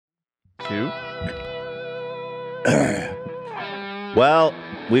2. Well,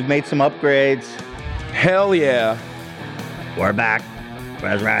 we've made some upgrades. Hell yeah. We're back.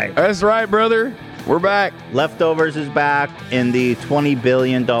 That's right. That's right, brother. We're back. Leftovers is back in the $20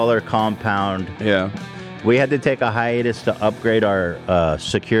 billion compound. Yeah. We had to take a hiatus to upgrade our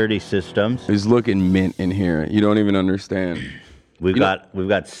security systems. It's looking mint in here. You don't even understand. We've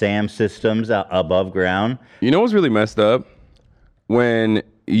got SAM systems out above ground. You know what's really messed up? When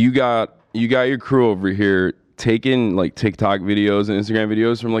you got your crew over here taking like TikTok videos and Instagram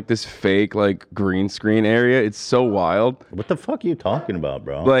videos from like this fake like green screen area. It's so wild. What the fuck are you talking about,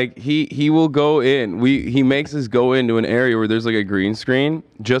 bro? Like he will go in. He makes us go into an area where there's like a green screen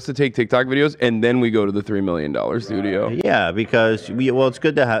just to take TikTok videos, and then we go to the $3 million studio. Yeah, because it's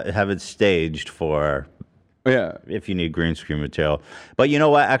good to have it staged for. Yeah. If you need green screen material. But you know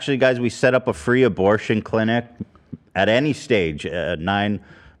what? Actually, guys, we set up a free abortion clinic at any stage. At 9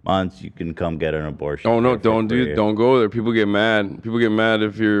 months, you can come get an abortion. Oh no, don't go there. People get mad. People get mad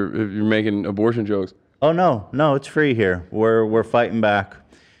if you're making abortion jokes. Oh no, it's free here. We're fighting back.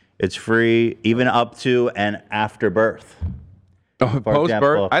 It's free even up to and after birth. Post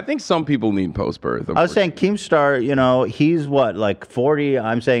birth? I think some people need post birth. I was saying Keemstar, he's what, like 40?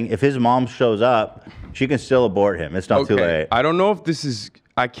 I'm saying if his mom shows up, she can still abort him. It's not too late. I don't know if this is.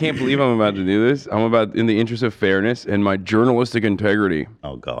 I can't believe I'm about to do this. I'm about, in the interest of fairness and my journalistic integrity.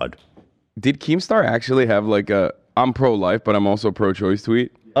 Oh, God. Did Keemstar actually have like a I'm pro-life, but I'm also pro-choice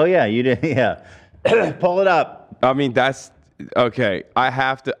tweet? Oh, yeah, you did. Yeah. Pull it up. I mean, that's okay. I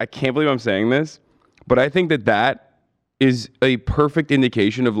can't believe I'm saying this, but I think that is a perfect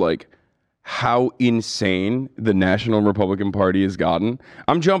indication of like how insane the National Republican Party has gotten.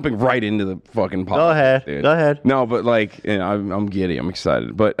 I'm jumping right into the fucking politics. Go ahead. No, but like, I'm giddy. I'm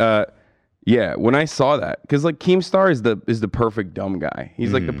excited. But yeah, when I saw that, because like Keemstar is the perfect dumb guy.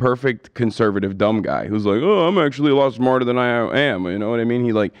 He's like the perfect conservative dumb guy who's like, oh, I'm actually a lot smarter than I am. You know what I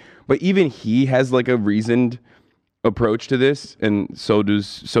mean? But even he has like a reasoned approach to this, and so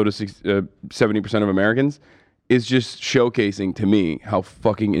does 70% of Americans. Is just showcasing to me how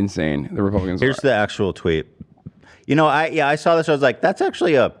fucking insane the Republicans are. Here's the actual tweet. I saw this. I was like, that's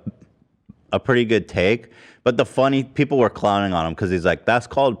actually a pretty good take. But the funny people were clowning on him because he's like, that's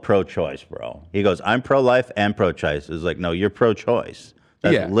called pro-choice, bro. He goes, I'm pro-life and pro-choice. It's like, no, you're pro-choice.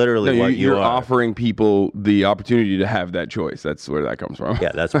 That's literally what you're offering people the opportunity to have that choice. That's where that comes from.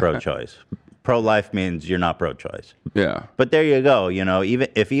 Yeah, that's pro-choice. Pro-life means you're not pro-choice. Yeah. But there you go. Even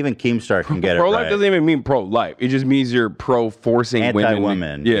Keemstar can get it right. Pro-life doesn't even mean pro-life. It just means you're pro-forcing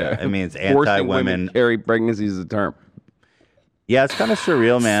anti-women. Yeah. It means anti-women. Carry pregnancy is a term. Yeah, it's kind of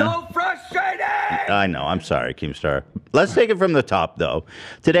surreal, man. So frustrating! I know. I'm sorry, Keemstar. Let's take it from the top, though.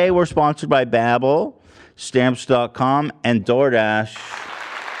 Today, we're sponsored by Babbel, Stamps.com, and DoorDash.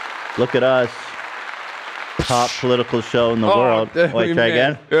 Look at us. Top political show in the world. Wait, try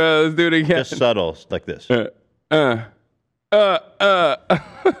again? Let's do it again. Just subtle, like this.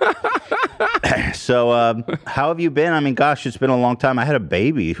 So, how have you been? I mean, gosh, it's been a long time. I had a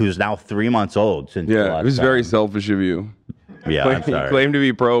baby who's now 3 months old since the last it was time. very selfish of you. Yeah, I'm sorry. Claim to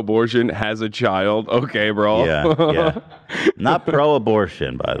be pro-abortion, has a child. Okay, bro. Yeah. Not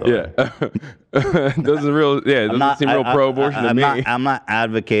pro-abortion, by the way. Doesn't seem real pro-abortion to me. I'm not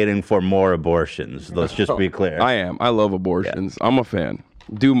advocating for more abortions. Let's just be clear. I am. I love abortions. Yeah. I'm a fan.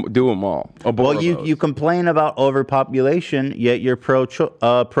 Do them all. Well, you complain about overpopulation, yet you're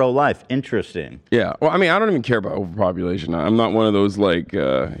pro-life. Interesting. Yeah. Well, I mean, I don't even care about overpopulation. I'm not one of those like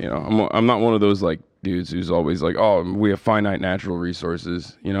I'm not one of those like dudes who's always like, oh, we have finite natural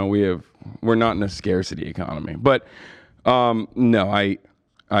resources. We're not in a scarcity economy. But no,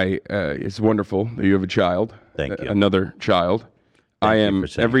 it's wonderful that you have a child. Thank you. Another child. I am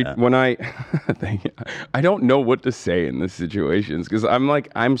thank you. I don't know what to say in this situations because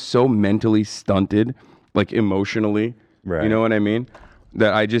I'm so mentally stunted, like emotionally. Right. You know what I mean?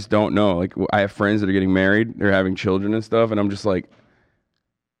 That I just don't know. Like I have friends that are getting married, they're having children and stuff, and I'm just like,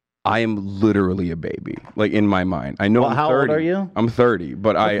 I am literally a baby, like in my mind. I know. Well, I'm 30. How old are you? I'm 30,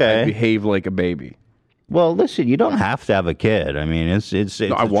 but I behave like a baby. Well, listen, you don't have to have a kid. I mean, it's a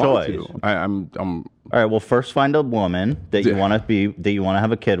want choice. To. I'm. All right. Well, first find a woman that you want to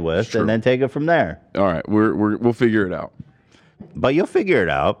have a kid with, and then take it from there. All right. We'll figure it out. But you'll figure it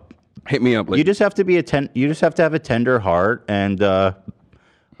out. Hit me up. You just have to you just have to have a tender heart and a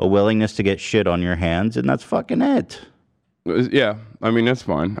willingness to get shit on your hands, and that's fucking it. Yeah. I mean, that's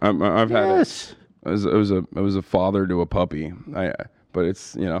fine. I've had. Yes. I was a father to a puppy. But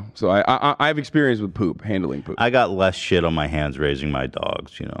it's, so I have experience with handling poop. I got less shit on my hands raising my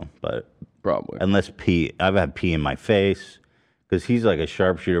dogs, but probably unless pee, I've had pee in my face, because he's like a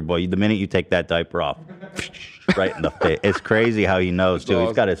sharpshooter, boy. The minute you take that diaper off, right in the face. It's crazy how he knows, too. awesome.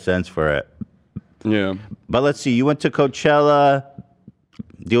 He's got a sense for it. Yeah. But let's see. You went to Coachella.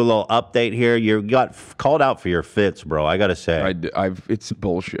 Do a little update here. You got called out for your fits, bro. I got to say. It's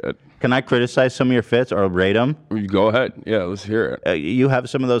bullshit. Can I criticize some of your fits or rate them? You go ahead. Yeah, let's hear it. You have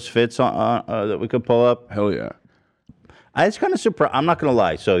some of those fits that we could pull up? Hell yeah. I was kind of surprised. I'm not going to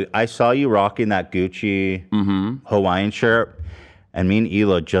lie. So I saw you rocking that Gucci Hawaiian shirt. And me and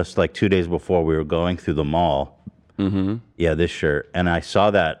Ela, just like 2 days before, we were going through the mall. Yeah, this shirt. And I saw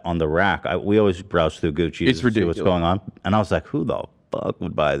that on the rack. We always browse through Gucci It's to ridiculous. see what's going on. And I was like, who the fuck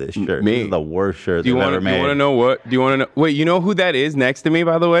would buy this shirt? Me. This is the worst shirt Do you they've want ever made. to know what? Do you want to know? Wait, you know who that is next to me,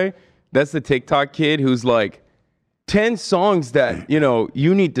 by the way? That's the TikTok kid who's like 10 songs that,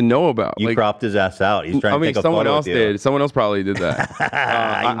 you need to know about. You like, cropped his ass out. He's trying to take a someone photo else with you. did. Someone else probably did that.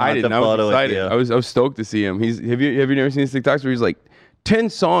 I wants didn't. a I was photo with excited. you. I was stoked to see him. Have you never seen his TikToks where he's like 10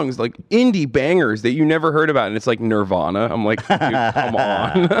 songs, like indie bangers that you never heard about, and it's like Nirvana. I'm like, dude, come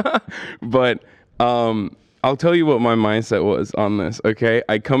on. But I'll tell you what my mindset was on this. Okay,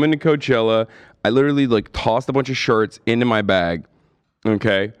 I come into Coachella. I literally like tossed a bunch of shirts into my bag.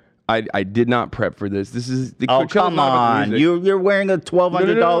 Okay. I did not prep for this. This is the Oh, Coachella's come not about the on. music. You're wearing a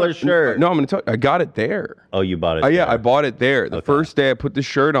 $1,200 shirt. No, I'm gonna tell you. I got it there. Oh, you bought it Yeah, there. I bought it there. The first day I put the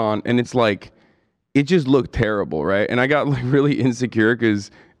shirt on, and it's like, it just looked terrible, right? And I got like really insecure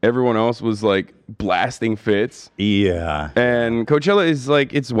because everyone else was like blasting fits. Yeah. And Coachella is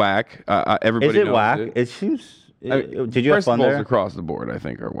like, it's whack. Everybody Is it knows whack? it. It seems... did you have fun Festivals there? across the board, I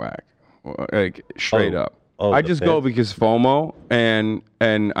think, are whack. Like straight up. Oh, I the just go fits? because FOMO, and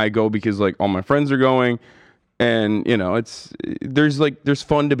I go because like all my friends are going, and there's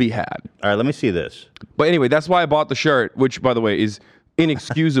fun to be had. All right, let me see this. But anyway, that's why I bought the shirt, which by the way is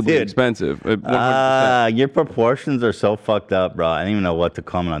inexcusably Dude. expensive. 100%. Your proportions are so fucked up, bro. I don't even know what to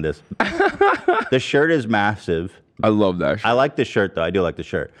comment on this. The shirt is massive. I love that shirt. I like the shirt, though. I do like the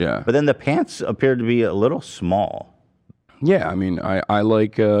shirt. Yeah. But then the pants appear to be a little small. Yeah, I mean, I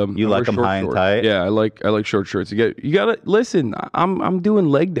like. You like 'em high and tight? Yeah, I like short shorts. You gotta listen. I'm doing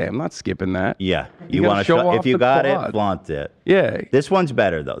leg day. I'm not skipping that. Yeah. You You gotta want to show show off If you the got quad. it, flaunt it. Yeah, This one's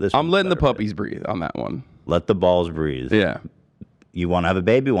better, though. I'm letting the puppies breathe on that one. Let the balls breathe. Yeah, You want to have a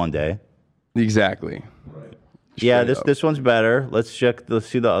baby one day. exactly. Yeah, Straight up. this one's better. Let's see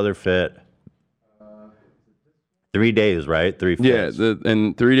the other fit. 3 days, right? 3 fits. Yeah,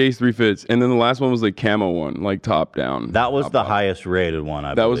 and 3 days, 3 fits, and then the last one was like camo one, like top down. That was top the up. highest rated one,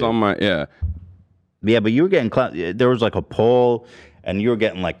 I That was believe. on my Yeah, but you were getting there was like a poll, and you were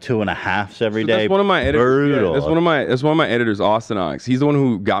getting like 2.5s every day. That's one of my editors. Yeah, Brutal. that's one of my editors, Austin Ox. He's the one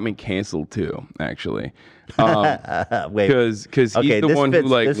who got me canceled too, actually. Wait, Because he's the this one fits, who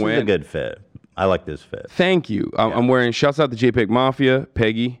like this went. is a good fit. I like this fit. Thank you. I'm wearing. Shouts out to JPEG Mafia,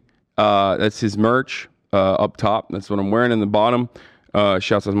 Peggy. That's his merch up top. That's what I'm wearing in the bottom.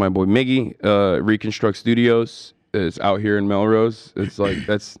 Shouts out to my boy Miggy. Reconstruct Studios is out here in Melrose. It's like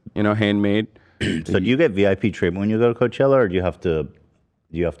that's handmade. So do you get VIP treatment when you go to Coachella, or do you have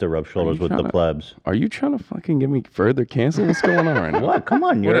to rub shoulders with the trying to- plebs? Are you trying to fucking get me further canceled? What's going on right now? What? Come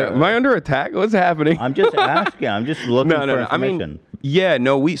on, Am I under attack? What's happening? I'm just asking. I'm just looking for I information. mean, yeah,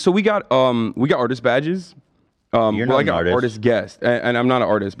 no. We got artist badges. You're not I an got artist. artist guest, and I'm not an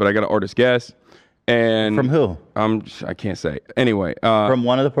artist, but I got an artist guest. And From who? I can't say. Anyway, From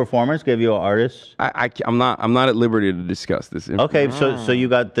one of the performers gave you an artist? I'm not at liberty to discuss this. Okay, so you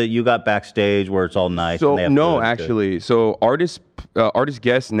got backstage where it's all nice. So and they have no, food. actually, so artist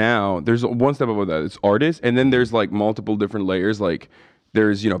guests now. There's one step above that. It's artist, and then there's like multiple different layers. Like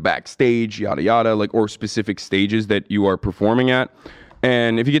there's backstage, yada yada, like or specific stages that you are performing at.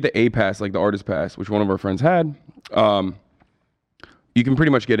 And if you get the A pass, like the artist pass, which one of our friends had, you can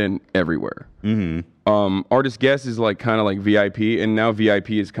pretty much get in everywhere. Mm-hmm. Artist guest is like kind of like VIP, and now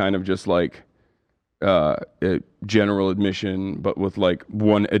VIP is kind of just like general admission, but with like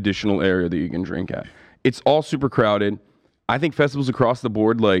one additional area that you can drink at. It's all super crowded. I think festivals across the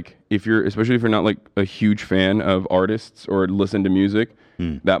board, like especially if you're not like a huge fan of artists or listen to music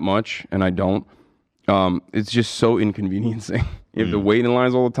that much, and I don't, it's just so inconveniencing. You have to wait in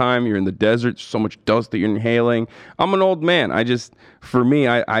lines all the time. You're in the desert, so much dust that you're inhaling. I'm an old man. For me,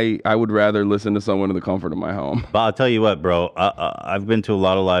 I would rather listen to someone in the comfort of my home. But I'll tell you what, bro. I've been to a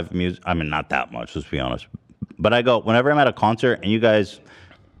lot of live music. I mean, not that much, let's be honest. But I go, whenever I'm at a concert and you guys,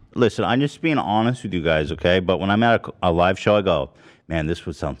 listen, I'm just being honest with you guys, okay? But when I'm at a live show, I go, man, this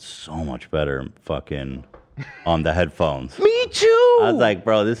would sound so much better fucking on the headphones. Me too. I was like,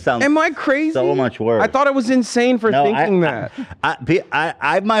 bro, this sounds Am I crazy? so much worse. I thought I was insane for thinking that.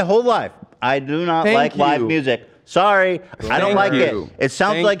 I my whole life, I do not Thank like live you. music. Sorry, I don't like you. it. It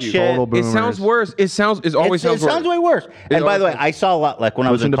sounds Thank like you. shit. Total It sounds worse. It always It sounds worse. sounds way worse. And by the way, I saw a lot, like when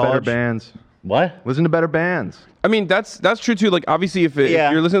I was Listen in to better college. bands. What? Listen to better bands. I mean, that's true too. Like, obviously, if Yeah.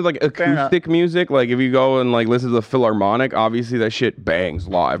 you're listening to like enough. acoustic music, like if you go and like listen to the Philharmonic, obviously that shit bangs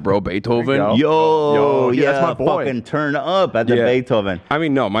live, bro. Beethoven. go. Yo, yeah, yeah, that's my boy. fucking turn up at the Yeah. Beethoven. I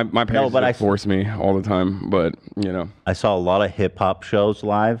mean, no, my parents but just force me all the time, but you know. I saw a lot of hip hop shows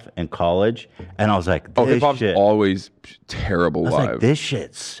live in college, and I was like, Oh, this hip hop's shit. always terrible I was live. like, this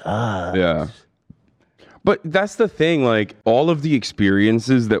shit sucks. Yeah. But that's the thing, like all of the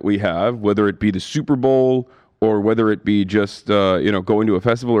experiences that we have, whether it be the Super Bowl or whether it be just going to a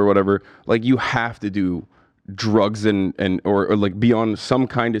festival or whatever, like you have to do drugs and or like be on some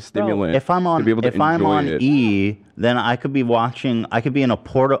kind of stimulant If I'm on, to be able to if I'm enjoy on it. E, then I could be watching. I could be in a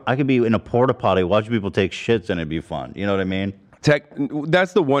porta potty watching people take shits, and it'd be fun. You know what I mean?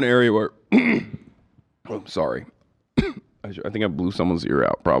 That's the one area where I'm sorry. I think I blew someone's ear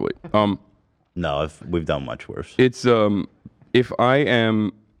out probably. No, we've done much worse. It's if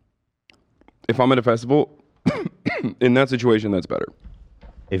I'm at a festival in that situation, that's better.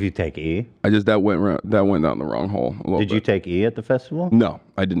 If you take E, That went down the wrong hole. did you take E at the festival? No,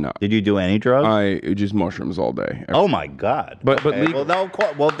 I did not. Did you do any drugs? Just mushrooms all day. Oh my god! But Okay, legal-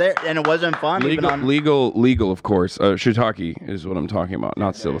 there, and it wasn't fun. even on, legal, of course. Shiitake is what I'm talking about,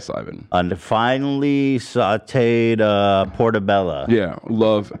 not psilocybin. on finely sautéed portobello. Yeah,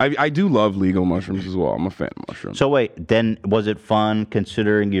 love. I do love legal mushrooms as well. I'm a fan of mushrooms. So wait, then was it fun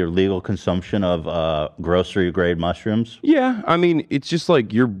considering your legal consumption of grocery grade mushrooms? Yeah, I mean, it's just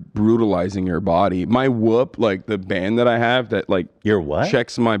like you're brutalizing your body. My Whoop, like the band that I have that like Your what?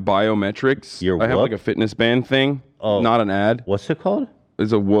 checks my biometrics. Your I have Whoop? like a fitness band thing, not an ad. What's it called?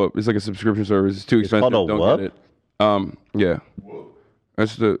 It's a Whoop. It's like a subscription service. It's too expensive. called a Don't Whoop? get it. Yeah.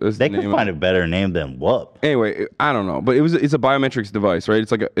 That's the They name. could find a better name than Whoop. Anyway, I don't know, but it's a biometrics device, right?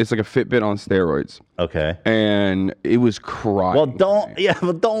 It's like a Fitbit on steroids, Okay. and it was crying. Well, don't. Yeah,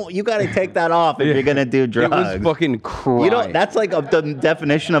 well, don't. You got to take that off if you're gonna do It drugs. was fucking crying. You know, that's like the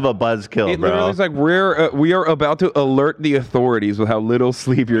definition of a buzzkill, It literally bro. is like we are about to alert the authorities with how little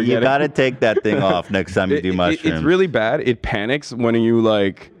sleep you're You getting. got to take that thing off next time you do mushrooms. It's really bad. It panics when you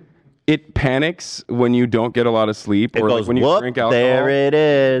like. It panics when you don't get a lot of sleep, It or goes, like when you whoop, drink alcohol. there it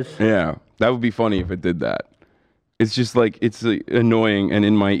is. Yeah, that would be funny if it did that. It's just like it's annoying and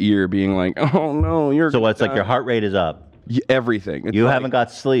in my ear, being like, "Oh no, you're." So it's like your heart rate is up. everything. It's You like haven't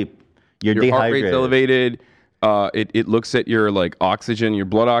got sleep. You're your heart dehydrated. rate's elevated. It looks at your like oxygen, your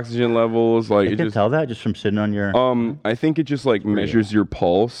blood oxygen levels. Like You it can just tell that just from sitting on your. I think it just like measures your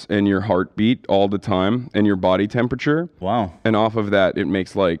pulse and your heartbeat all the time and your body temperature. Wow, And off of that, it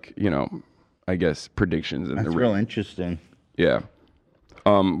makes like, I guess predictions in that's the real interesting. Yeah.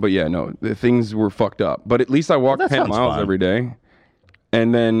 But yeah, no, the things were fucked up. But at least I walked that 10 sounds miles fun. every day.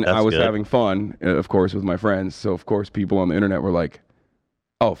 And then I That's was good. having fun, of course, with my friends. So of course, people on the internet were like,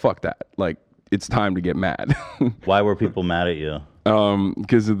 "Oh, fuck that! Like, it's time to get mad." Why were people mad at you?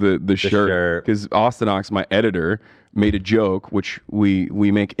 Because of the shirt. shirt. Because Austin Ox, my editor, made a joke, which we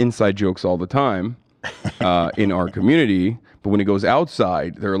make inside jokes all the time in our community. But when he goes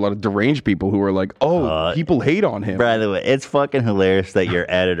outside, there are a lot of deranged people who are like, "Oh, people hate on him." By the way, it's fucking hilarious that your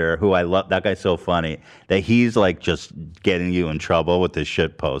editor, who I love, that guy's so funny, that he's like just getting you in trouble with his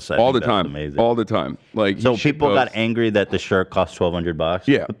shit posts. All the that's time, amazing. all the time. Like So he shit people got posts. angry that the shirt cost $1,200.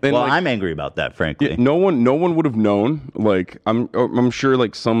 Yeah, and well, like- I'm angry about that, frankly. No one would have known. Like I'm sure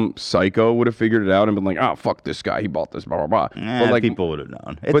like some psycho would have figured it out and been like, "Oh, fuck this guy, he bought this, blah blah blah." But like people would have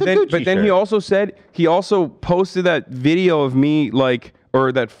known. It's but a then Gucci he shirt. also said he also posted that video of me like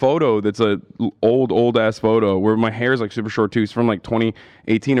or that photo that's a old ass photo where my hair is like super short too. It's from like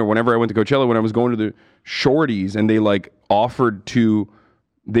 2018 or whenever I went to Coachella when I was going to the Shorties and they like offered to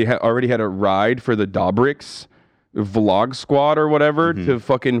already had a ride for the Dobrik's vlog squad or whatever to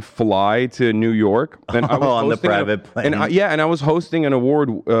fucking fly to New York. And I was on the hosting private plane. and I was hosting an award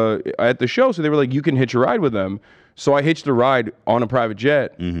at the show, so they were like, "You can hitch a ride with them." So I hitched a ride on a private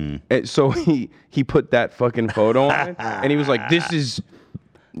jet. And so he put that fucking photo on it, and he was like, "This is."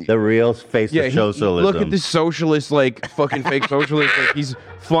 The real face of socialism. Look at this socialist, like fucking fake socialist. Like he's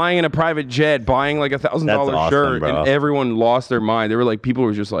flying in a private jet, buying like $1,000 That's awesome, shirt, bro. and everyone lost their mind. They were like, people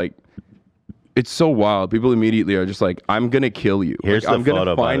were just like, it's so wild. People immediately are just like, I'm gonna kill you. Here's Like, I'm the gonna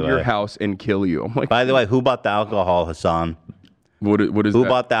photo, by find the your way. house and kill you. I'm like, By the way, who bought the alcohol, Hassan? what is Who that?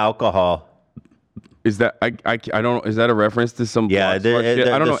 bought the alcohol? Is that I don't? Is that a reference to some? Yeah, Blood Smart shit?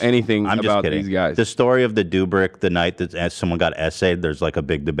 I don't know anything I'm just about kidding. these guys. The story of the Dubrick, the night that someone got essayed, there's like a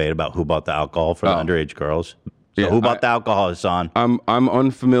big debate about who bought the alcohol for the Oh. underage girls. So Yeah, who bought the alcohol, Hassan? I'm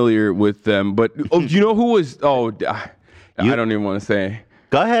unfamiliar with them, but do you know who was? I don't even want to say.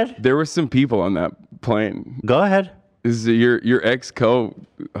 Go ahead. There were some people on that plane. Go ahead. Is your ex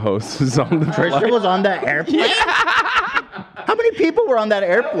co-host was on the Trisha plane? was on that airplane? How many people were on that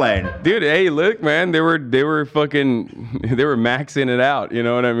airplane? Dude, hey, look, man, they were maxing it out. You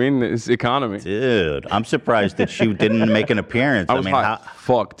know what I mean? It's economy. Dude, I'm surprised that she didn't make an appearance. I was hot.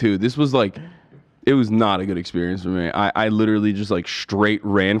 Fuck, too. This was like, it was not a good experience for me. I literally just like straight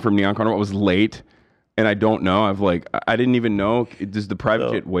ran from Neon Carnival. I was late. And I don't know. I didn't even know. Does the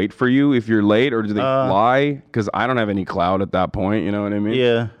private jet wait for you if you're late, or do they fly? Because I don't have any clout at that point. You know what I mean?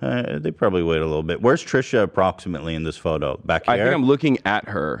 Yeah, they probably wait a little bit. Where's Trisha approximately in this photo? Back here? I think I'm looking at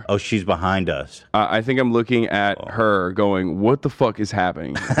her. Oh, she's behind us. I think I'm looking at her, going, "What the fuck is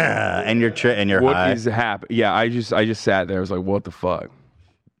happening?" and you're What high. is happening? Yeah, I just sat there. I was like, "What the fuck?"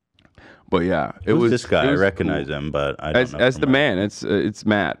 But yeah, Who's this guy? I was recognize cool. him, but I don't know. As the man, it's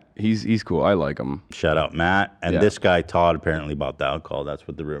Matt. He's cool. I like him. Shout out Matt. And this guy Todd apparently bought the alcohol. That's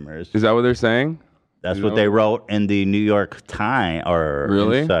what the rumor is. Is that what they're saying? That's what they wrote in the New York Times or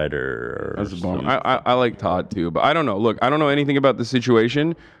Really? Insider. Or That's a bummer. I like Todd too, but I don't know. Look, I don't know anything about the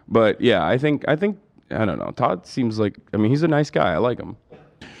situation, but yeah, I think I don't know. Todd seems like, I mean, he's a nice guy. I like him.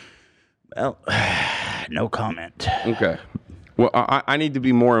 Well, no comment. Okay. Well, I need to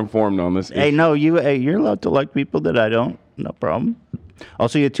be more informed on this. Hey, issue. no, you're allowed to like people that I don't. No problem.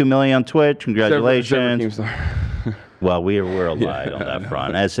 Also, you 2 million on Twitch. Congratulations. Except for Keemstar. Well, we're allied on that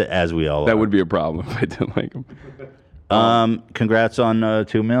front, as we all That are. would be a problem if I didn't like him. Congrats on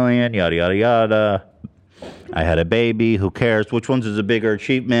 2 million. Yada yada yada. I had a baby. Who cares? Which one's is a bigger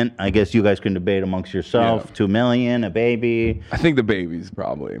achievement? I guess you guys can debate amongst yourself. Yeah. 2 million, a baby. I think the babies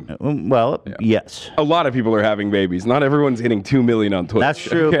probably. Well, yes. A lot of people are having babies. Not everyone's hitting 2 million on Twitch. That's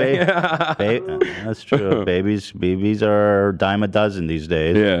true, okay? That's true. Babies are a dime a dozen these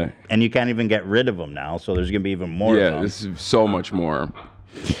days. Yeah. And you can't even get rid of them now, so there's gonna be even more. Yeah, of them. this is so much more.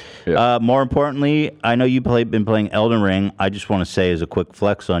 More importantly, I know you've been playing Elden Ring. I just want to say, as a quick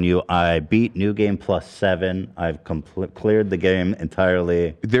flex on you, I beat New Game Plus 7. I've cleared the game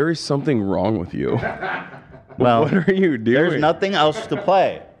entirely. There is something wrong with you. Well, what are you doing? There's nothing else to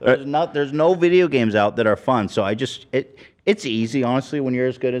play. There's no video games out that are fun. So it's easy, honestly, when you're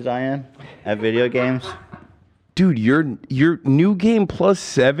as good as I am at video games. Dude, your New Game Plus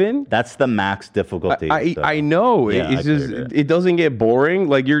 7? That's the max difficulty. I know. Yeah, It's just it doesn't get boring.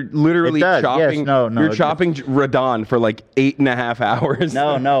 Like you're literally It does. chopping. Yes, no, you're chopping Radon for like 8.5 hours.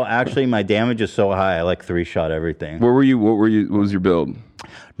 No. Actually, my damage is so high. I like 3-shot everything. What was your build?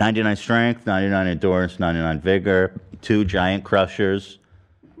 99 strength, 99 endurance, 99 vigor, 2 giant crushers.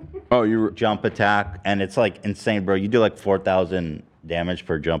 Oh, you were jump attack, and it's like insane, bro. You do like 4,000 damage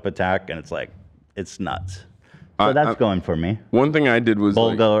per jump attack, and it's nuts. So that's going for me. One thing I did was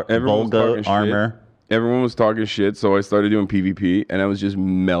Volga armor. Everyone was talking shit, so I started doing PvP, and I was just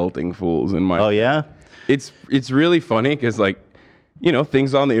melting fools in my. Oh yeah. It's really funny because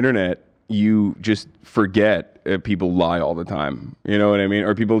things on the internet you just forget. People lie all the time. You know what I mean?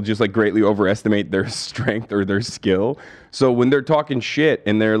 Or people just like greatly overestimate their strength or their skill. So when they're talking shit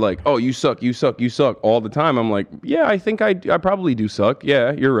and they're like, "Oh, you suck all the time," I'm like, "Yeah, I think I probably do suck.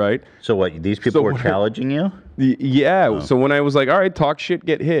 Yeah, you're right." So what? These people were challenging you? Yeah. Oh. So when I was like, "All right, talk shit,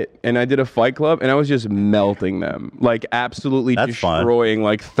 get hit," and I did a fight club, and I was just melting them, like absolutely destroying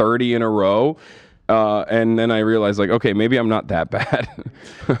like 30 in a row. And then I realized, like, okay, maybe I'm not that bad.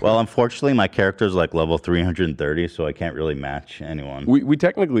 Well, unfortunately, my character's like level 330, so I can't really match anyone. We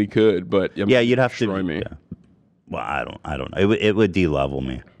technically could, but you'd have to destroy me. Yeah. Well, I don't know. It would de-level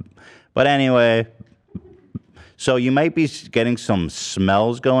me. But anyway, so you might be getting some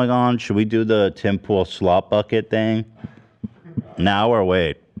smells going on. Should we do the Tim Pool slop bucket thing now or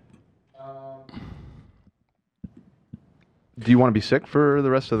wait? Do you want to be sick for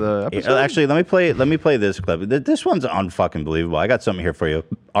the rest of the episode? Actually, let me play this clip. This one's unfucking believable. I got something here for you.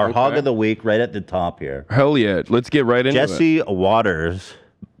 Our hog of the week, right at the top here. Hell yeah! Let's get right into it. Jesse Waters,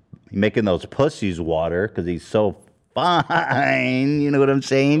 making those pussies water because he's so fine. You know what I'm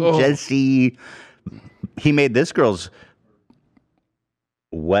saying, Jesse? He made this girl's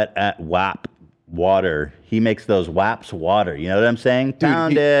wet at WAP water. He makes those WAPs water. You know what I'm saying?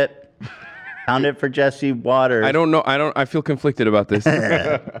 Pound it. Pound it for Jesse Waters. I don't know. I feel conflicted about this.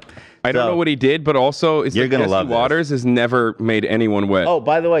 I don't know what he did, but also it's you're like gonna Jesse love Waters has never made anyone wet. Oh,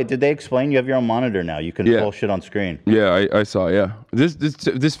 by the way, did they explain you have your own monitor now? You can pull shit on screen. Yeah, I saw. Yeah,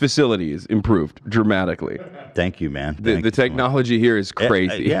 this facility is improved dramatically. Thank you, man. The technology here is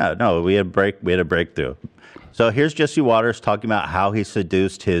crazy. Yeah, no, we had a breakthrough. So here's Jesse Waters talking about how he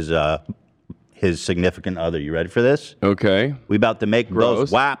seduced his his significant other. You ready for this? Okay. We about to make Gross.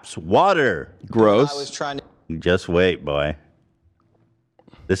 those WAPs water. Gross. I was trying to Just wait, boy.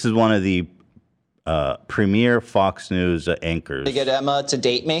 This is one of the premier Fox News anchors. get Emma to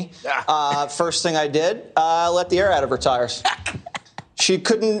date me. First thing I did, let the air out of her tires. She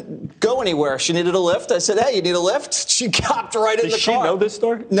couldn't go anywhere. She needed a lift. I said, hey, you need a lift? She hopped right in the car. Does she know this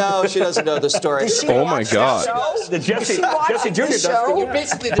story? No, she doesn't know this story. Oh my God. The Jesse Jr. does.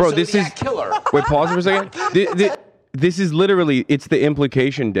 Basically, the Bro, this is Zodiac killer. Wait, pause for a second. This is literally it's the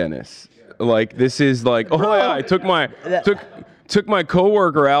implication, Dennis. Like this is like, oh yeah, I took my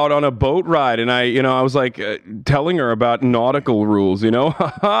coworker out on a boat ride, and I was like telling her about nautical rules. I There's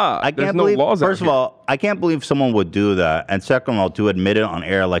can't no believe. laws out First of here. all, I can't believe someone would do that. And second of all, to admit it on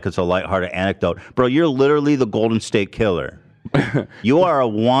air like it's a lighthearted anecdote, bro. You're literally the Golden State Killer. You are a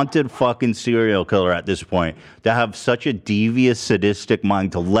wanted fucking serial killer at this point. To have such a devious, sadistic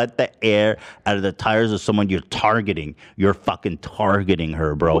mind, to let the air out of the tires of someone you're targeting. You're fucking targeting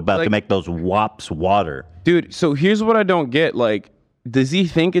her, bro. About to like- make those WAPs water. Dude, so here's what I don't get. Like, does he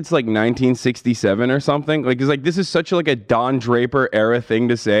think it's like 1967 or something? Like, it's like this is such like a Don Draper era thing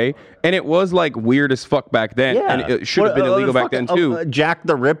to say, and it was like weird as fuck back then, and it should have been illegal back then too. Jack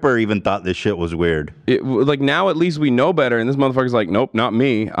the Ripper even thought this shit was weird. Like now, at least we know better, and this motherfucker's like, nope, not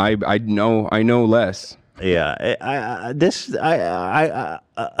me. I know less. Yeah,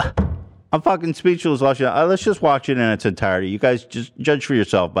 I'm fucking speechless watching it. Let's just watch it in its entirety. You guys just judge for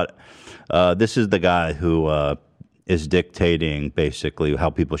yourself. But this is the guy who is dictating basically how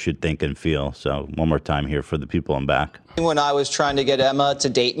people should think and feel. So one more time here for the people in back. When I was trying to get Emma to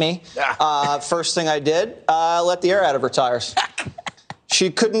date me, first thing I did, let the air out of her tires. She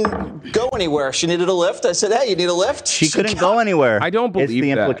couldn't go anywhere. She needed a lift. I said, hey, you need a lift? She couldn't go anywhere. I don't It's believe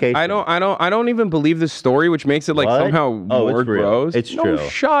the that. implication. I don't even believe this story, which makes it like What? somehow Oh, more it's real. gross. It's no true.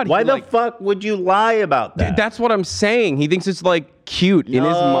 shot. Why He, the like, fuck would you lie about that? That's what I'm saying. He thinks it's like cute in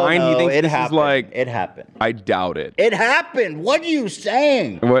his mind. He thinks it this happened. is like. It happened. I doubt it. It happened. What are you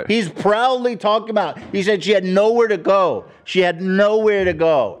saying? What? He's proudly talking about. He said she had nowhere to go. She had nowhere to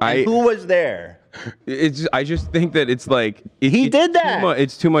go. And who was there? I just think that it's like He it's did that.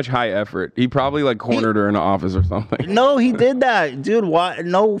 It's too much high effort. He probably like cornered her in an office or something. No, he did that, dude. Why?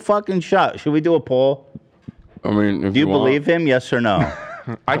 No fucking shot. Should we do a poll? I mean, if Do you want. believe him? Yes or no?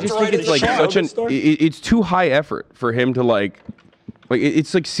 I just think it's like such an. It's too high effort for him to like. Like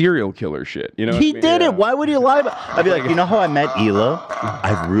it's like serial killer shit. You know? what He I mean? did Yeah. it. Why would he lie about? I'd be like, you know how I met Hila?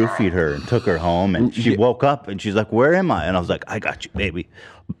 I roofied her and took her home, and she woke up and she's like, "Where am I?" And I was like, "I got you, baby."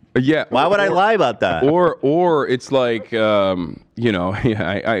 Yeah. Why would I lie about that? Or it's like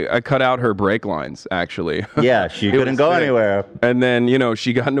I cut out her brake lines actually. Yeah, she It couldn't was go sick. anywhere. And then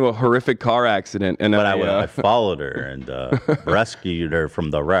she got into a horrific car accident, and But I followed her and rescued her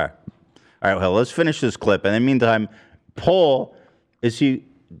from the wreck. All right, well, let's finish this clip. And in the meantime, Paul, is he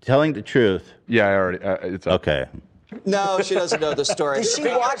telling the truth? Yeah, I already. It's up. Okay. No, she doesn't know the story. Does she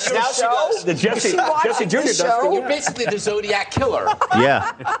watch your Now she show? does. The Jesse Jr. does. You're basically the Zodiac killer.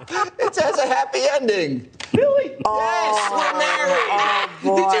 Yeah. It has a happy ending. Yes, we're married.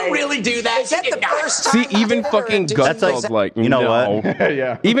 Did you really do that? Is that the first See, time? even fucking That's like- Gutfeld's like, you know no. what?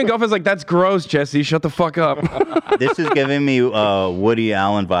 Yeah. Even Gutfeld's like, that's gross, Jesse. Shut the fuck up. This is giving me Woody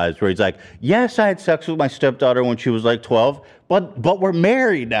Allen vibes where he's like, yes, I had sex with my stepdaughter when she was like 12, but we're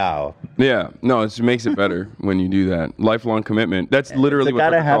married now. Yeah, no, it makes it better when you do that. Lifelong commitment. That's literally It's what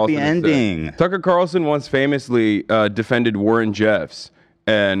got a Tucker happy Carlson has said. ending. Tucker Carlson once famously defended Warren Jeffs,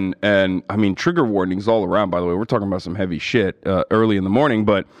 and I mean trigger warnings all around. By the way, we're talking about some heavy shit early in the morning,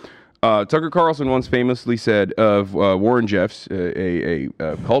 but Tucker Carlson once famously said of Warren Jeffs, a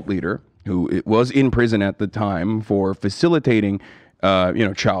cult leader who was in prison at the time for facilitating,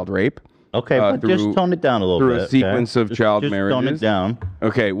 child rape. Okay, but just tone it down a little through bit. a sequence of child just marriages. Tone it down.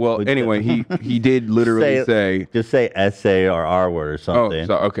 Okay, well, anyway, he did literally say. Just say SA or R word or Oh, something.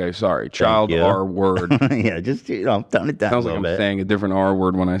 okay, sorry. Child you. R word. Yeah, just tone it down Sounds a like little I'm bit. saying a different R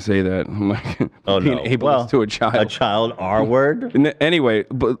word when I say that. I'm like Oh being no, ableist to a child. A child R word. Anyway,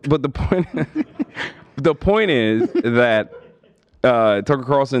 but the point the point is that Tucker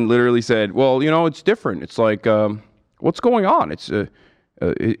Carlson literally said, "Well, it's different. It's like what's going on? It's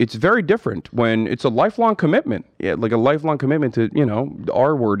very different when it's a lifelong commitment. Yeah, like a lifelong commitment to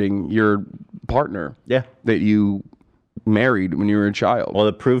R-wording your partner. Yeah. that you married when you were a child. Well,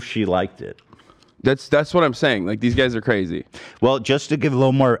 the proof she liked it. That's what I'm saying. Like these guys are crazy. Well, just to give a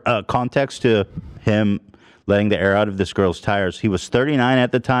little more context to him letting the air out of this girl's tires, he was 39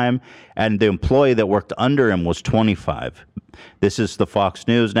 at the time, and the employee that worked under him was 25. This is the Fox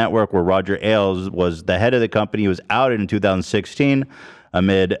News network where Roger Ailes was the head of the company. He was outed in 2016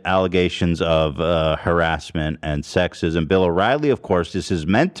 amid allegations of harassment and sexism. Bill O'Reilly, of course, is his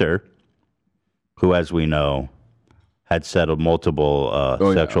mentor, who, as we know, had settled multiple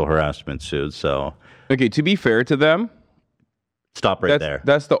sexual harassment suits. So, okay, to be fair to them, stop right there.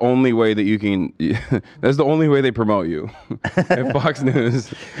 That's the only way that you can. That's the only way they promote you at Fox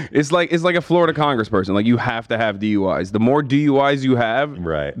News. It's like a Florida congressperson. Like, you have to have DUIs. The more DUIs you have,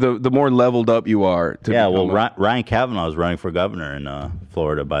 right, the more leveled up you are. Ryan Kavanaugh is running for governor in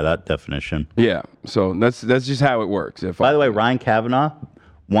Florida by that definition. Yeah, so that's just how it works. By the way, Ryan Kavanaugh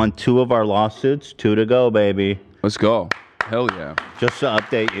won 2 of our lawsuits. 2 to go, baby. Let's go. Hell yeah. Just to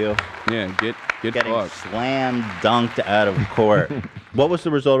update you. Yeah, getting fucked. slam dunked out of court. What was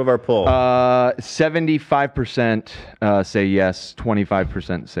the result of our poll? 75% say yes,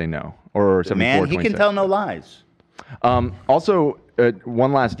 25% say no, or 74. Man, he can tell no lies. Also,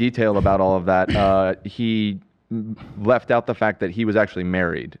 one last detail about all of that. He left out the fact that he was actually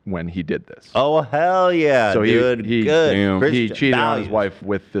married when he did this. Oh, hell yeah, so dude. Good. He cheated on his wife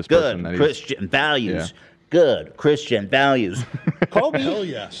with this person. Good Christian values. Yeah. Good Christian values. Kobe. Hell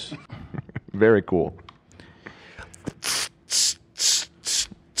yes. Very cool.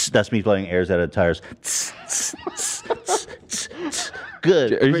 That's me playing airs out of tires.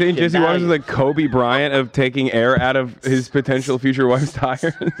 Good. Are you saying Jesse Waters is like Kobe Bryant of taking air out of his potential future wife's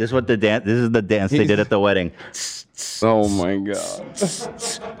tires? This is the dance they did at the wedding. Oh my God.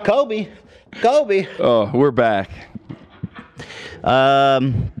 Kobe. Oh, we're back.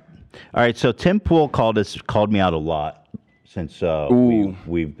 All right, so Tim Pool called me out a lot since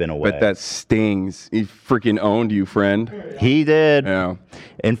we've been away. But that stings. He freaking owned you, friend. He did. Yeah.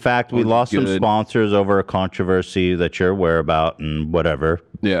 In fact, we lost some sponsors over a controversy that you're aware about and whatever.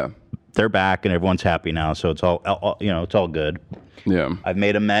 Yeah. They're back and everyone's happy now, so it's all it's all good. Yeah. I've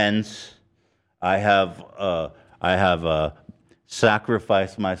made amends. I have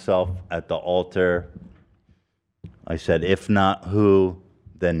sacrificed myself at the altar. I said, if not who,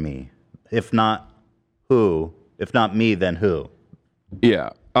 then me. If not who, if not me, then who? Yeah.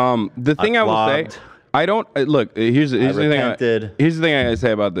 The thing I will say, I don't look. Here's the thing. Here's the thing I gotta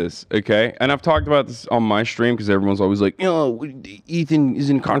say about this. Okay, and I've talked about this on my stream because everyone's always like, Ethan is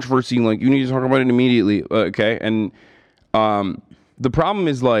in controversy. Like, you need to talk about it immediately. Okay, and the problem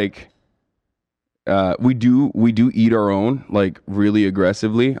is like, we do eat our own like really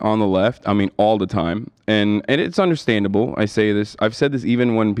aggressively on the left. I mean, all the time, and it's understandable. I say this. I've said this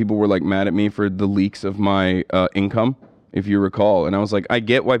even when people were like mad at me for the leaks of my income, if you recall. And I was like, I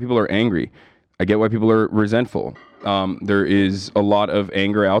get why people are angry. I get why people are resentful. There is a lot of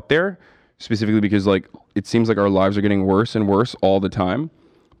anger out there, specifically because like it seems like our lives are getting worse and worse all the time.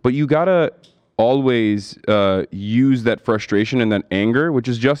 But you gotta always use that frustration and that anger, which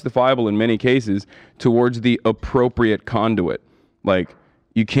is justifiable in many cases, towards the appropriate conduit. Like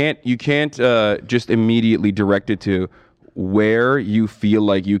you can't just immediately direct it to where you feel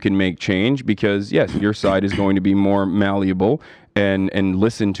like you can make change, because yes, your side is going to be more malleable and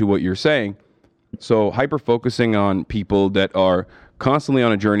listen to what you're saying. So hyper focusing on people that are constantly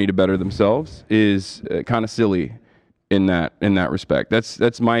on a journey to better themselves is kind of silly in that respect.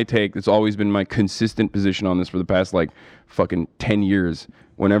 That's my take. That's always been my consistent position on this for the past like fucking 10 years.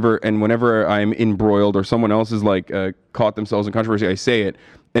 Whenever I'm embroiled or someone else is like caught themselves in controversy, I say it,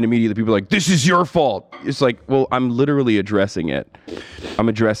 and immediately people are like, "This is your fault." It's like, well, I'm literally addressing it. I'm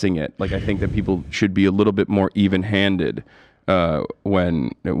addressing it. Like, I think that people should be a little bit more even-handed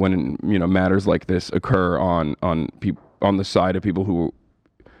when matters like this occur on the side of people who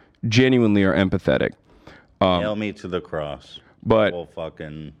genuinely are empathetic. Nail me to the cross. But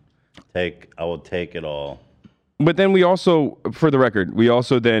I will take it all. But then we also, for the record,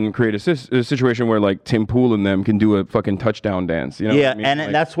 then create a situation where like Tim Pool and them can do a fucking touchdown dance. You know? Yeah, what I mean?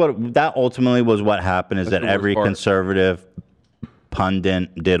 and like, that ultimately was what happened. Is that every part. Conservative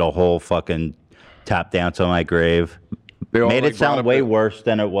pundit did a whole fucking tap dance on my grave. Made it sound way worse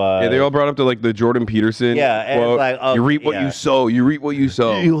than it was. Yeah, they all brought up to like the Jordan Peterson. Yeah, and quote, it's like, oh, you reap what you sow. You reap what you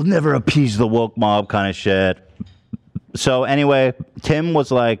sow. You'll never appease the woke mob kind of shit. So anyway, Tim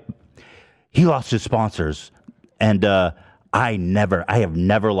was like, he lost his sponsors, and I have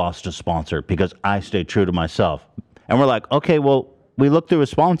never lost a sponsor because I stay true to myself. And we're like, okay, well, we looked through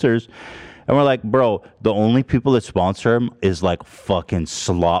his sponsors, and we're like, bro, the only people that sponsor him is like fucking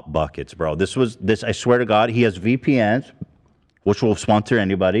slop buckets, bro. This, I swear to God, he has VPNs, which will sponsor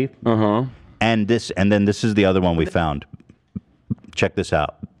anybody. And then this is the other one we found. Check this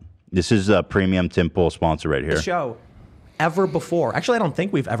out. This is a premium Tim Pool sponsor right here. Show ever before. Actually, I don't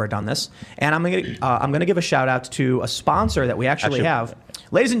think we've ever done this. And I'm gonna give a shout out to a sponsor that we actually have.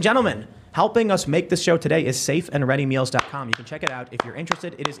 Ladies and gentlemen, Helping us make this show today is safeandreadymeals.com. You can check it out if you're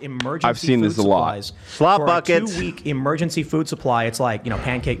interested. It is emergency I've seen food this a lot. supplies. Slop For buckets. A 2-week emergency food supply. It's like,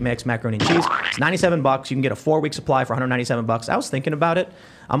 pancake mix, macaroni and cheese. It's $97. You can get a 4-week supply for $197. I was thinking about it.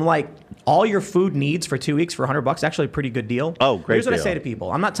 I'm like, all your food needs for 2 weeks for $100, actually a pretty good deal. Oh, great Here's what deal. I say to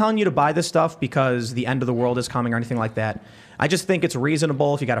people. I'm not telling you to buy this stuff because the end of the world is coming or anything like that. I just think it's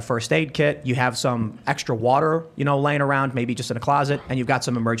reasonable if you got a first aid kit, you have some extra water, laying around, maybe just in a closet, and you've got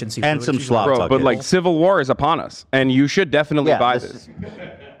some emergency food. And some It's usually- slop Bro, but buckets. like civil war is upon us, and you should definitely buy this-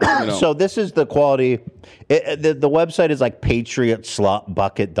 this. So this is the quality. The website is like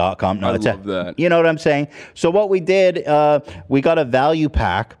patriotslopbucket.com. No, I it's love that. You know what I'm saying? So what we did, we got a value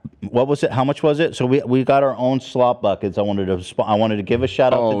pack. What was it? How much was it? So we got our own slop buckets. I wanted to give a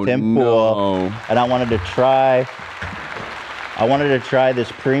shout out Oh, to Tim no. Pool, and I wanted to try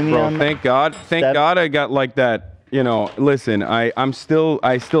this premium. Bro, thank God I got like that. Listen, I still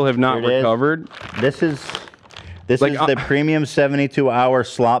have not Here it is. recovered. This is Like, the premium 72-hour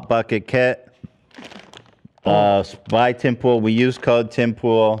slop bucket kit. By Tim Pool. We use code Tim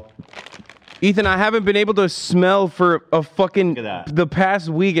Pool. Ethan, I haven't been able to smell for a fucking Look at that. the past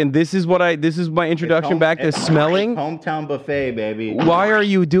week, and this is my introduction back to smelling. Hometown buffet, baby. Why are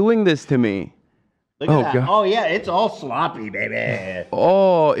you doing this to me? Look at Oh, that. God. Oh yeah, it's all sloppy, baby.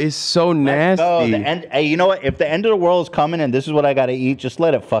 Oh, it's so nasty. Oh, hey, you know what? If the end of the world is coming and this is what I got to eat, just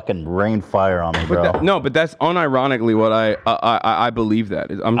let it fucking rain fire on me, bro. But that's unironically what I believe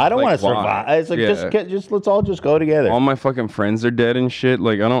that. I don't want to survive. It's like just let's all just go together. all my fucking friends are dead and shit.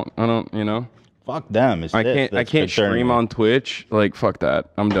 Like I don't. Fuck them. It's I this can't that's stream concerning me. on Twitch. Like fuck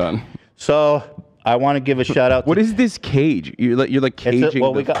that. I'm done. So I want to give a shout out. What is this cage? You're like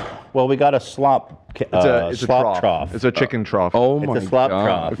caging. we got a slop. It's a slop trough. It's a chicken trough. Oh It's my a slop God.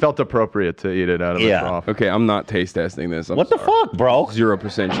 trough. It felt appropriate to eat it out of Yeah. the trough. Okay, I'm not taste testing this. I'm What the sorry. fuck, bro?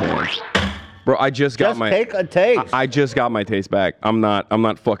 0% chance. Bro, I just got Just my take a taste. I just got my taste back. I'm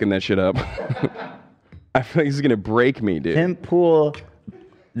not fucking that shit up. I feel like this is gonna break me, dude. Tim Pool.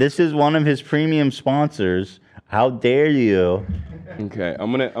 This is one of his premium sponsors. How dare you? Okay,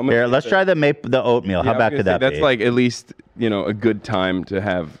 I'm gonna Here, let's try the oatmeal. How Yeah, I was bad gonna could say, that that's be? like at least a good time to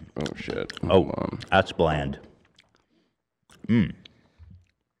have. Oh shit. Hold on. That's bland. I'm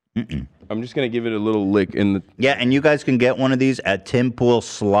just gonna give it a little lick in the. Yeah, and you guys can get one of these at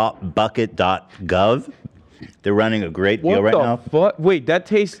timpoolslopbucket.gov. They're running a great deal What right the now. fuck? Wait, that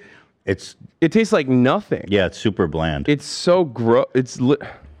tastes. It tastes like nothing. Yeah, it's super bland. It's so gross.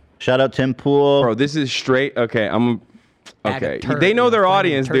 Shout out Tim Pool. Bro, this is straight. Okay, Bag of okay. turd, They know their flaming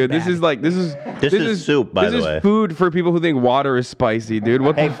audience, turd dude. This bag. is like this is soup, by the way. This is food for people who think water is spicy, dude.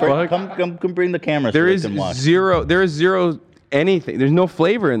 What Hey, the fuck? come bring the camera. There so we is can watch. zero anything. There's no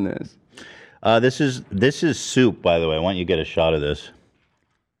flavor in this. This is soup, by the way. Why don't you get a shot of this?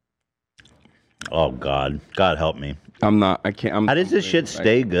 Oh God, God help me. I can't. How does this shit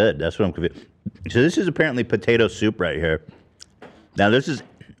stay good? That's what I'm confused. So this is apparently potato soup right here. Now this is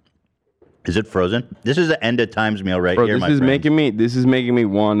it frozen? This is the end of times meal right Bro, here, this my is friends. this is making me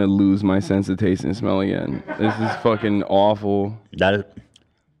want to lose my sense of taste and smell again. This is fucking awful. That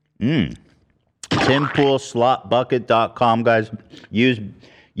is, TimPoolSlopBucket.com, guys. Use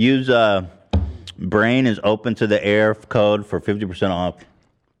Brain is open to the air code for 50% off.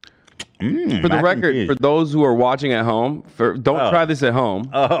 For the mac and record, cheese. for those who are watching at home, don't try this at home.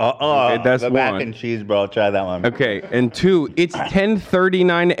 Okay, that's the mac one. and cheese, bro. Try that one. Okay, and two, it's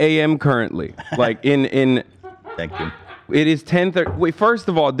 10:39 a.m. currently. Like in Thank you. it is 10:30. Wait, first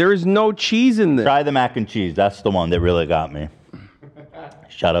of all, there is no cheese in this. Try the mac and cheese. That's the one that really got me.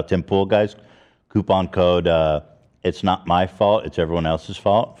 Shout out Tim Pool, guys. Coupon code. It's not my fault. It's everyone else's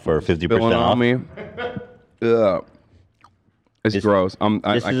fault for 50% Spilling off. on me. Ugh. It's gross.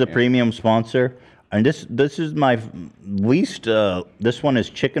 This is a can't. premium sponsor, and this is my least. This one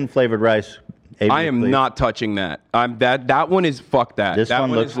is chicken flavored rice. I am not touching that. That one is fuck that. This that one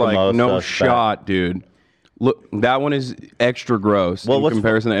looks is the like most no suspect. shot, dude. Look, that one is extra gross in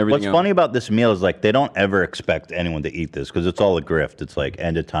comparison to everything What's else. funny about this meal is like they don't ever expect anyone to eat this because it's all a grift. It's like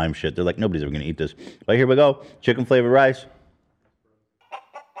end of time shit. They're like nobody's ever gonna eat this. But here we go, chicken flavored rice.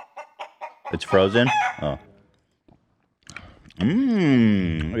 It's frozen. Oh.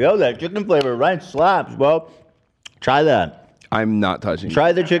 Yo, that chicken flavored rice slaps. Well, try that. I'm not touching.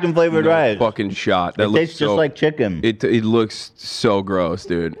 Try the chicken flavored no rice. fucking shot. That It looks tastes just like chicken. It looks so gross,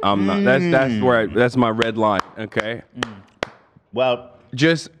 dude. I'm not. That's my red line. Okay. Well,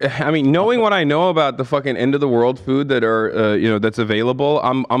 just, I mean, knowing what I know about the fucking end of the world food that are, that's available,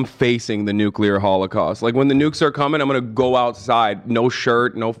 I'm facing the nuclear holocaust. Like when the nukes are coming, I'm gonna go outside, no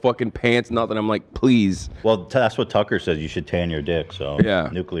shirt, no fucking pants, nothing. I'm like, please. Well, that's what Tucker says. You should tan your dick. So Yeah.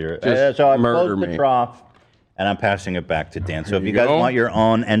 nuclear. Just So I murder closed the me. trough, and I'm passing it back to Dan. So if you you guys go. want your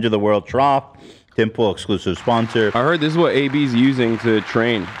own end of the world trough, Tim Pool exclusive sponsor. I heard this is what AB's using to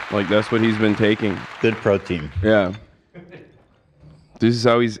train. Like that's what he's been taking. Good protein. Yeah. This is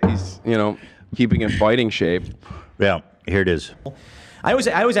how he's keeping in fighting shape. Yeah, here it is. I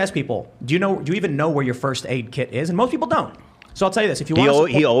always ask people, do you even know where your first aid kit is? And most people don't. So I'll tell you this: if you want,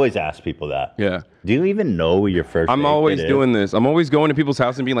 He always asks people that. Yeah. Do you even know where your first? I'm aid always kit doing is? this. I'm always going to people's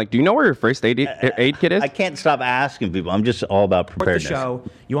house and being like, "Do you know where your first aid kit is?" I can't stop asking people. I'm just all about the preparedness. show,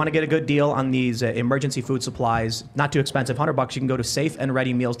 you want to get a good deal on these emergency food supplies, not too expensive, $100. You can go to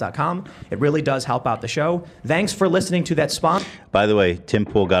safeandreadymeals.com. It really does help out the show. Thanks for listening to that sponsor. By the way, Tim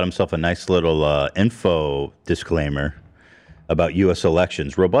Pool got himself a nice little info disclaimer about U.S.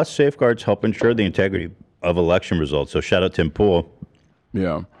 elections. Robust safeguards help ensure the integrity of election results. So shout out Tim Pool.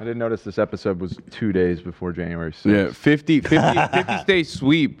 Yeah. I didn't notice this episode was 2 days before January 6th. Yeah. 50 state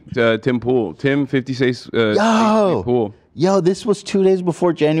sweep. Tim Pool. Tim 50 state sweep Pool. Yo, this was 2 days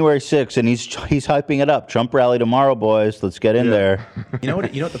before January 6th, and he's hyping it up. Trump rally tomorrow, boys. Let's get in there. You know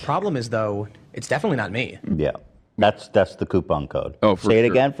what the problem is, though? It's definitely not me. Yeah, that's the coupon code. Oh, for Say it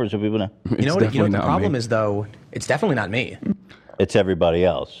sure. again for so people know. You know what the problem is, though? It's definitely not me. It's everybody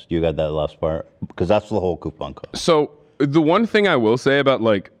else. You got that last part because that's the whole coupon code. So the one thing I will say about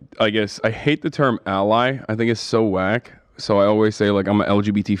I guess I hate the term ally. I think it's so whack. So I always say like I'm an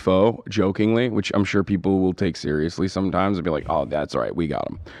LGBT foe, jokingly, which I'm sure people will take seriously sometimes and be like, "Oh, that's all right, we got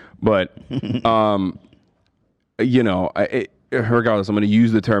him." But regardless, I'm going to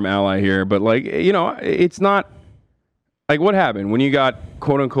use the term ally here. But it's not like what happened when you got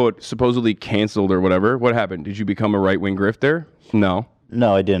quote unquote supposedly canceled or whatever. What happened? Did you become a right wing grifter? No.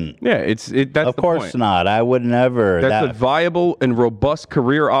 No, I didn't. Yeah, that's of the course point. not. I would never. That's a viable and robust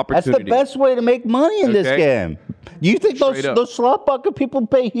career That's opportunity. the best way to make money in this Okay. game. You think Straight up. those slot bucket people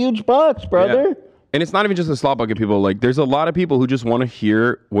pay huge bucks, brother? Yeah. And it's not even just the slot bucket people. Like, there's a lot of people who just want to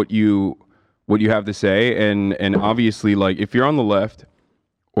hear what you have to say, and obviously, like, if you're on the left,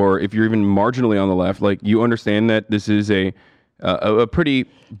 or if you're even marginally on the left, like, you understand that this is a pretty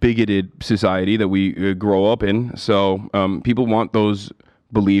bigoted society that we grow up in. So people want those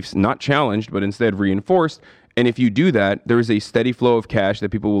beliefs not challenged, but instead reinforced. And if you do that, there is a steady flow of cash that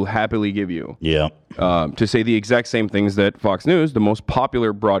people will happily give you. Yeah. To say the exact same things that Fox News, the most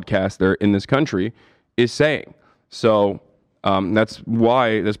popular broadcaster in this country, is saying. So that's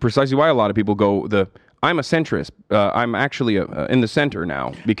precisely why a lot of people go I'm a centrist. I'm actually in the center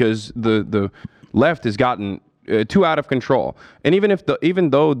now because the left has gotten too out of control. And even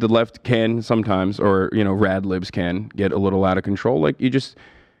though the left can sometimes, or rad libs can get a little out of control, like you just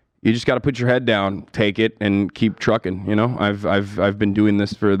got to put your head down, take it, and keep trucking. I've been doing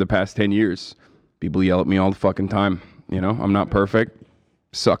this for the past 10 years. People yell at me all the fucking time. I'm not perfect.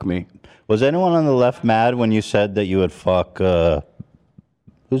 Suck me. Was anyone on the left mad when you said that you would fuck?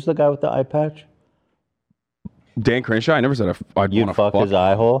 Who's the guy with the eye patch? Dan Crenshaw. I never said I'd You'd want to fuck his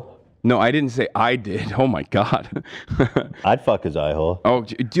eye hole. No, I didn't say I did. Oh my god. I'd fuck his eye hole. Oh,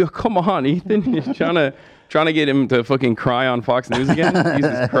 come on, Ethan. You're trying to get him to fucking cry on Fox News again?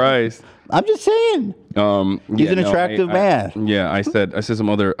 Jesus Christ. I'm just saying. He's an attractive man. I said some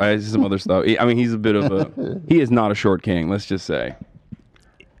other stuff. I mean, he's a bit of he is not a short king, let's just say.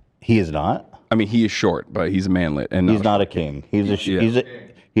 He is not. I mean, he is short, but he's a manlet, and He's not a king. He's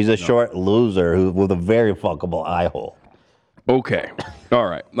a short loser with a very fuckable eye hole. Okay. All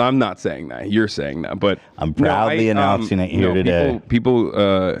right. I'm not saying that. You're saying that, but I'm proudly announcing it here today. People,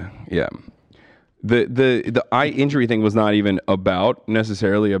 yeah. The eye injury thing was not even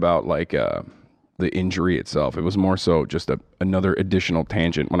necessarily about like the injury itself. It was more so just another additional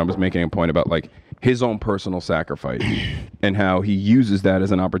tangent when I was making a point about like his own personal sacrifice and how he uses that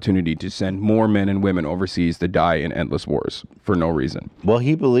as an opportunity to send more men and women overseas to die in endless wars for no reason. Well,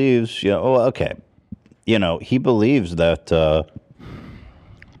 he believes, he believes that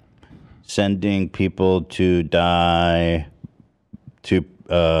sending people to die to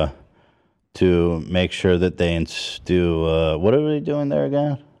make sure that they do what are they doing there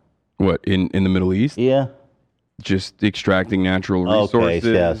again? What, in the Middle East? Yeah. Just extracting natural resources.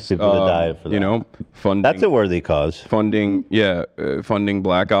 Okay, yes, people that die for that. Funding. That's a worthy cause. Funding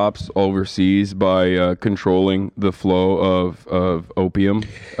black ops overseas by controlling the flow of opium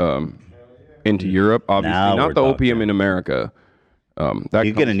into Europe. Obviously, Now not we're the talking. opium in America.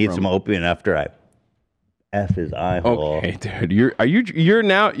 You're gonna need some opium after F his eye hole. Okay, dude.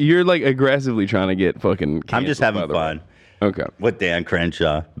 You're like aggressively trying to get fucking canceled, I'm just having fun. Okay. With Dan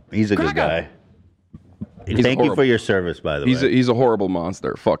Crenshaw. He's a good guy. He's Thank you horrible. for your service, by the way. He's a horrible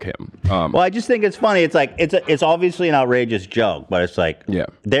monster. Fuck him. Well, I just think it's funny. It's like it's obviously an outrageous joke, but it's like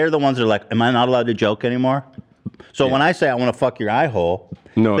they're the ones that are like, am I not allowed to joke anymore? So when I say I want to fuck your eye hole,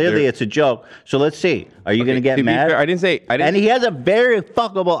 clearly it's a joke. So let's see. Are you going to get mad? Fair, I didn't say. And he has a very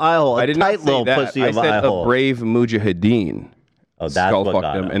fuckable eye hole. I did not tight say little that. pussy I of said eye a hole. brave mujahideen. Oh, that's skull what fucked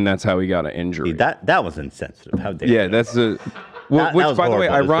got him, him. and that's how he got an injury. That was insensitive. How dare Yeah, you? that's a. That Which, was by the way,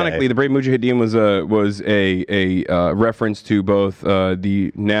 horrible to ironically, say. the Brave Mujahideen was a reference to both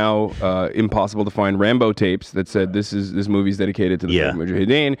the now impossible to find Rambo tapes that said this movie's dedicated to the Brave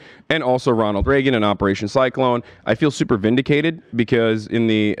Mujahideen, and also Ronald Reagan and Operation Cyclone. I feel super vindicated because in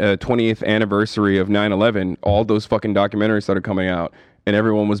the 20th anniversary of 9/11, all those fucking documentaries started coming out, and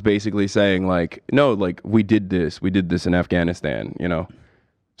everyone was basically saying like, no, like we did this in Afghanistan, you know.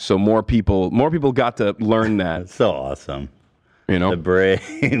 So more people got to learn that. That's so awesome. You know, the brave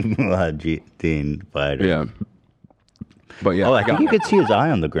Mujahideen fighter. Yeah. But yeah. Oh, I think you could see his eye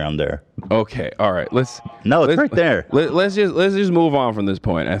on the ground there. Okay. All right. Let's right there. Let's just move on from this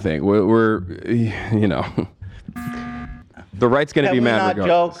point. I think we're you know, the right's going to be mad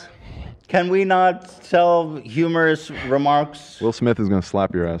regardless. Joke? Can we not tell humorous remarks? Will Smith is going to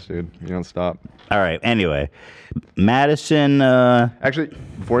slap your ass, dude. You don't stop. All right. Anyway, Madison. Actually,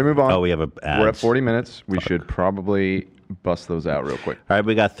 before we move on, we have we're at 40 minutes. We should probably bust those out real quick. All right,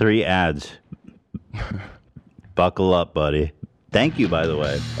 we got 3 ads. Buckle up, buddy. Thank you, by the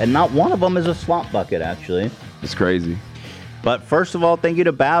way. And not one of them is a slop bucket, actually. It's crazy. But first of all, thank you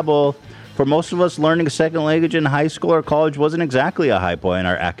to Babbel. For most of us, learning a second language in high school or college wasn't exactly a high point in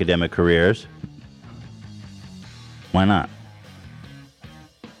our academic careers. Why not?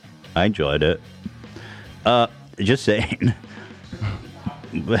 I enjoyed it. Just saying.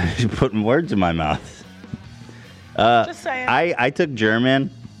 Putting words in my mouth. Just saying. I took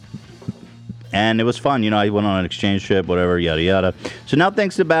German, and it was fun. You know, I went on an exchange trip, whatever, yada, yada. So now,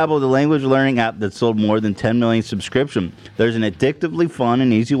 thanks to Babbel, the language learning app that sold more than 10 million subscriptions, there's an addictively fun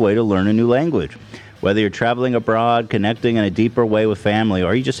and easy way to learn a new language. Whether you're traveling abroad, connecting in a deeper way with family,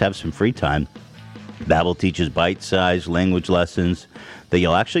 or you just have some free time, Babbel teaches bite-sized language lessons that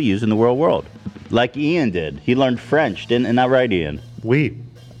you'll actually use in the real world. Like Ian did. He learned French, isn't that right, Ian? Oui.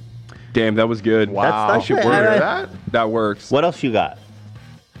 Damn, that was good. Wow. That's should it. work. That works. What else you got?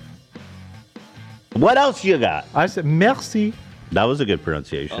 What else you got? I said merci. That was a good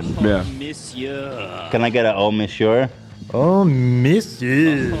pronunciation. Yeah. Monsieur. Can I get a oh, monsieur? Oh,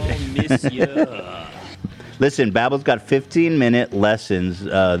 monsieur. Monsieur. Listen, Babbel's got 15-minute lessons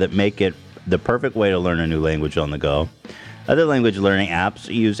that make it the perfect way to learn a new language on the go. Other language learning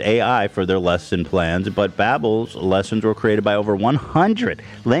apps use AI for their lesson plans, but Babbel's lessons were created by over 100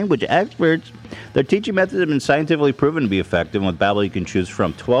 language experts. Their teaching methods have been scientifically proven to be effective, and with Babbel you can choose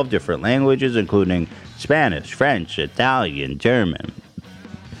from 12 different languages, including Spanish, French, Italian, German.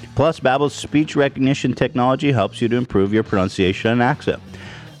 Plus, Babbel's speech recognition technology helps you to improve your pronunciation and accent.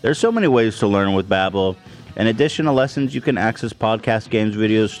 There's so many ways to learn with Babbel. In addition to lessons, you can access podcasts, games,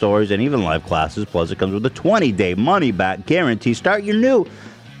 videos, stories, and even live classes. Plus, it comes with a 20-day money-back guarantee. Start your new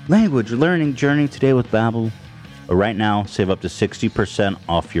language learning journey today with Babbel. Or right now, save up to 60%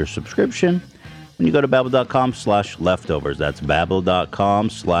 off your subscription when you go to Babbel.com/leftovers. That's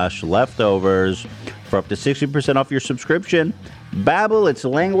Babbel.com/leftovers for up to 60% off your subscription. Babbel, it's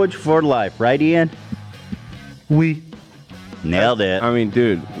language for life. Right, Ian? Oui. Nailed it. I mean,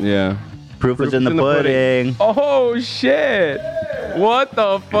 dude, yeah. Proof is in the pudding. Oh shit! What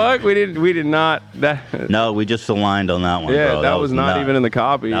the fuck? We did not. That. No, we just aligned on that one. Yeah, bro. that was not nuts. even in the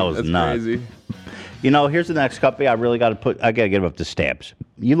copy. That was That's nuts. crazy. You know, here's the next copy. I gotta give up to stamps.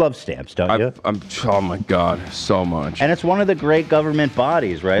 You love stamps, don't you? Oh my god, so much. And it's one of the great government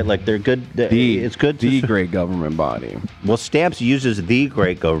bodies, right? Like they're good. It's good. The great government body. Well, stamps uses the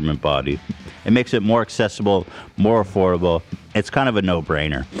great government body. It makes it more accessible, more affordable. It's kind of a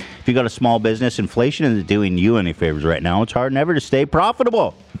no-brainer. If you got a small business, inflation isn't doing you any favors right now. It's hard never to stay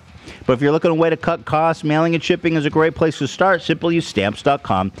profitable. But if you're looking at a way to cut costs, mailing and shipping is a great place to start. Simply use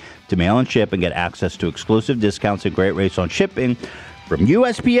Stamps.com to mail and ship and get access to exclusive discounts and great rates on shipping from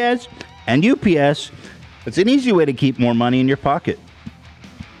USPS and UPS. It's an easy way to keep more money in your pocket.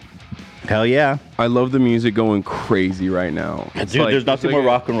 Hell yeah. I love the music going crazy right now. It's Dude, there's nothing more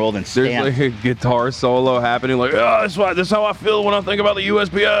rock and roll than There's stamps. like a guitar solo happening, like, oh, that's how I feel when I think about the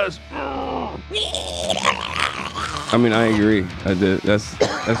USPS. I mean, I agree. That's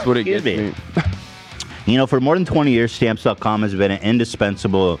what it gets me. You know, for more than 20 years, Stamps.com has been an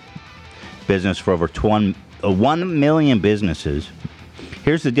indispensable business for over 1 million businesses.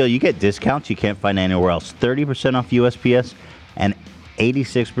 Here's the deal. You get discounts you can't find anywhere else. 30% off USPS and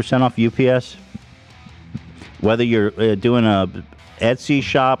 86% off UPS. Whether you're doing a Etsy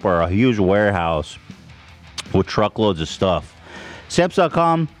shop or a huge warehouse with truckloads of stuff,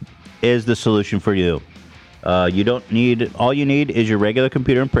 Stamps.com is the solution for you. All you need is your regular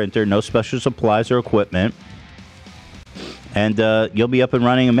computer and printer, no special supplies or equipment. And you'll be up and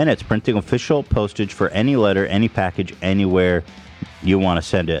running in minutes, printing official postage for any letter, any package, anywhere you want to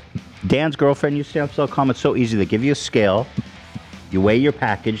send it. Dan's girlfriend used Stamps.com. It's so easy. They give you a scale. You weigh your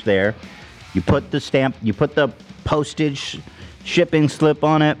package there. You put the stamp, you put the postage shipping slip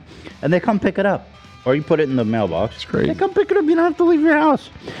on it, and they come pick it up. Or you put it in the mailbox. It's crazy. They come pick it up. You don't have to leave your house.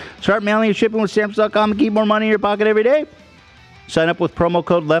 Start mailing and shipping with Stamps.com and keep more money in your pocket every day. Sign up with promo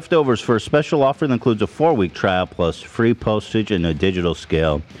code LEFTOVERS for a special offer that includes a 4-week trial plus free postage and a digital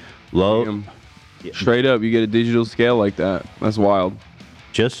scale. Straight up, you get a digital scale like that. That's wild.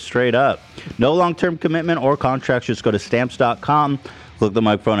 Just straight up. No long-term commitment or contracts. Just go to Stamps.com, click the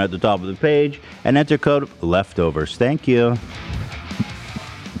microphone at the top of the page, and enter code LEFTOVERS. Thank you.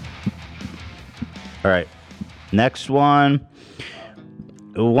 All right. Next one.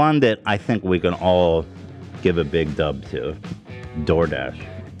 One that I think we can all give a big dub to. DoorDash.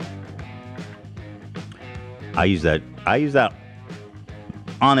 I use that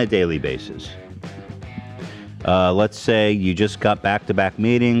on a daily basis. Let's say you just got back-to-back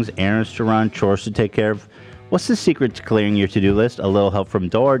meetings, errands to run, chores to take care of. What's the secret to clearing your to-do list? A little help from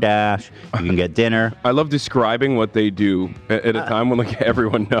DoorDash. You can get dinner. I love describing what they do at a time when like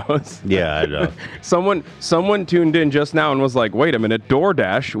everyone knows. Yeah, I know. Someone tuned in just now and was like, "Wait a minute,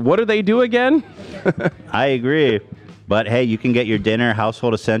 DoorDash? What do they do again?" I agree. But hey, you can get your dinner,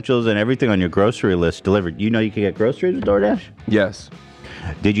 household essentials, and everything on your grocery list delivered. You know you can get groceries with DoorDash? Yes.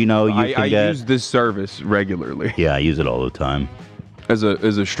 Did you know you can get... I use this service regularly. Yeah, I use it all the time. As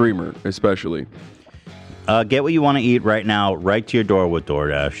a streamer, especially. Get what you want to eat right now, right to your door with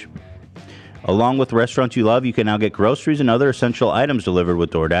DoorDash. Along with restaurants you love, you can now get groceries and other essential items delivered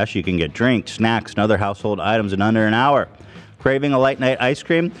with DoorDash. You can get drinks, snacks, and other household items in under an hour. Craving a light night ice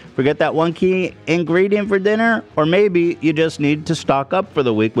cream? Forget that one key ingredient for dinner? Or maybe you just need to stock up for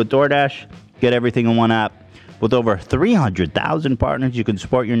the week with DoorDash. Get everything in one app. With over 300,000 partners, you can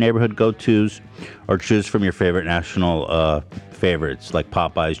support your neighborhood go-tos or choose from your favorite national favorites like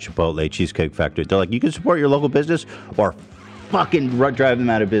Popeyes, Chipotle, Cheesecake Factory. They're like, you can support your local business or fucking drive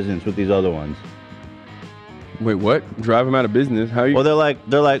them out of business with these other ones. Wait, what? Drive them out of business? How you? Well, they're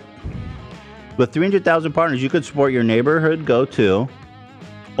like, with 300,000 partners, you could support your neighborhood go-to,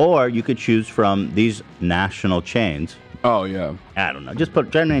 or you could choose from these national chains. Oh, yeah. I don't know. Just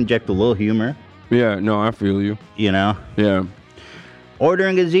trying to inject a little humor. Yeah, no, I feel you. You know? Yeah.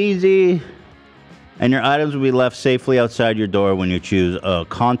 Ordering is easy, and your items will be left safely outside your door when you choose a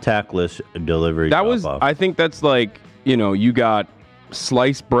contactless delivery. That was, I think that's like, you got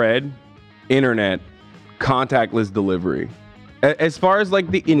sliced bread, internet, contactless delivery. As far as like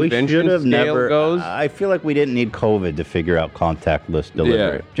the invention scale goes, I feel like we didn't need COVID to figure out contactless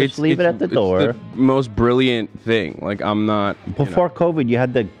delivery. Yeah, just leave it at the door. It's the most brilliant thing. Like I'm not. Before COVID, you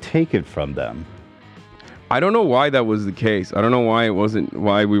had to take it from them. I don't know why that was the case. I don't know why it wasn't.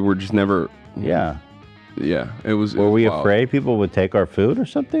 Why we were just never. Yeah. Yeah, it was. Were we afraid people would take our food or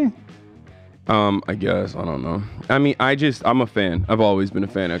something? I guess I don't know. I mean, I'm a fan. I've always been a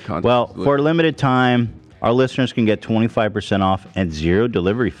fan of contactless. Well, for a limited time, our listeners can get 25% off and 0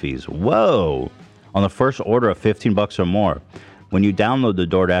 delivery fees. Whoa! On the first order of $15 or more, when you download the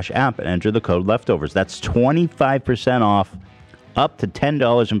DoorDash app and enter the code LEFTOVERS. That's 25% off, up to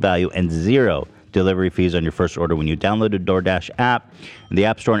 $10 in value, and 0 delivery fees on your first order when you download the DoorDash app in the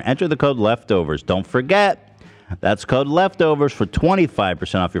App Store and enter the code LEFTOVERS. Don't forget, that's code LEFTOVERS for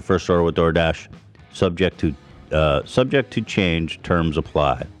 25% off your first order with DoorDash. Subject to change. Terms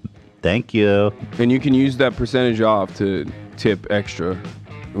apply. Thank you. And you can use that percentage off to tip extra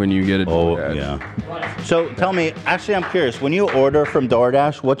when you get a DoorDash. Yeah. So tell me, actually, I'm curious. When you order from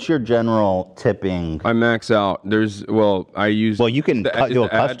DoorDash, what's your general tipping? I max out. I use. Well, you can do a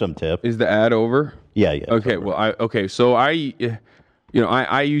custom tip. Is the ad over? Yeah. Okay. Well, So I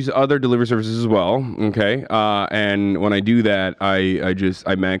use other delivery services as well. Okay. And when I do that,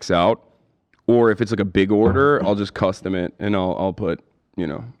 I max out. Or if it's like a big order, I'll just custom it and I'll put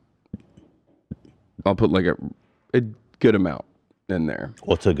like a good amount in there.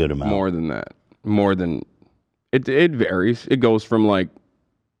 What's a good amount? More than that. More than it varies. It goes from like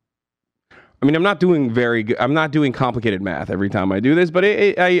I mean, I'm not doing very good. I'm not doing complicated math every time I do this, but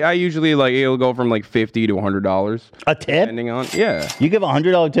I usually like it'll go from like $50 to $100 a tip, depending on You give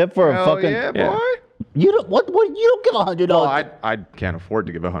 $100 tip for a fucking yeah, boy. You don't what you don't give $100. Well, I can't afford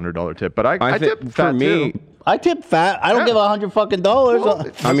to give $100 tip, but I tip for fat me. too. I tip fat. I don't give $100 fucking dollars. Well,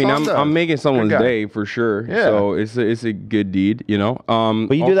 I mean, Hassan I'm does. making someone's Good guy. day for sure. Yeah. So it's a good deed, you know.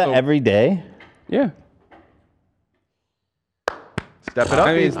 But you do that also- every day. Yeah. Step it up.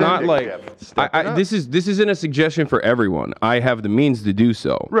 I mean, it's not like Step it up. this isn't a suggestion for everyone. I have the means to do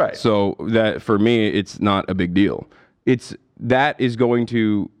so. Right. So that for me, it's not a big deal. That is going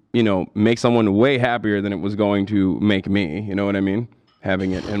to make someone way happier than it was going to make me. You know what I mean?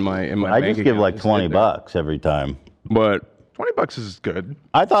 Having it in my I bank just give account like to sit there. $20 every time. But $20 is good.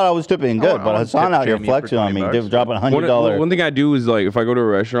 I thought I was tipping good, I but want Hassan tip out here Jamie for flexing on me, $20. dropping $100. one thing I do is like if I go to a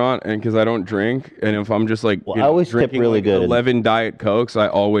restaurant and because I don't drink and if I'm just like I always tip drinking really like good. 11 Diet Cokes, I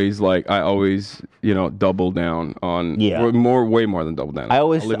always double down on way more than double down.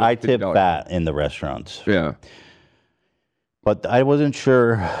 I tip $50. fat in the restaurants. Yeah. But I wasn't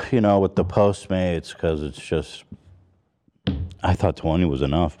sure, with the Postmates because it's just. I thought 20 was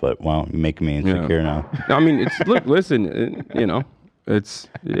enough, but wow, you're making me insecure now. I mean, listen, it's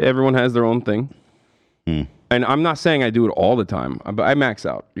everyone has their own thing. And I'm not saying I do it all the time, but I max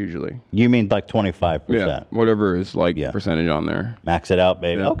out usually. You mean like 25%? Yeah, whatever is percentage on there. Max it out,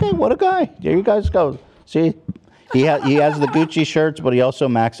 baby. Yeah. Okay, what a guy. There you guys go. See, he has the Gucci shirts, but he also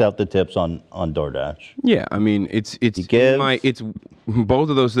maxed out the tips on DoorDash. Yeah, I mean, it's both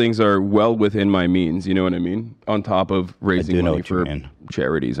of those things are well within my means. You know what I mean? On top of raising money for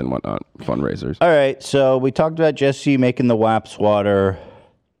charities and whatnot, fundraisers. All right, so we talked about Jesse making the WAP swatter.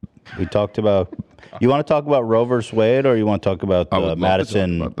 We talked about. You want to talk about Roe versus Wade, or you want to talk about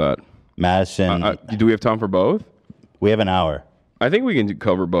Madison? About that. Madison. Do we have time for both? We have an hour. I think we can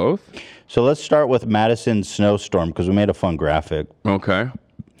cover both. So let's start with Madison snowstorm because we made a fun graphic. Okay.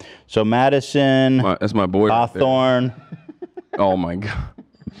 So Madison. That's my boy. Hawthorne. Oh my God.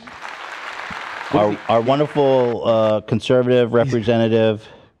 Our wonderful conservative representative.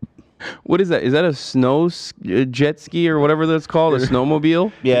 What is that? Is that a jet ski or whatever that's called? A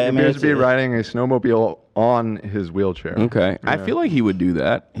snowmobile? Yeah, he appears to be riding a snowmobile on his wheelchair. Okay, I feel like he would do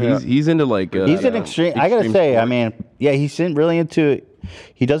that. He's into like. He's an extreme. I gotta say, I mean, yeah, he's really into.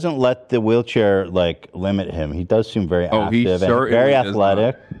 He doesn't let the wheelchair limit him. He does seem very active and very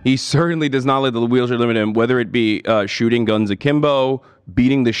athletic. He certainly does not let the wheelchair limit him, whether it be shooting guns akimbo,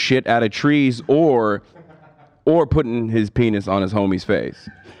 beating the shit out of trees, or putting his penis on his homie's face.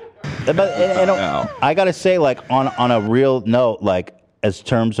 But I gotta say, on a real note, as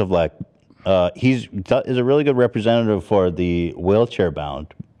terms of he's a really good representative for the wheelchair bound.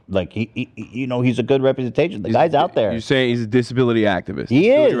 He's a good representation. The guy's out there. You say he's a disability activist. He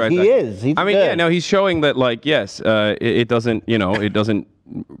is. He is. He's good. He's showing that, yes, it doesn't, it doesn't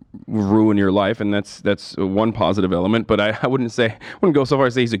ruin your life, and that's one positive element. But I wouldn't go so far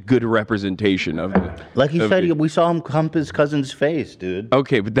as to say he's a good representation of the. Like he said, we saw him hump his cousin's face, dude.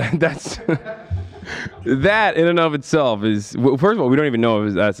 Okay, but that's. That in and of itself is first of all, we don't even know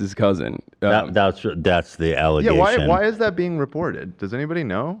if that's his cousin. That's the allegation. Yeah, why is that being reported? Does anybody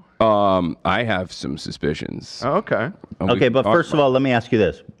know? I have some suspicions. Oh, okay. Okay, but first of all, let me ask you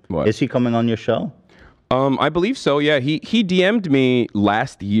this: Is he coming on your show? I believe so. Yeah, he DM'd me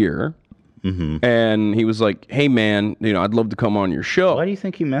last year, and he was like, "Hey man, I'd love to come on your show." Why do you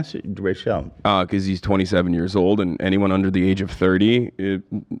think he messaged Rachel? Because he's 27 years old, and anyone under the age of 30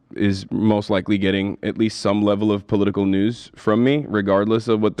 is most likely getting at least some level of political news from me, regardless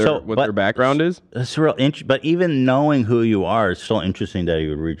of what their background is. That's real. But even knowing who you are, it's still interesting that he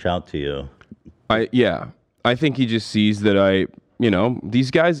would reach out to you. I think he just sees that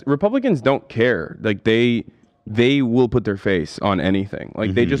these guys, Republicans don't care. They will put their face on anything.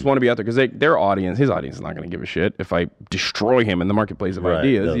 They just want to be out there because his audience is not going to give a shit if I destroy him in the marketplace of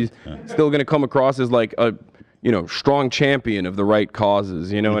ideas. He's still going to come across as a strong champion of the right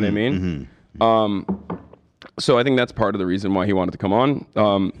causes. You know what I mean? So I think that's part of the reason why he wanted to come on.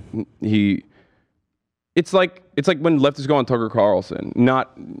 It's like when leftists go on Tucker Carlson,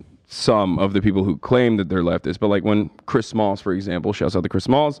 not some of the people who claim that they're leftists, but when Chris Smalls, for example, shouts out to Chris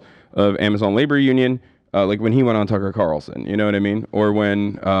Smalls of Amazon Labor Union, when he went on Tucker Carlson, you know what I mean? Or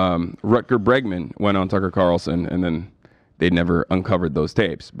when Rutger Bregman went on Tucker Carlson, and then they never uncovered those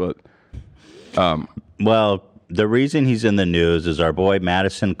tapes. But well, the reason he's in the news is our boy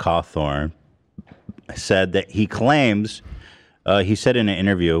Madison Cawthorn said that he claims, he said in an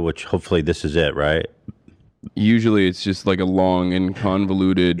interview, which hopefully this is it, right? Usually it's just like a long and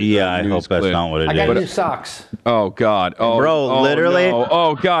convoluted. Yeah, I news hope that's clip. not what it I is. got new socks. Oh God! Oh, Bro, literally? no.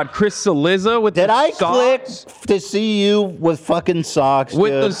 Oh God! Chris Saliza with Did the I socks? click to see you with fucking socks,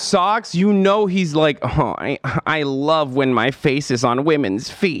 With dude? the socks, you know he's like, oh, I love when my face is on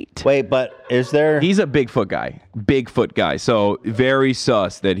women's feet. Wait, but is there? He's a Bigfoot guy. So very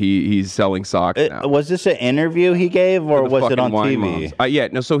sus that he's selling socks now. Was this an interview he gave, or The was it fucking on wine TV? moms. Yeah,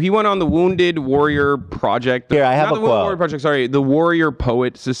 no. So he went on the Wounded Warrior Project. Here, I have Not a the Wounded quote. Warrior Project. Sorry, the Warrior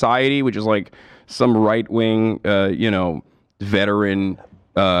Poet Society, which is like some right wing, veteran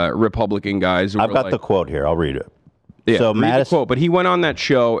Republican guys. Who I've were got like, the quote here. I'll read it. Yeah, So read the Madison, quote. But he went on that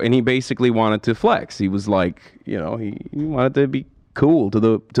show and he basically wanted to flex. He was like, he wanted to be cool to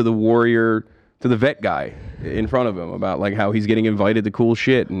the warrior, to the vet guy in front of him about like how he's getting invited to cool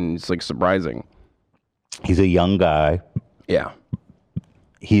shit, and it's like surprising. he's a young guy. Yeah.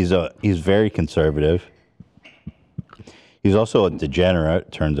 He's very conservative. He's also a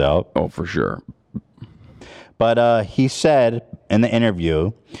degenerate, turns out. Oh, for sure. But he said in the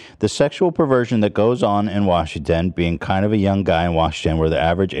interview, the sexual perversion that goes on in Washington, being kind of a young guy in Washington where the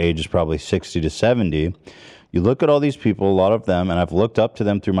average age is probably 60 to 70, you look at all these people, a lot of them, and I've looked up to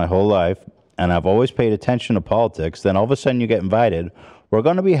them through my whole life, and I've always paid attention to politics, then all of a sudden you get invited. We're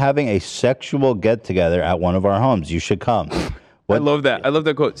going to be having a sexual get-together at one of our homes. You should come. I love that. I love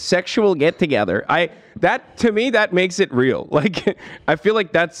that quote. Sexual get together. That to me that makes it real. Like I feel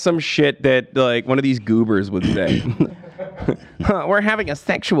like that's some shit that like one of these goobers would say. We're having a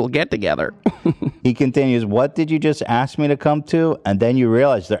sexual get together. He continues, what did you just ask me to come to? And then you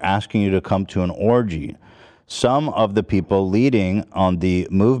realize they're asking you to come to an orgy. Some of the people leading on the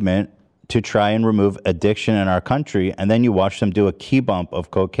movement to try and remove addiction in our country, and then you watch them do a key bump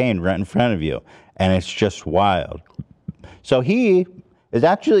of cocaine right in front of you. And it's just wild. So he is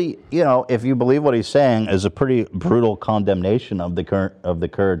actually, if you believe what he's saying, is a pretty brutal condemnation of the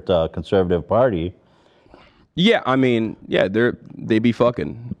current conservative party. Yeah, I mean, yeah, they be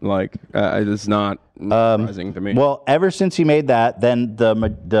fucking like it's not surprising to me. Well, ever since he made that, then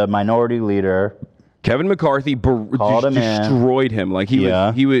the minority leader Kevin McCarthy destroyed him. Like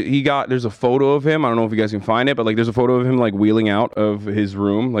he got. There's a photo of him. I don't know if you guys can find it, but like there's a photo of him like wheeling out of his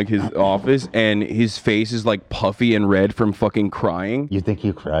room, like his office, and his face is like puffy and red from fucking crying. You think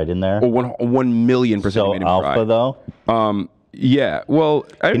he cried in there? Oh, 1,000,000%. So made him alpha cry. though. Yeah. Well,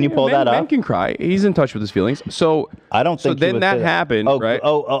 can you pull that up? Men can cry. He's in touch with his feelings. So I don't think. So then that happened, right?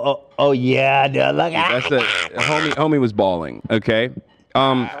 Oh yeah, dude. Look, That's the homie was bawling. Okay.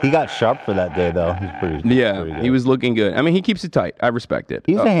 He got sharp for that day though. He's pretty. Yeah, pretty good. he was looking good. I mean, he keeps it tight. I respect it.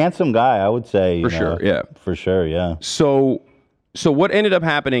 He's a handsome guy, I would say. Sure. Yeah. For sure. Yeah. So what ended up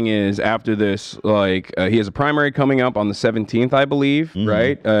happening is after this, like he has a primary coming up on the 17th, I believe,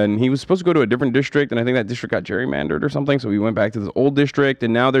 right? And he was supposed to go to a different district, and I think that district got gerrymandered or something. So he went back to this old district,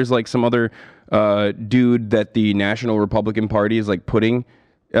 and now there's like some other dude that the National Republican Party is like putting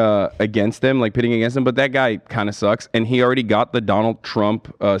against them, like pitting against him. But that guy kind of sucks, and he already got the Donald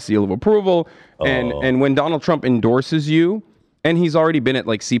Trump seal of approval. And when Donald Trump endorses you, and he's already been at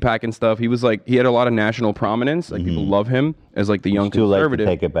like CPAC and stuff. He was like, he had a lot of national prominence. Like people love him as like the young conservative.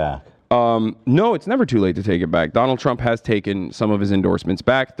 Too late to take it back. No, it's never too late to take it back. Donald Trump has taken some of his endorsements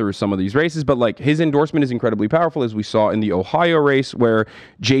back through some of these races, but like his endorsement is incredibly powerful, as we saw in the Ohio race where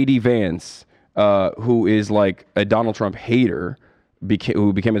J.D. Vance, who is like a Donald Trump hater,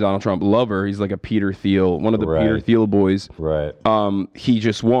 who became a Donald Trump lover. He's like a Peter Thiel, one of the Peter Thiel boys. Right. He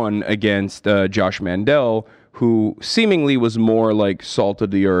just won against Josh Mandel, who seemingly was more like salt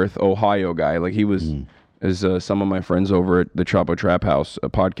of the earth Ohio guy. Like he was, as some of my friends over at the Chapo Trap House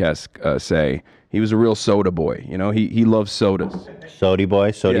podcast say, he was a real soda boy. You know, he loves sodas. Sody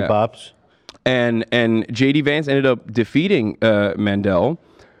boy, sody pops. And J.D. Vance ended up defeating Mandel,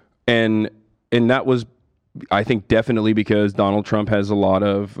 and that was, I think, definitely because Donald Trump has a lot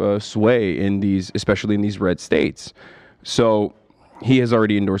of sway in these, especially in these red states. So he has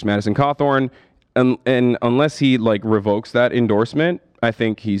already endorsed Madison Cawthorn. And unless he like revokes that endorsement, I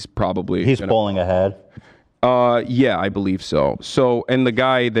think he's polling ahead. Yeah, I believe so. So, and the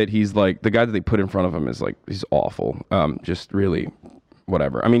guy that they put in front of him is like, he's awful. Just really,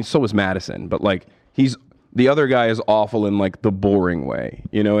 whatever. I mean, so is Madison, but like the other guy is awful in like the boring way.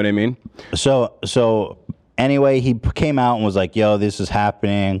 You know what I mean? So anyway, he came out and was like, "Yo, this is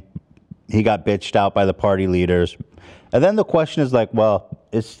happening." He got bitched out by the party leaders. And then the question is like, well,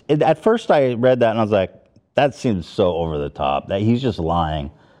 at first I read that and I was like, that seems so over the top. That he's just lying.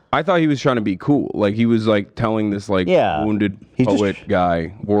 I thought he was trying to be cool. Like he was like telling this like wounded poet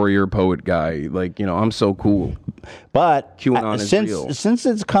guy, warrior poet guy, like, I'm so cool. But QAnon is real. Since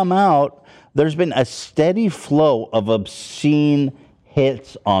it's come out, there's been a steady flow of obscene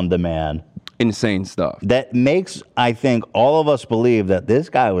hits on the man. Insane stuff. That makes, I think, all of us believe that this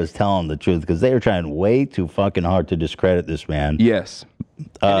guy was telling the truth because they were trying way too fucking hard to discredit this man. Yes.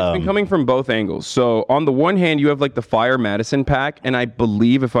 And it's been coming from both angles. So on the one hand, you have like the Fire Madison PAC, and I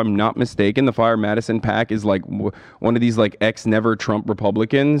believe, if I'm not mistaken, the Fire Madison PAC is like one of these like ex-never Trump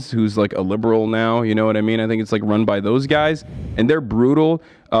Republicans who's like a liberal now. You know what I mean? I think it's like run by those guys, and they're brutal.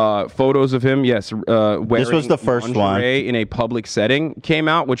 Photos of him, yes, wearing this was the first one in a public setting came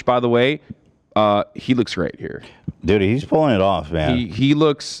out. Which, by the way, he looks great here. Dude, he's pulling it off, man. He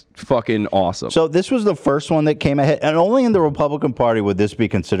looks fucking awesome. So this was the first one that came ahead, and only in the Republican Party would this be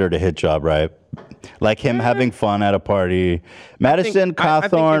considered a hit job, right? Like him having fun at a party. Madison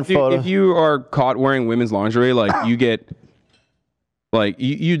Cawthorn photo. If you are caught wearing women's lingerie, like you get, like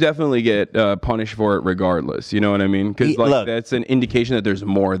you definitely get punished for it regardless. You know what I mean? Because like look, that's an indication that there's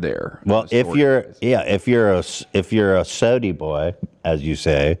more there. Well, if you're a Saudi boy, as you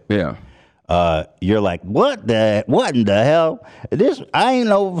say, yeah. You're like, what in the hell? I ain't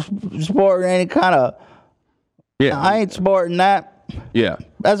no sporting any kind of. Yeah, I ain't sporting that. Yeah,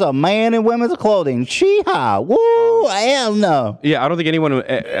 that's a man in women's clothing. Shee-haw. Woo, hell no. Yeah, I don't think anyone.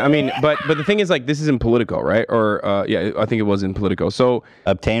 I mean, but the thing is, like, this is in Politico, right? Or yeah, I think it was in Politico. So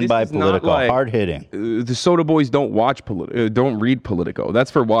obtained by Politico, like, hard hitting. The Soda Boys don't watch don't read Politico.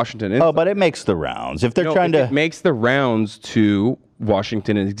 That's for Washington Insider. Oh, but it makes the rounds. If they're trying to, it makes the rounds to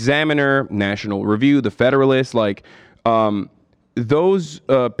Washington Examiner, National Review, The Federalist, like those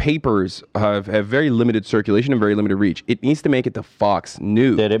papers have very limited circulation and very limited reach. It needs to make it to Fox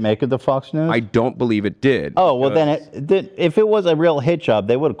News. Did it make it to Fox News? I don't believe it did. Oh, well then if it was a real hit job,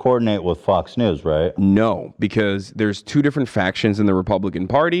 they would coordinate with Fox News, right? No, because there's two different factions in the Republican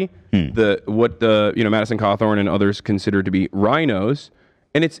Party. What Madison Cawthorn and others consider to be rhinos.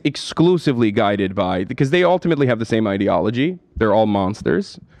 And it's exclusively guided by, because they ultimately have the same ideology. They're all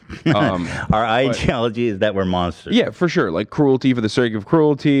monsters. Our ideology is that we're monsters. Yeah, for sure. Like cruelty for the sake of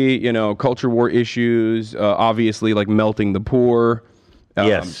cruelty, culture war issues, obviously like melting the poor.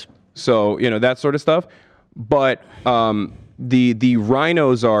 Yes. So, that sort of stuff. But the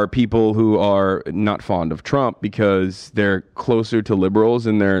rhinos are people who are not fond of Trump because they're closer to liberals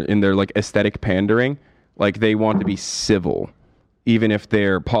in their like aesthetic pandering. Like they want to be civil, even if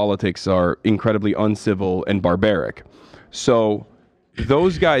their politics are incredibly uncivil and barbaric. So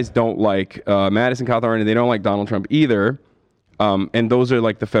those guys don't like Madison Cawthorn, and they don't like Donald Trump either. And those are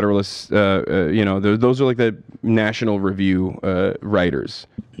like the Federalists, those are like the National Review writers.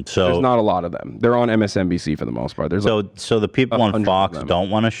 So there's not a lot of them. They're on MSNBC for the most part. There's so the people on Fox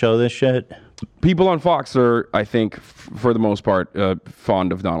don't want to show this shit? People on Fox are, I think, for the most part,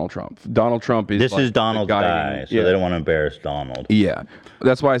 fond of Donald Trump. Donald Trump is This like is Donald's guy, so they don't want to embarrass Donald. Yeah.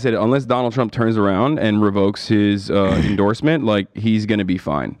 That's why I said unless Donald Trump turns around and revokes his endorsement, like he's going to be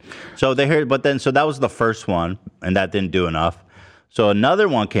fine. So that was the first one, and that didn't do enough. So another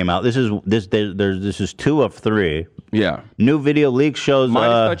one came out. This is 2 of 3. Yeah. New video leak shows.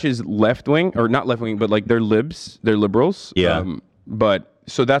 Midas Touch is left wing, or not left wing, but like they're libs, they're liberals. Yeah. But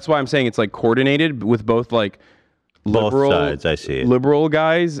so that's why I'm saying it's like coordinated with both like liberal both sides. I see it. Liberal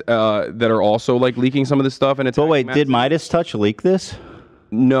guys that are also like leaking some of this stuff. And it's. But wait, did Midas Touch leak this?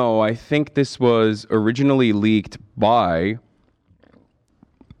 No, I think this was originally leaked by.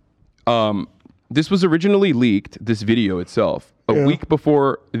 This was originally leaked. This video itself a week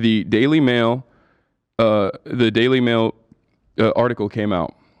before the Daily Mail. The Daily Mail article came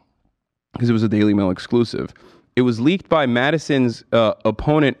out because it was a Daily Mail exclusive. It was leaked by Madison's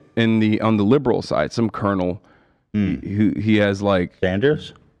opponent on the liberal side, some colonel who he has like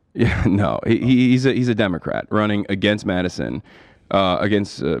Sanders. Yeah, no, he's a Democrat running against Madison,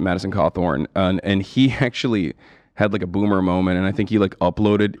 Madison Cawthorn, and he actually had like a boomer moment, and I think he like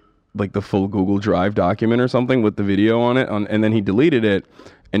uploaded like the full Google Drive document or something with the video on it, and then he deleted it,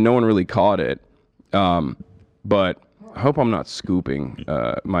 and no one really caught it. But I hope I'm not scooping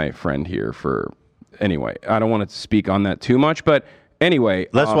my friend here for. Anyway, I don't want to speak on that too much, but anyway,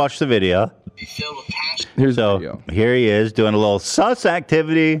 let's watch the video. Here's the video. Here he is doing a little sus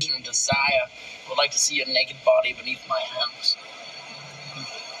activity. Desire would like to see your naked body beneath my hands.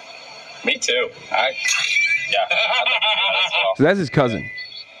 Me too. So that's his cousin.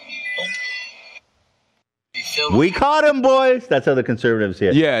 We caught him, boys. That's how the conservatives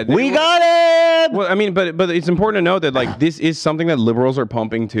hit. Yeah, we got Well, I mean, but it's important to know that like this is something that liberals are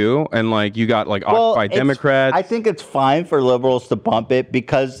pumping too, and like you got like Occupy Democrats. I think it's fine for liberals to pump it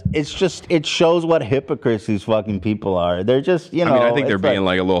because it shows what hypocrites these fucking people are. They're just, you know. I mean, I think they're being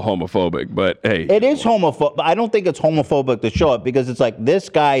like a little homophobic, but hey, it is homophobic. I don't think it's homophobic to show it because it's like this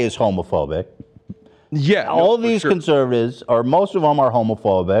guy is homophobic. Yeah, all these conservatives, or most of them, are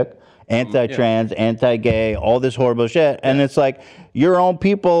homophobic, anti-trans, anti-gay, all this horrible shit, and it's like your own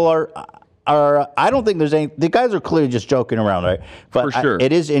people are. I don't think there's any. The guys are clearly just joking around, right? But For sure.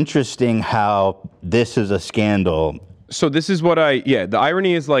 it is interesting how this is a scandal. So this is what the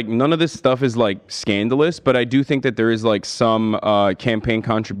irony is like none of this stuff is like scandalous, but I do think that there is like some campaign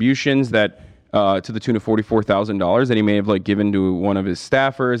contributions that to the tune of $44,000 that he may have like given to one of his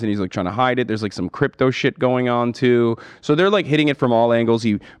staffers, and he's like trying to hide it. There's like some crypto shit going on too. So they're like hitting it from all angles.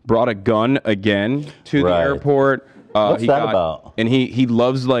 He brought a gun again to the airport. What's that about? And he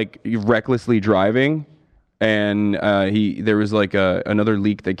loves like recklessly driving. And there was like another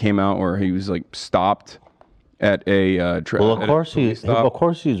leak that came out where he was like stopped at a Well, of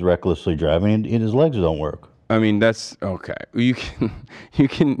course he's recklessly driving, and his legs don't work. I mean, that's okay. You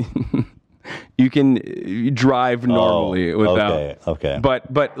can drive normally without. Okay.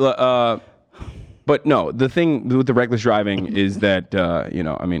 But no, the thing with the reckless driving is that I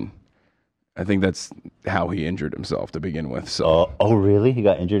mean, I think that's how he injured himself to begin with. So. Oh, really? He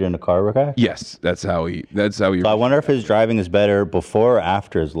got injured in a car wreck? Yes, that's how he. So I wonder if his driving is better before or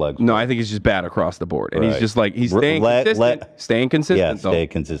after his legs. No, I think he's just bad across the board, and he's just like he's staying consistent. Staying consistent. Yeah, stay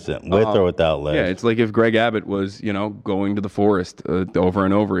consistent with or without legs. Yeah, it's like if Greg Abbott was, going to the forest over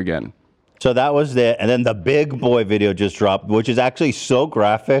and over again. So that was it, and then the big boy video just dropped, which is actually so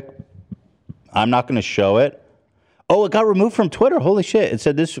graphic. I'm not going to show it. Oh, it got removed from Twitter. Holy shit. It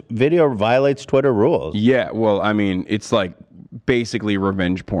said this video violates Twitter rules. Yeah, well, I mean, it's like basically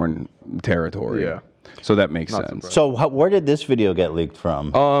revenge porn territory. Yeah. So that makes sense. So where did this video get leaked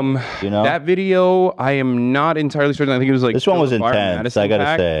from? That video, I am not entirely certain. I think it was like... This one was intense, I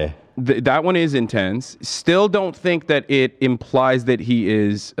gotta say. That one is intense. Still don't think that it implies that he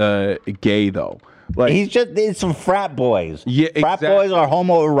is gay, though. Like, it's some frat boys. Yeah, frat boys are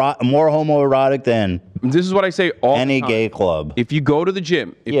more homoerotic than this is what I say all any the time. gay club. If you go to the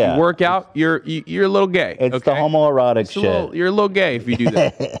gym, if you work out, you're a little gay. It's the homoerotic shit. You're a little gay if you do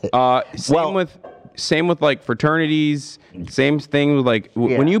that. Same with like fraternities. Same thing with like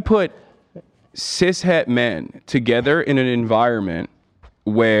when you put cishet men together in an environment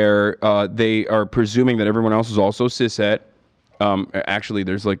where they are presuming that everyone else is also cishet. Actually,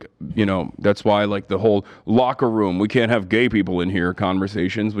 there's like, that's why like the whole locker room, we can't have gay people in here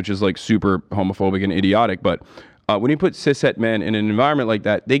conversations, which is like super homophobic and idiotic. But when you put cishet men in an environment like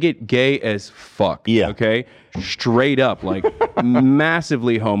that, they get gay as fuck. Yeah. Okay. Straight up, like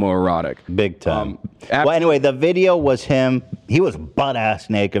massively homoerotic. Big time. Well, anyway, the video was him. He was butt ass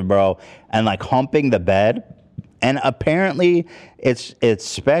naked, bro, and like humping the bed. And apparently, it's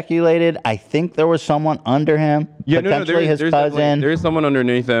speculated. I think there was someone under him, potentially his cousin. There is someone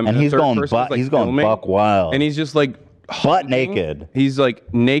underneath him, and he's going buck wild. And he's just like butt naked. He's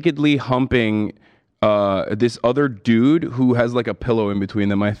like nakedly humping this other dude who has like a pillow in between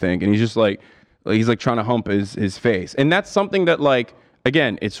them, I think. And he's just like he's like trying to hump his face. And that's something that like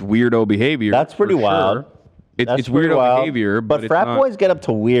again, it's weirdo behavior. That's pretty wild. Sure. It's weirdo behavior, but frat boys get up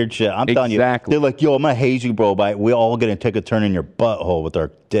to weird shit. I'm telling you, they're like, "Yo, I'm gonna haze you, bro, but we all gonna take a turn in your butthole with our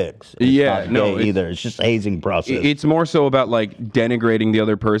dicks." It's not gay either. It's just a hazing process. It's more so about like denigrating the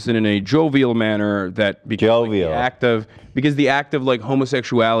other person in a jovial manner that becomes like, the act of like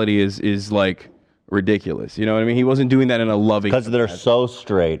homosexuality is like ridiculous. You know what I mean? He wasn't doing that in a loving. Because they're so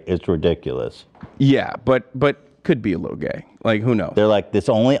straight, it's ridiculous. Yeah, but could be a little gay. Like who knows? They're like, this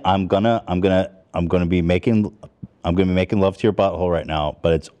only I'm gonna be making love to your butthole right now,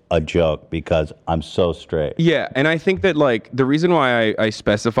 but it's a joke because I'm so straight. Yeah, and I think that like the reason why I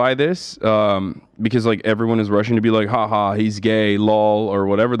specify this, because like everyone is rushing to be like, haha, he's gay, lol, or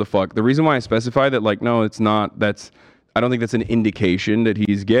whatever the fuck. The reason why I specify that, like, no, it's not. I don't think that's an indication that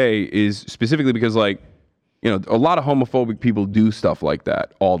he's gay. Is specifically because like, a lot of homophobic people do stuff like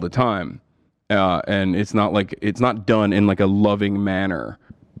that all the time, and it's not done in like a loving manner.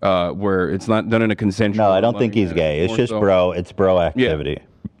 Where it's not done in a consensual. No, I don't think he's gay. It's just it's bro activity.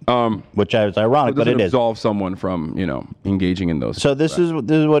 Yeah. Which is ironic, but it is. Absolve someone from engaging in those. So this is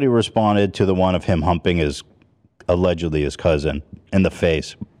what he responded to the one of him humping allegedly his cousin in the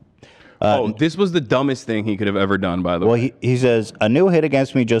face. This was the dumbest thing he could have ever done. By the way, well, he says a new hit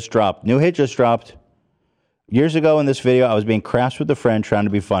against me just dropped. New hit just dropped. Years ago in this video, I was being crass with a friend trying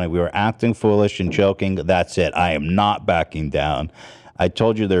to be funny. We were acting foolish and joking. That's it. I am not backing down. I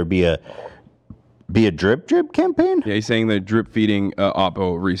told you there would be a be a drip campaign? Yeah, he's saying the drip feeding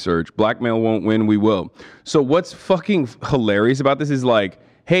Oppo research. Blackmail won't win, we will. So what's fucking hilarious about this is like,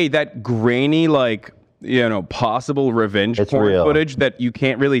 hey, that grainy, like, you know, possible revenge porn real. footage that you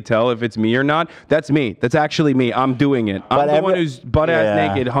can't really tell if it's me or not. That's me. That's actually me. I'm doing it. I'm the one who's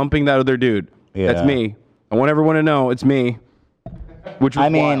butt-ass naked humping that other dude. Yeah. That's me. I want everyone to know it's me. Which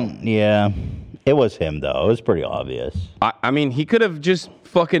was wild. Yeah. It was him, though. It was pretty obvious. I mean, he could have just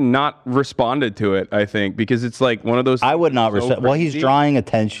fucking not responded to it, I think, because it's like one of those... I would not respond. Well, he's drawing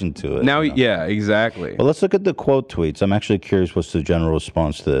attention to it. Now, yeah, exactly. Well, let's look at the quote tweets. I'm actually curious what's the general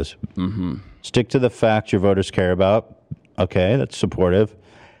response to this. Mm-hmm. Stick to the facts your voters care about. Okay, that's supportive.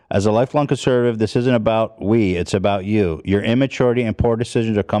 As a lifelong conservative, this isn't about we, it's about you. Your immaturity and poor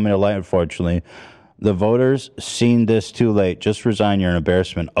decisions are coming to light, unfortunately. The voters seen this too late. Just resign. You're an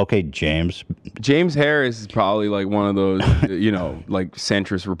embarrassment. Okay, James. James Harris is probably like one of those, you know, like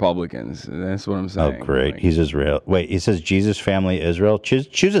centrist Republicans. That's what I'm saying. Oh, great. He's Israel. Wait, he says Jesus family Israel.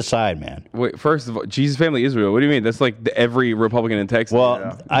 Choose a side, man. Wait, first of all, Jesus family Israel. What do you mean? That's like every Republican in Texas.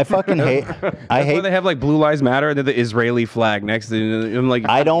 Well, I fucking hate. I hate. Why they have like Blue Lives Matter and then the Israeli flag next to it. I'm like,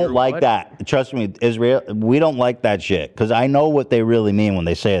 I don't like what? that. Trust me, Israel. We don't like that shit because I know what they really mean when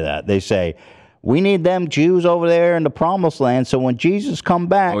they say that. They say, we need them Jews over there in the promised land, so when Jesus come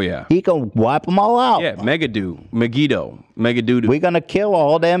back, he can wipe them all out. Yeah, Megiddo. We're gonna kill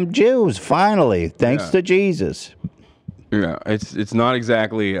all them Jews finally, thanks to Jesus. Yeah, it's not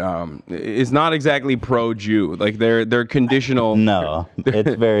exactly pro-Jew. Like they're conditional. No,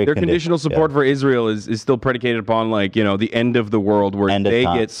 it's very their conditional support for Israel is still predicated upon, like, you know, the end of the world where they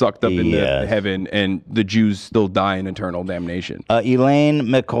get sucked up into heaven and the Jews still die in eternal damnation. Elaine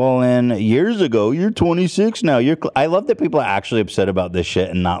McCollin, years ago, you're 26 now. I love that people are actually upset about this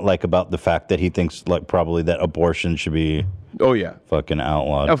shit and not like about the fact that he thinks like probably that abortion should be. Oh yeah, fucking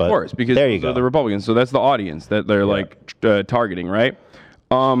outlawed. Of course, because there you those go. are the Republicans. So that's the audience that they're like targeting, right?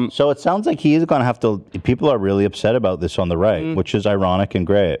 So it sounds like he is going to have to. People are really upset about this on the right, which is ironic and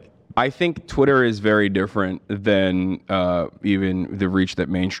great. I think Twitter is very different than even the reach that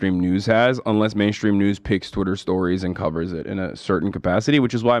mainstream news has, unless mainstream news picks Twitter stories and covers it in a certain capacity.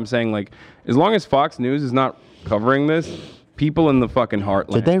 Which is why I'm saying, like, as long as Fox News is not covering this, people in the fucking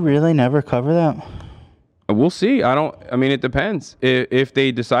heartland. Did they really never cover that? We'll see. I mean, it depends. If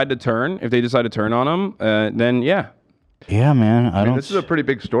they decide to turn on them, then yeah. Yeah, man. I don't. This is a pretty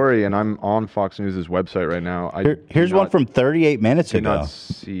big story, and I'm on Fox News' website right now. Here's one from 38 minutes ago. Not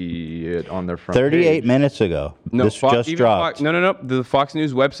see it on their front 38 page. minutes ago. No, this just dropped. No. The Fox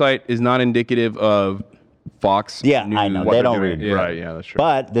News website is not indicative of Fox. Yeah, News. I know. They don't read. Right, yeah, that's true.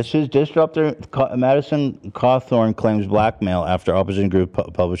 But this is disruptor. Madison Cawthorn claims blackmail after opposition group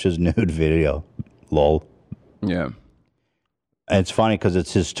publishes nude video. Lol. Yeah. And it's funny because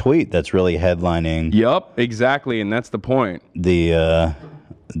it's his tweet that's really headlining. Yup, exactly, and that's the point. The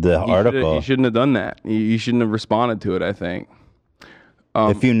article. You shouldn't have done that. You shouldn't have responded to it, I think.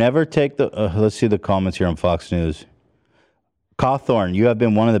 If you never take the... let's see the comments here on Fox News. Cawthorn, you have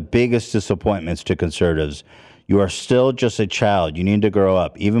been one of the biggest disappointments to conservatives. You are still just a child. You need to grow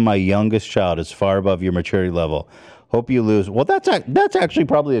up. Even my youngest child is far above your maturity level. Hope you lose. Well, that's actually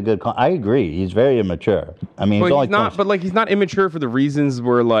probably a good. I agree. He's very immature. I mean, he's not. But like, he's not immature for the reasons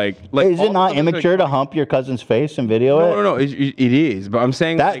where like. Is it not immature to hump your cousin's face and video it? No. It is. But I'm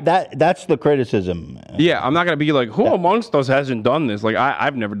saying that's the criticism. Yeah, I'm not gonna be like, who amongst us hasn't done this? Like,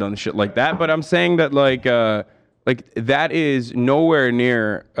 I've never done shit like that. But I'm saying that like that is nowhere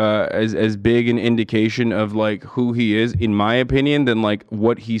near as big an indication of like who he is, in my opinion, than like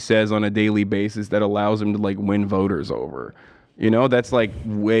what he says on a daily basis that allows him to like win voters over. You know, that's like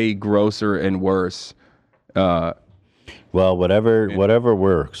way grosser and worse. Well, whatever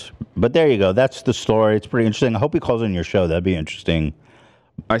works. But there you go. That's the story. It's pretty interesting. I hope he calls on your show. That'd be interesting.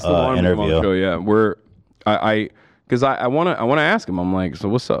 I still want him on the show. Yeah, because I want to ask him. I'm like, so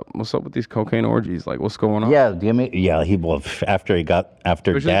what's up? What's up with these cocaine orgies? Like, what's going on? Yeah, he will after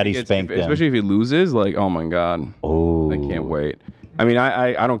Daddy spanked him. Especially if he loses, like, oh my god, I can't wait. I mean,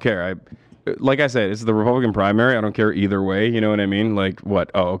 I don't care. Like I said, it's the Republican primary. I don't care either way. You know what I mean? Like,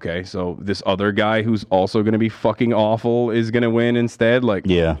 what? Oh, okay. So this other guy who's also going to be fucking awful is going to win instead. Like,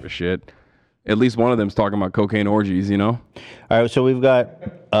 yeah, shit. At least one of them's talking about cocaine orgies. You know. All right. So we've got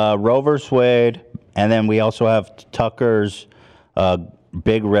Roe versus Wade. And then we also have Tucker's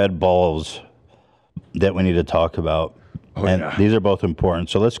big red balls that we need to talk about. These are both important.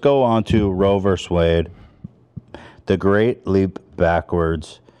 So let's go on to Roe versus Wade, the great leap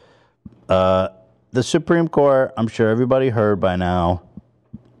backwards. The Supreme Court, I'm sure everybody heard by now.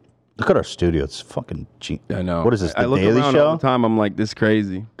 Look at our studio. It's fucking cheap. I know. What is this, the I look Daily around Show? all the time. I'm like, this is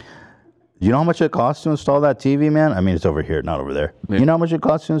crazy. You know how much it costs to install that TV, man? I mean, it's over here, not over there. Yeah. You know how much it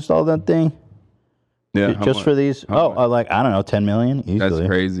costs to install that thing? Yeah, Just for these? Like, I don't know, 10 million easily. That's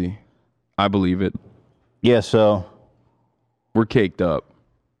crazy. I believe it. Yeah, so we're caked up.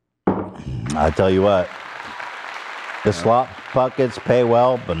 I tell you what, the slot buckets pay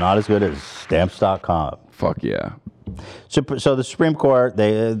well, but not as good as Stamps.com. Fuck yeah. So the Supreme Court,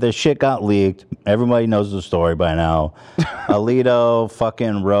 the shit got leaked. Everybody knows the story by now. Alito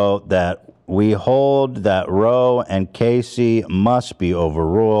fucking wrote that we hold that Roe and Casey must be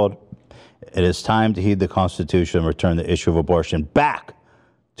overruled. It is time to heed the Constitution and return the issue of abortion back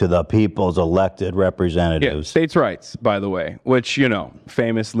to the people's elected representatives. Yeah, states' rights, by the way, which,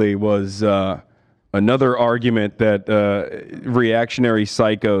 famously was another argument that reactionary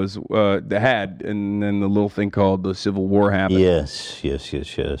psychos had, and then the little thing called the Civil War happened. Yes.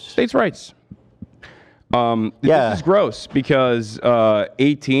 States' rights. This is gross because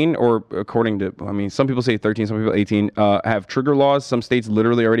 18, or according to, some people say 13, some people 18, have trigger laws. Some states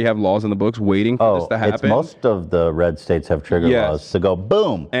literally already have laws in the books waiting for this to happen. Most of the red states have trigger laws to go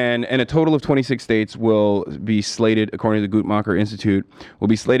boom. And a total of 26 states will be slated, according to the Guttmacher Institute, will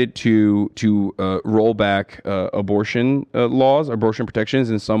be slated to roll back abortion laws, abortion protections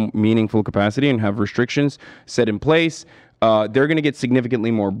in some meaningful capacity and have restrictions set in place. They're going to get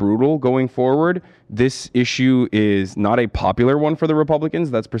significantly more brutal going forward. This issue is not a popular one for the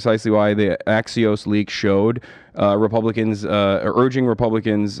Republicans. That's precisely why the Axios leak showed Republicans urging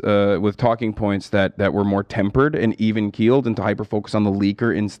Republicans with talking points that were more tempered and even-keeled and to hyper-focus on the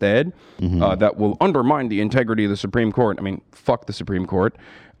leaker instead. That will undermine the integrity of the Supreme Court. I mean, fuck the Supreme Court.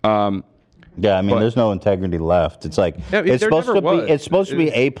 There's no integrity left. It's like it's supposed to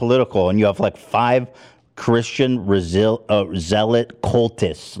be apolitical, and you have like 5 Christian zealot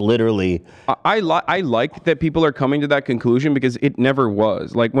cultists, literally. I like that people are coming to that conclusion because it never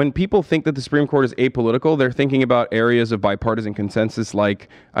was. Like, when people think that the Supreme Court is apolitical, they're thinking about areas of bipartisan consensus, like,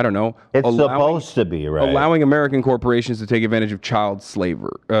 I don't know. It's supposed to be, right? Allowing American corporations to take advantage of child slavery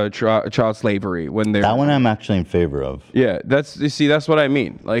when they're... That one I'm actually in favor of. Yeah, that's what I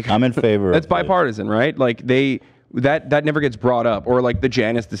mean. Like, I'm in favor that's of bipartisan, right? Like, that never gets brought up, or like the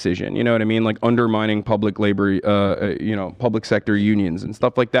Janus decision, you know what I mean? Like undermining public labor, public sector unions and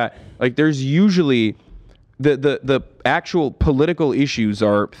stuff like that. Like, there's usually the actual political issues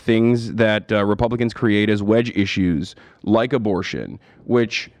are things that Republicans create as wedge issues, like abortion,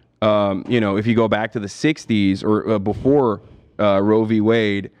 which, if you go back to the 60s or before Roe v.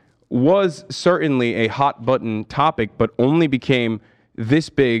 Wade, was certainly a hot button topic, but only became this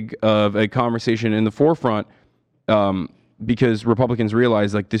big of a conversation in the forefront because Republicans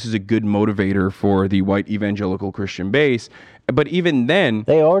realized, like, this is a good motivator for the white evangelical Christian base. But even then,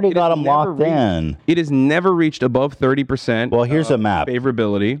 they already got them locked in. It has never reached above 30%. Well, here's a map.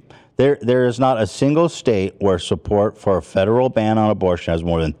 Favorability. There is not a single state where support for a federal ban on abortion has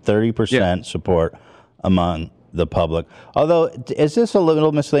more than 30% support among the public. Although, is this a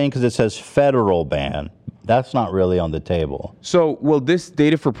little misleading because it says federal ban? That's not really on the table. So, this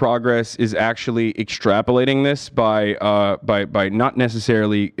Data for Progress is actually extrapolating this by not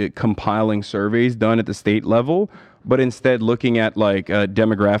necessarily compiling surveys done at the state level, but instead looking at like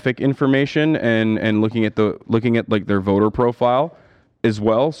demographic information and looking at like their voter profile as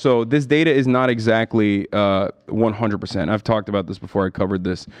well. So this data is not exactly 100%. I've talked about this before. I covered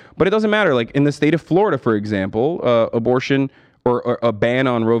this, but it doesn't matter. Like in the state of Florida, for example, abortion or a ban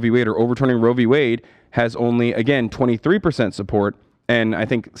on Roe v. Wade or overturning Roe v. Wade has only, again, 23% support, and I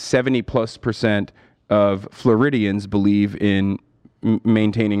think 70+% of Floridians believe in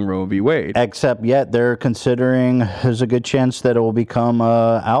maintaining Roe v. Wade. Except yet they're considering there's a good chance that it will become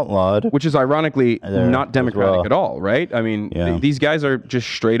outlawed. Which is ironically not democratic at all, right? I mean, these guys are just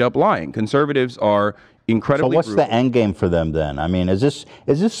straight up lying. Conservatives are incredibly So what's brutal. the end game for them then? I mean, is this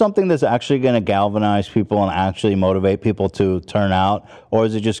something that's actually going to galvanize people and actually motivate people to turn out, or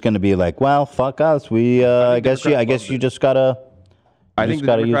is it just going to be like, well, fuck us, I guess you just gotta. I think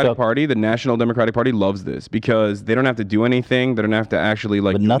the Democratic Party, the National Democratic Party, loves this because they don't have to do anything. They don't have to actually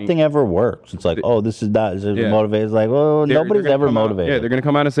like. But nothing ever works. It's like, this is not motivated. It's like, well, nobody's ever motivated. They're going to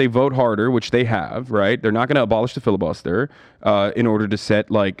come out and say vote harder, which they have, right? They're not going to abolish the filibuster in order to set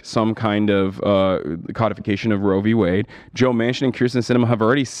like some kind of codification of Roe v. Wade. Joe Manchin and Kyrsten Sinema have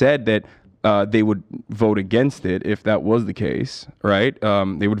already said that they would vote against it if that was the case, right?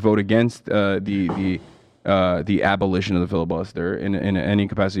 They would vote against the abolition of the filibuster in any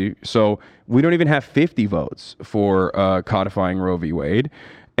capacity. So we don't even have 50 votes for codifying Roe v. Wade.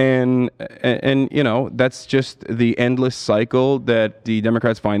 And that's just the endless cycle that the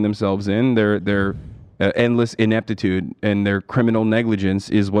Democrats find themselves in. They're endless ineptitude and their criminal negligence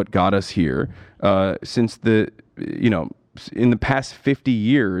is what got us here. Since in the past 50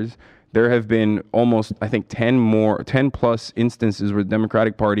 years, there have been almost, I think, 10 plus instances where the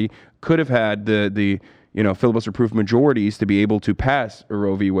Democratic Party could have had the filibuster-proof majorities to be able to pass a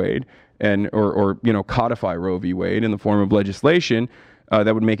Roe v. Wade or codify Roe v. Wade in the form of legislation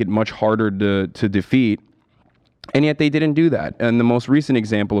that would make it much harder to defeat. And yet they didn't do that. And the most recent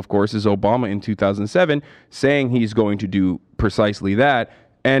example, of course, is Obama in 2007 saying he's going to do precisely that.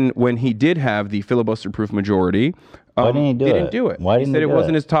 And when he did have the filibuster-proof majority, why didn't he do it? Why he didn't said it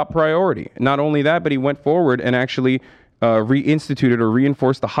wasn't his top priority. Not only that, but he went forward and actually reinstituted or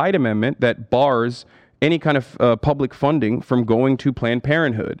reinforced the Hyde Amendment that bars any kind of public funding from going to Planned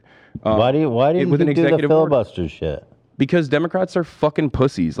Parenthood. Why didn't he do the filibuster shit? Because Democrats are fucking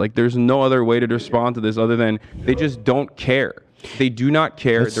pussies. Like, there's no other way to respond to this other than they just don't care. They do not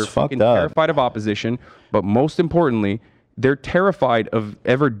care. They're fucking terrified of opposition. But most importantly, they're terrified of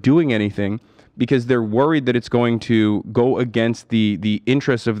ever doing anything because they're worried that it's going to go against the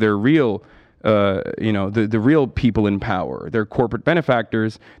interests of their real, the real people in power, their corporate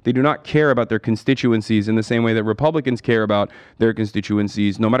benefactors. They do not care about their constituencies in the same way that Republicans care about their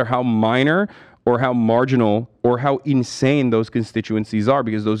constituencies, no matter how minor or how marginal or how insane those constituencies are,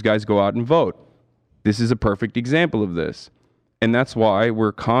 because those guys go out and vote. This is a perfect example of this. And that's why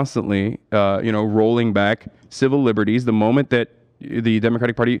we're constantly, rolling back civil liberties the moment that the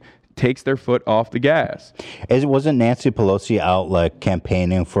Democratic Party takes their foot off the gas. Wasn't Nancy Pelosi out like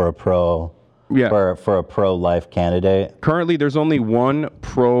campaigning for a for a pro-life candidate? Currently, there's only one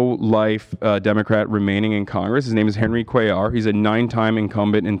pro-life Democrat remaining in Congress. His name is Henry Cuellar. He's a 9-time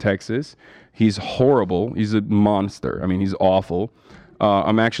incumbent in Texas. He's horrible. He's a monster. I mean, he's awful.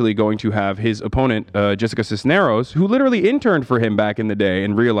 I'm actually going to have his opponent, Jessica Cisneros, who literally interned for him back in the day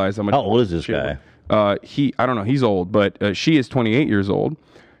and realized how much. How old is this guy? I don't know. He's old, but she is 28 years old,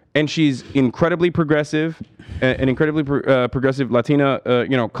 and she's incredibly progressive, an incredibly progressive Latina,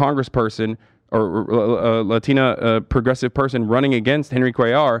 congressperson or Latina progressive person running against Henry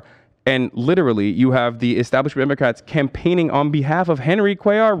Cuellar. And literally, you have the establishment Democrats campaigning on behalf of Henry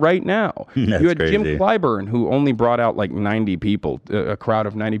Cuellar right now. That's you had crazy. Jim Clyburn, who only brought out like 90 people, a crowd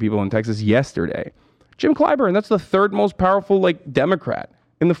of 90 people in Texas yesterday. Jim Clyburn, that's the third most powerful Democrat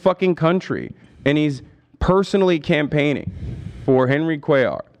in the fucking country. And he's personally campaigning for Henry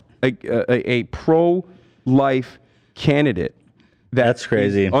Cuellar, a pro-life candidate. That's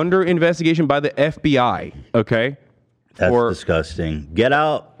crazy. Is under investigation by the FBI, okay? That's disgusting. Get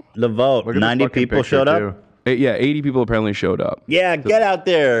out the vote. 90 people showed up? Yeah, 80 people apparently showed up. Yeah, get out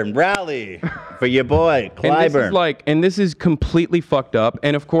there and rally for your boy, Clyburn. And this is completely fucked up.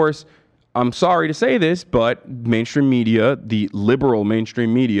 And of course, I'm sorry to say this, but mainstream media, the liberal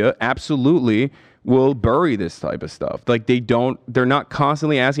mainstream media, absolutely will bury this type of stuff. They're not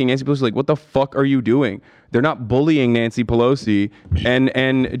constantly asking Nancy Pelosi, what the fuck are you doing? They're not bullying Nancy Pelosi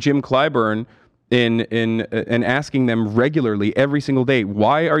and Jim Clyburn and asking them regularly every single day,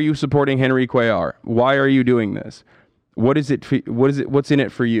 why are you supporting Henry Cuellar? Why are you doing this? What's in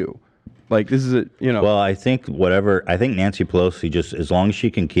it for you? This is Well, I think Nancy Pelosi, just as long as she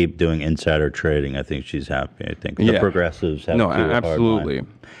can keep doing insider trading, I think she's happy. I think the progressives have absolutely.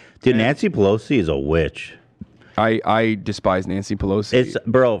 Dude, Nancy Pelosi is a witch. I despise Nancy Pelosi.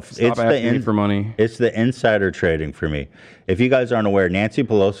 Stop asking me for money. It's the insider trading for me. If you guys aren't aware, Nancy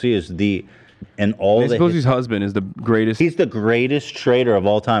Pelosi is Nancy Pelosi's husband is the greatest. He's the greatest trader of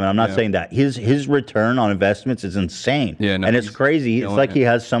all time. And I'm not saying that. His return on investments is insane. Yeah, no, and it's crazy. It's like he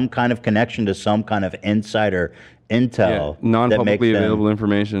has some kind of connection to some kind of insider intel. Non-publicly available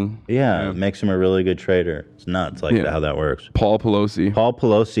information. Yeah, it makes him a really good trader. It's nuts how that works. Paul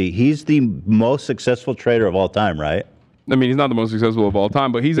Pelosi. He's the most successful trader of all time, right? I mean, he's not the most successful of all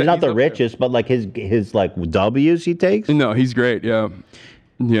time, but he's not the richest, but his W's he takes? No, he's great, yeah.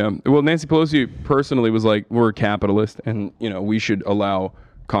 Yeah. Well, Nancy Pelosi personally was like, we're a capitalist and, we should allow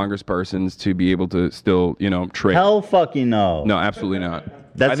congresspersons to be able to still, trade. Hell fucking no. No, absolutely not.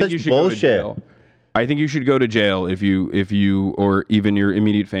 That's such bullshit. I think you should go to jail if you or even your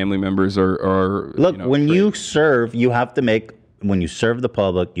immediate family members are Look, when you serve, you have to make, when you serve the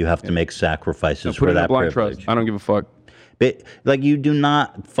public, you have to make sacrifices for that privilege. Trust. I don't give a fuck. But, you do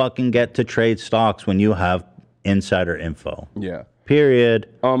not fucking get to trade stocks when you have insider info. Yeah. Period.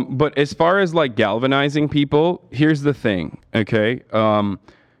 But as far as galvanizing people, here's the thing, okay? The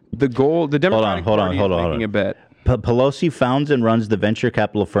Democratic Party is making a bet. Pelosi founds and runs the venture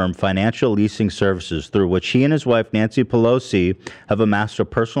capital firm Financial Leasing Services, through which he and his wife Nancy Pelosi have amassed a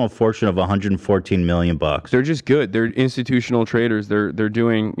personal fortune of $114 million. They're just good. They're institutional traders. They're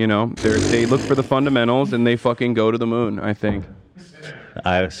doing, they look for the fundamentals and they fucking go to the moon, I think.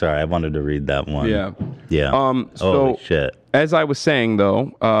 Sorry, I wanted to read that one. Yeah. Yeah. So Holy shit. As I was saying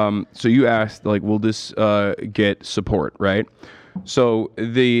though, so you asked like, will this get support, right? So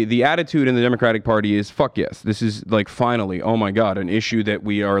the attitude in the Democratic Party is fuck yes. This is like finally, oh my God, an issue that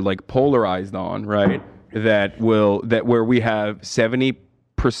we are like polarized on, right? Where we have 70%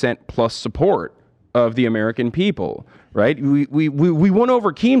 plus support of the American people, right? We won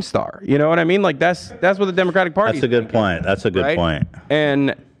over Keemstar. You know what I mean? Like that's what the Democratic Party. That's a good point. That's a good point.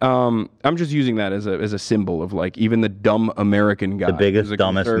 And I'm just using that as a symbol of like even the dumb American guy, the biggest,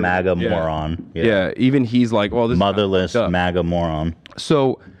 dumbest MAGA moron. Yeah, even he's like, well, this motherless MAGA moron.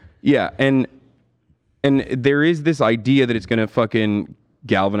 So, yeah, and there is this idea that it's gonna fucking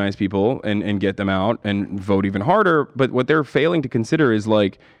galvanize people and get them out and vote even harder. But what they're failing to consider is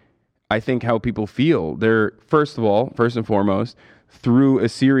like, I think how people feel. They're first and foremost, through a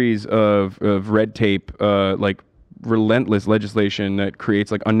series of red tape, like relentless legislation that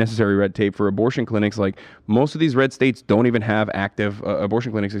creates like unnecessary red tape for abortion clinics. Like most of these red states don't even have active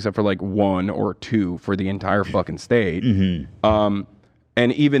abortion clinics except for like 1 or 2 for the entire fucking state. Mm-hmm.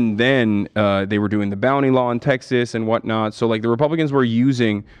 And even then, they were doing the bounty law in Texas and whatnot. So like the Republicans were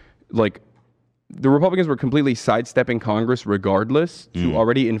completely sidestepping Congress regardless to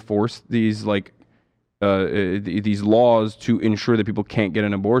already enforce these like these laws to ensure that people can't get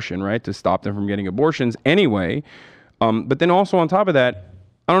an abortion, right? To stop them from getting abortions anyway. But then also on top of that,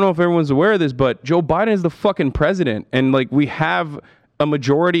 I don't know if everyone's aware of this, but Joe Biden is the fucking president. And like we have a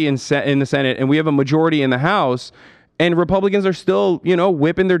majority in the Senate and we have a majority in the House. And Republicans are still,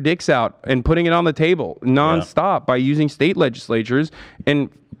 whipping their dicks out and putting it on the table nonstop by using state legislatures.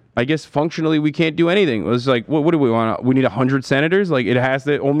 And I guess functionally we can't do anything. It was like, what do we want? We need 100 senators? Like it has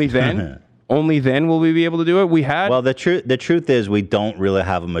to only then. Only then will we be able to do it. Well, the truth is we don't really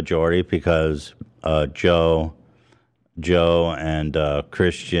have a majority because Joe and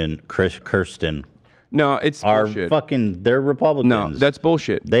Kirsten. No, it's bullshit. They're Republicans. No, that's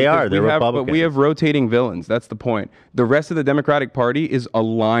bullshit. They're Republicans. But we have rotating villains. That's the point. The rest of the Democratic Party is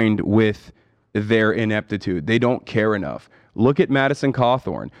aligned with their ineptitude. They don't care enough. Look at Madison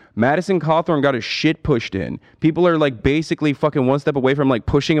Cawthorn. Madison Cawthorn got his shit pushed in. People are like basically fucking one step away from like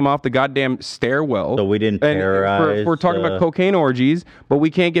pushing him off the goddamn stairwell. So we didn't terrorize. We're talking about cocaine orgies, but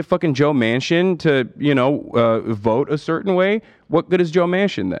we can't get fucking Joe Manchin to, vote a certain way. What good is Joe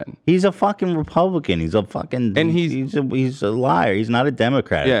Manchin then? He's a fucking Republican. He's a fucking he's a liar. He's not a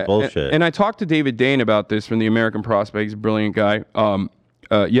Democrat. Yeah, bullshit. And I talked to David Dane about this from the American Prospect. He's a brilliant guy.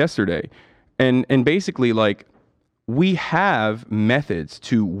 Yesterday, and basically like. We have methods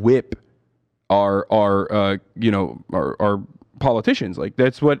to whip our politicians. Like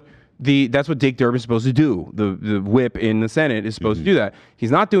that's what Dick Durbin is supposed to do. The whip in the Senate is supposed to do that.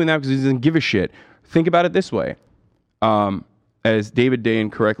 He's not doing that because he doesn't give a shit. Think about it this way. As David Dane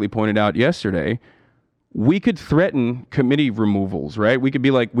correctly pointed out yesterday, we could threaten committee removals, right? We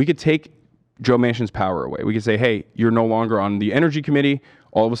could take Joe Manchin's power away. We could say, hey, you're no longer on the Energy Committee.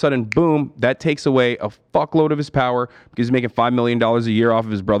 All of a sudden, boom, that takes away a fuckload of his power because he's making $5 million a year off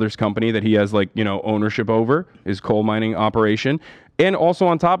of his brother's company that he has ownership over, his coal mining operation. And also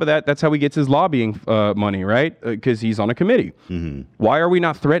on top of that, that's how he gets his lobbying money, right? Because he's on a committee. Mm-hmm. Why are we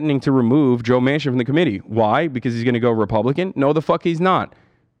not threatening to remove Joe Manchin from the committee? Why? Because he's going to go Republican? No, the fuck he's not.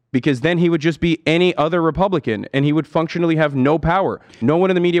 Because then he would just be any other Republican and he would functionally have no power. No one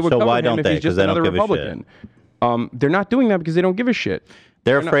in the media would cover him if he's just another Republican. They're not doing that because they don't give a shit.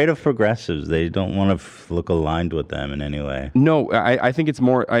 They're afraid of progressives. They don't want to look aligned with them in any way. No, I think it's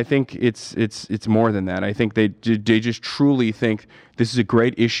more. I think it's more than that. I think they just truly think this is a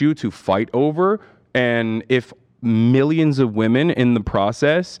great issue to fight over, and if millions of women in the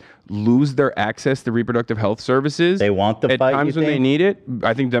process lose their access to reproductive health services, they want the fight. At times when they need it,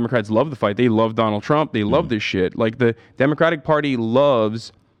 I think Democrats love the fight. They love Donald Trump. They love this shit. Like the Democratic Party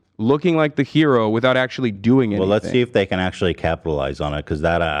loves looking like the hero without actually doing anything. Well, let's see if they can actually capitalize on it, because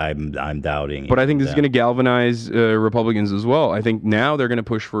that I'm doubting. But I think this is going to galvanize Republicans as well. I think now they're going to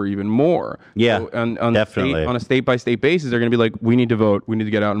push for even more. Yeah, so on definitely. On a state-by-state basis, they're going to be like, we need to vote. We need to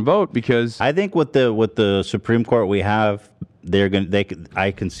get out and vote, because I think with the Supreme Court we have,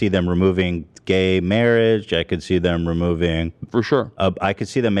 I can see them removing gay marriage. I could see them removing, for sure. I could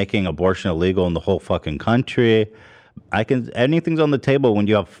see them making abortion illegal in the whole fucking country. Anything's on the table when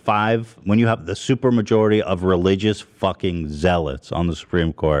you have when you have the supermajority of religious fucking zealots on the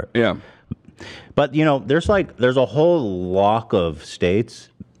Supreme Court. Yeah. But there's a whole lock of states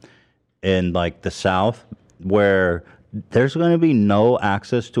in like the South where there's going to be no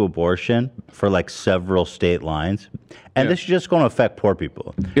access to abortion for like several state lines, and this is just going to affect poor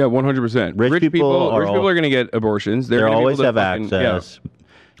people. Yeah, 100%. Rich people are going to get abortions. They always have access. Yeah.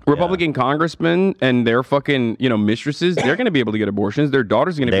 Republican congressmen and their fucking mistresses, they're going to be able to get abortions. Their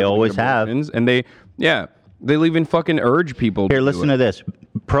daughters are going to be able to get abortions. And they'll even fucking urge people. Here, listen to this.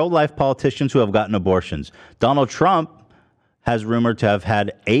 Pro-life politicians who have gotten abortions. Donald Trump has rumored to have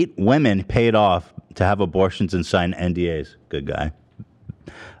had 8 women paid off to have abortions and sign NDAs. Good guy.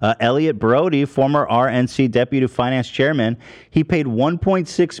 Elliot Brody, former RNC deputy finance chairman, he paid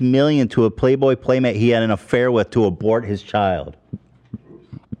 $1.6 million to a Playboy playmate he had an affair with to abort his child.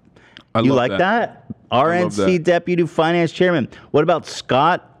 You like that? RNC deputy finance chairman. What about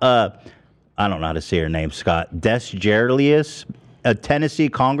Scott? I don't know how to say her name. Scott Desjardins, a Tennessee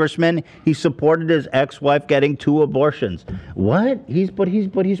congressman. He supported his ex-wife getting 2 abortions. What? He's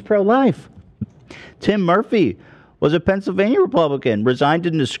pro-life. Tim Murphy was a Pennsylvania Republican, resigned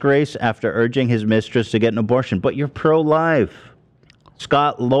in disgrace after urging his mistress to get an abortion. But you're pro-life.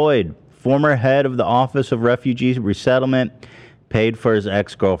 Scott Lloyd, former head of the Office of Refugee Resettlement, paid for his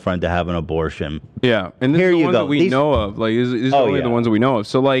ex-girlfriend to have an abortion. Yeah, and this is the ones that we know of. Like, these are only the ones that we know of.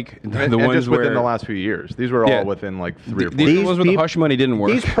 So, like, the ones just within the last few years. These were all within, like, 3 or 4 years. These ones where the hush money didn't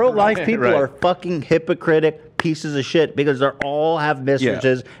work. These pro-life people are fucking hypocritic pieces of shit because they're all have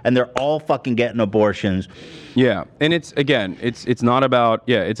mistresses and they're all fucking getting abortions. Yeah, and it's not about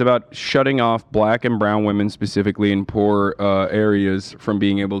it's about shutting off black and brown women specifically in poor areas from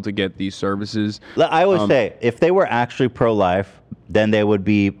being able to get these services. I would say if they were actually pro-life, then they would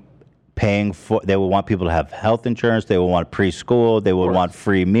be paying for. They would want people to have health insurance. They would want preschool. They would want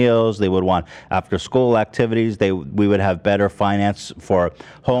free meals. They would want after-school activities. We would have better finance for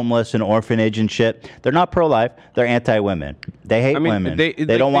homeless and orphanage and shit. They're not pro-life. They're anti-women. They hate women. They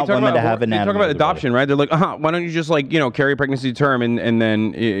don't want women to have anatomy. They talk about adoption, right? They're like, why don't you just carry a pregnancy to term and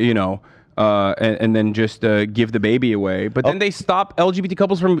then and then just give the baby away. But then they stop LGBT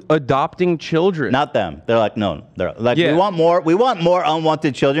couples from adopting children. Not them. They're like, no. They're like, we want more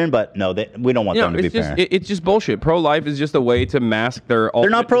unwanted children, but no, we don't want them to be parents. It's just bullshit. Pro-life is just a way to mask their ultimate They're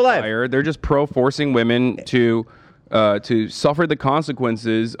not pro-life. desire. They're just pro-forcing women to suffer the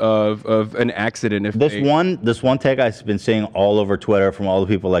consequences of an accident. If this one take I've been seeing all over Twitter from all the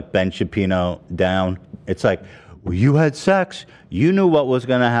people like Ben Shapiro down. It's like, well, you had sex. You knew what was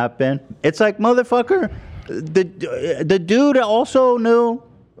going to happen. It's like, motherfucker, the dude also knew.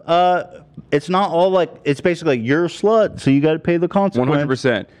 It's not all like, it's basically like, you're a slut, so you got to pay the consequence.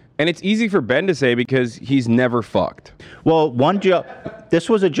 100%. And it's easy for Ben to say because he's never fucked. Well, one joke. This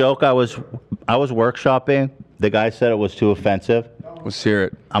was a joke I was workshopping. The guy said it was too offensive. Let's hear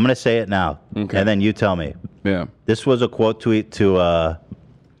it. I'm going to say it now. Okay. And then you tell me. Yeah. This was a quote tweet to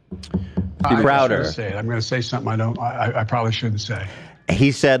Crowder. I'm going to say something I probably shouldn't say.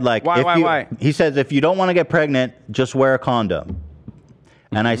 He said, like, why? He says, if you don't want to get pregnant, just wear a condom.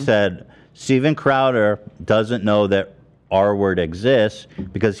 And I said, Steven Crowder doesn't know that R word exists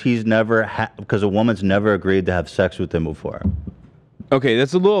because because a woman's never agreed to have sex with him before. Okay,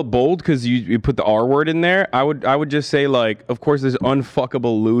 that's a little bold because you put the R word in there. I would just say, like, of course, this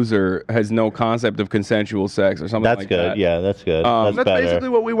unfuckable loser has no concept of consensual sex or something like that. That's good. Yeah, that's good. That's better. Basically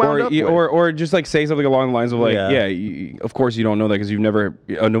what we wound up with. Or just like say something along the lines of like, of course you don't know that because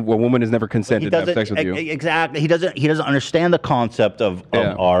a woman has never consented to have sex with you. Exactly. He doesn't understand the concept of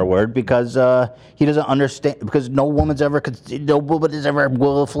R word because he doesn't understand because no woman has ever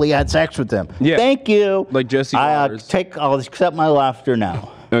willfully had sex with him. Yeah. Thank you. Like Jesse. I'll accept my laughter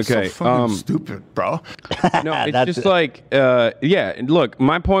now. Okay. So fucking stupid, bro. No, it's just like, look,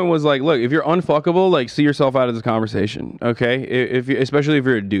 my point was like, look, if you're unfuckable, like, see yourself out of this conversation, okay? Especially if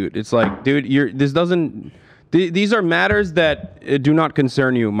you're a dude. It's like, dude, these are matters that do not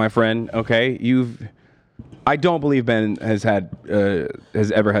concern you, my friend, okay? I don't believe Ben has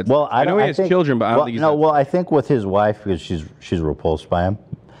ever had. Well, I know he has children, but I don't think he's. No, well, I think with his wife, because she's repulsed by him.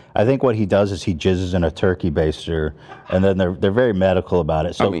 I think what he does is he jizzes in a turkey baster, and then they're very medical about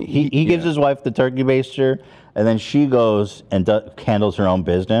it. So I mean, he gives his wife the turkey baster, and then she goes and handles her own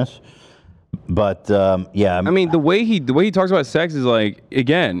business. But I mean, the way he talks about sex is like,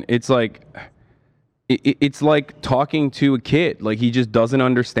 again, it's like. It's like talking to a kid. Like, he just doesn't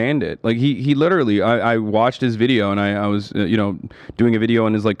understand it. Like, he literally, I watched his video and I was, doing a video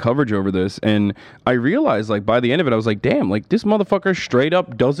on his like coverage over this. And I realized like by the end of it, I was like, damn, like this motherfucker straight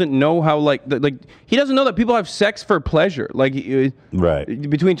up doesn't know how like he doesn't know that people have sex for pleasure. Like, right.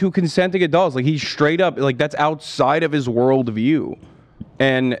 Between two consenting adults. Like, he's straight up, like that's outside of his worldview.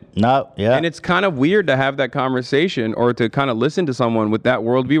 And and it's kind of weird to have that conversation or to kind of listen to someone with that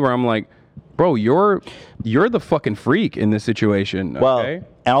worldview where I'm like, bro, you're the fucking freak in this situation. Well, Okay?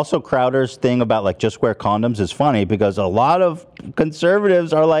 and also Crowder's thing about like just wear condoms is funny because a lot of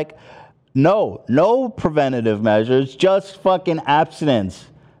conservatives are like, no preventative measures, just fucking abstinence.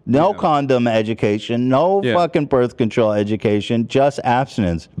 No condom education, no fucking birth control education, just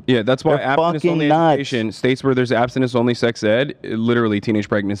abstinence. Yeah, that's why They're abstinence fucking only nuts. education, states where there's abstinence only sex ed, literally teenage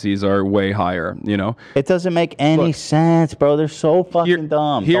pregnancies are way higher, you know? It doesn't make any sense, bro. They're so fucking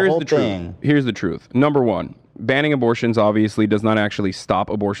dumb. Here's the whole the truth. thing. Here's the truth. Number one, banning abortions obviously does not actually stop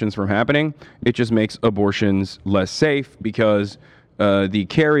abortions from happening. It just makes abortions less safe because the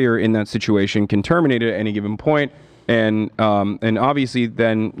carrier in that situation can terminate it at any given point. And obviously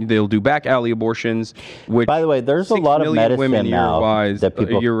then they'll do back alley abortions, which, by the way, there's a 6 lot of million medicine women now year-wise, that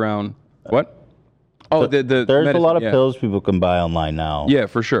people year-round. What? Oh, the there's medicine, a lot of yeah. pills people can buy online now. Yeah,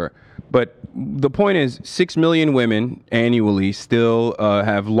 for sure. But the point is, 6 million women annually still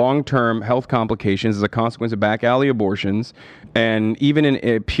have long-term health complications as a consequence of back alley abortions. And even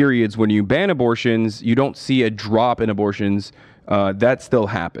in periods when you ban abortions, you don't see a drop in abortions. That still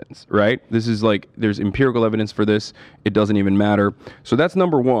happens, right? This is like, there's empirical evidence for this. It doesn't even matter. So that's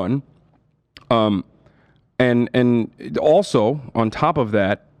number one. And also, on top of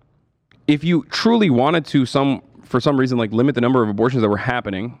that, if you truly wanted to for some reason, like limit the number of abortions that were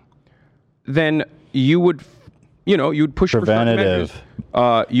happening, then you would, you would push for certain measures.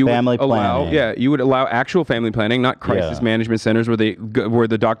 You family would allow, planning. yeah, you would allow actual family planning, not crisis management centers where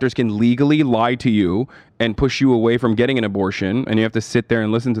the doctors can legally lie to you and push you away from getting an abortion, and you have to sit there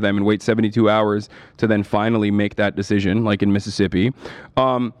and listen to them and wait 72 hours to then finally make that decision, like in Mississippi.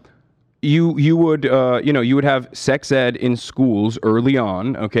 You would have sex ed in schools early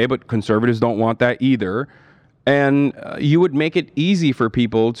on, okay, but conservatives don't want that either. And you would make it easy for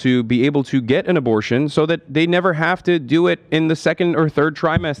people to be able to get an abortion so that they never have to do it in the second or third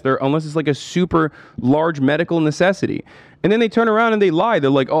trimester unless it's like a super large medical necessity. And then they turn around and they lie.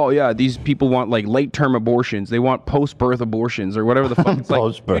 They're like, oh, yeah, these people want like late-term abortions. They want post-birth abortions or whatever the fuck. It's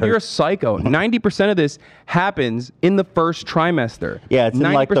like, dude, you're a psycho. 90% of this happens in the first trimester. Yeah, it's in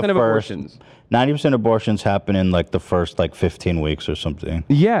like the 90% of first. abortions. 90% of abortions happen in like the first like 15 weeks or something.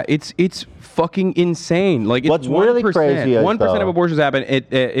 Yeah, it's fucking insane. Like, it's What's really crazy is 1% of abortions happen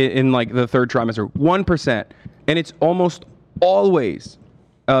in like the third trimester. 1%, and it's almost always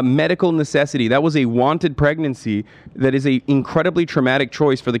a medical necessity. That was a wanted pregnancy. That is a incredibly traumatic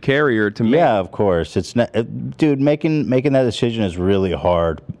choice for the carrier to make. Yeah, of course. It's not, dude. Making that decision is really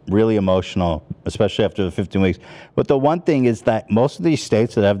hard, really emotional, especially after the 15 weeks. But the one thing is that most of these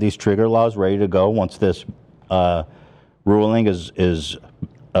states that have these trigger laws ready to go once this ruling is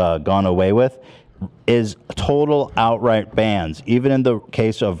gone away with, is total outright bans. Even in the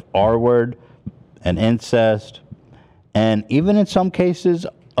case of R-word and incest, and even in some cases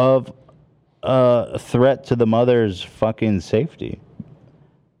of a threat to the mother's fucking safety.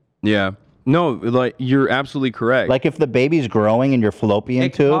 Yeah. No, like, you're absolutely correct. Like, if the baby's growing in your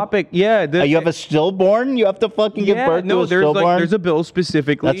fallopian tube, yeah, you have a stillborn, you have to fucking give birth to a stillborn. There's a bill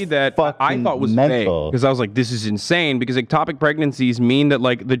specifically that I thought was mental. vague because I was like, this is insane because ectopic pregnancies mean that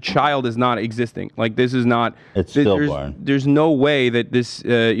like the child is not existing. Like, this is not. It's stillborn. There's no way that this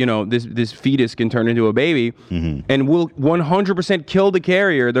this fetus can turn into a baby and will 100% kill the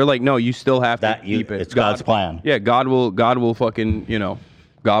carrier. They're like, no, you still have to keep it. It's God's plan. Yeah, God will fucking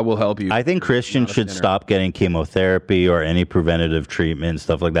God will help you. I think Christians should stop getting chemotherapy or any preventative treatment and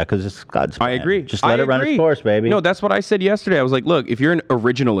stuff like that because it's God's plan. I agree. Just let it run its course, baby. No, that's what I said yesterday. I was like, look, if you're an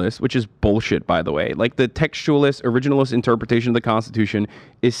originalist, which is bullshit, by the way, like the textualist, originalist interpretation of the Constitution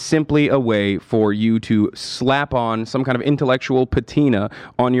is simply a way for you to slap on some kind of intellectual patina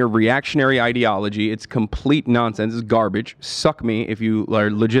on your reactionary ideology. It's complete nonsense. It's garbage. Suck me if you are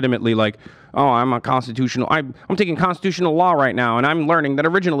legitimately like, oh, I'm taking constitutional law right now, and I'm learning that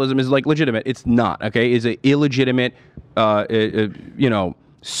originalism is like legitimate. It's not, okay? It's an illegitimate,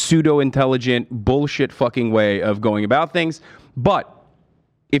 pseudo-intelligent, bullshit fucking way of going about things. But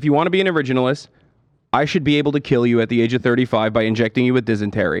if you want to be an originalist, I should be able to kill you at the age of 35 by injecting you with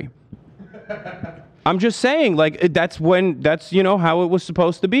dysentery. I'm just saying, like, that's how it was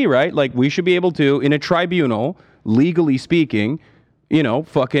supposed to be, right? Like, we should be able to, in a tribunal, legally speaking,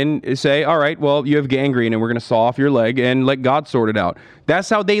 fucking say, all right, well, you have gangrene and we're going to saw off your leg and let God sort it out. That's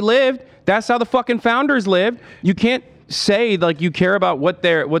how they lived. That's how the fucking founders lived. You can't say, like, you care about what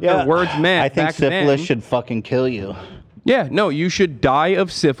their words meant. I think syphilis should fucking kill you. Yeah, no, you should die of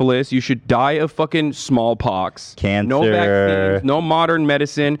syphilis. You should die of fucking smallpox. Cancer. No vaccines, no modern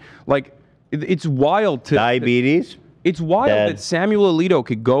medicine. Like, it's wild to... Diabetes. It's wild Dead. that Samuel Alito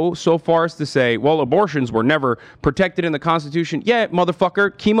could go so far as to say, well, abortions were never protected in the Constitution. Yeah,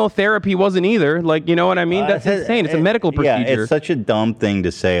 motherfucker, chemotherapy wasn't either. Like, you know what I mean? That's insane. It's a medical procedure. Yeah, it's such a dumb thing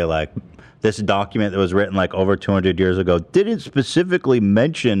to say. Like, this document that was written like over 200 years ago didn't specifically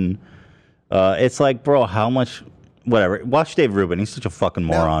mention. It's like, bro, how much? Whatever. Watch Dave Rubin. He's such a fucking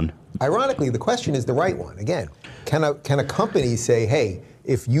moron. Ironically, the question is the right one. Again, can a company say, hey,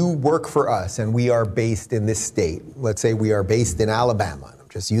 if you work for us and we are based in this state, let's say we are based in Alabama, I'm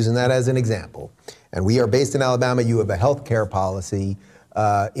just using that as an example, and we are based in Alabama, you have a health care policy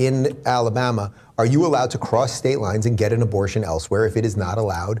in Alabama, are you allowed to cross state lines and get an abortion elsewhere if it is not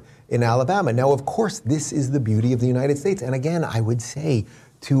allowed in Alabama? Now, of course, this is the beauty of the United States. And again, I would say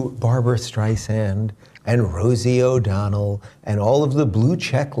to Barbara Streisand and Rosie O'Donnell and all of the blue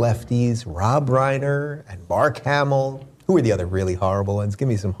check lefties, Rob Reiner and Mark Hamill. Who are the other really horrible ones? Give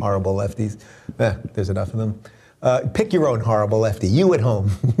me some horrible lefties. There's enough of them. Pick your own horrible lefty. You at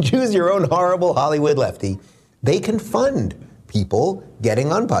home. Choose your own horrible Hollywood lefty. They can fund people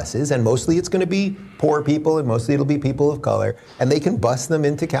getting on buses, and mostly it's going to be poor people, and mostly it'll be people of color, and they can bus them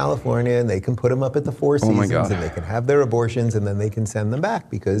into California, and they can put them up at the Four Seasons, and they can have their abortions, and then they can send them back,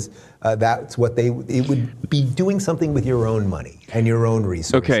 because that's what it would be doing something with your own money and your own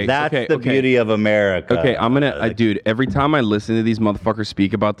resources. Okay, That's the beauty of America. Okay, I'm gonna, dude. Every time I listen to these motherfuckers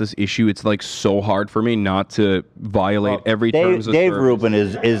speak about this issue, it's like so hard for me not to violate every terms of Dave service. Rubin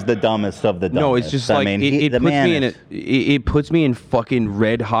is the dumbest of the dumbest. No, it's just like it puts me in it puts me in fucking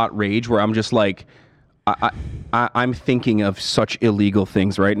red hot rage where I'm just like, I'm thinking of such illegal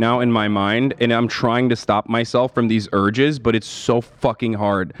things right now in my mind, and I'm trying to stop myself from these urges, but it's so fucking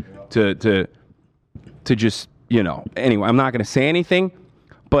hard to just, you know. Anyway, I'm not gonna say anything,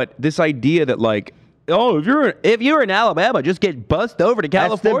 but this idea that like, oh, if you're in Alabama, just get bussed over to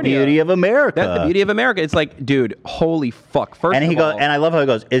California. That's the beauty of America. That's the beauty of America. It's like, dude, holy fuck. First and he of goes, all, and I love how he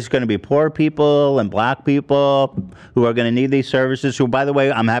goes, it's going to be poor people and black people who are going to need these services, who, by the way,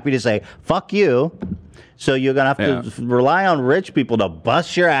 I'm happy to say, fuck you. So you're going to have to rely on rich people to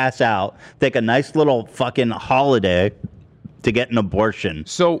bust your ass out, take a nice little fucking holiday to get an abortion.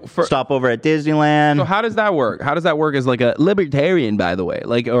 So stop over at Disneyland. So how does that work? How does that work as like a libertarian, by the way,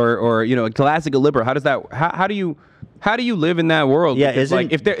 like or you know, a classical liberal? How does that? How do you live in that world? Yeah, because,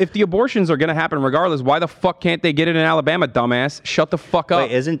 like if the abortions are gonna happen regardless, why the fuck can't they get it in Alabama, dumbass? Shut the fuck up.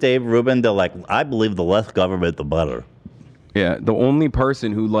 Wait, isn't Dave Rubin I believe the less government, the better. Yeah, the only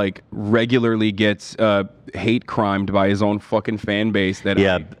person who like regularly gets hate crimed by his own fucking fan base that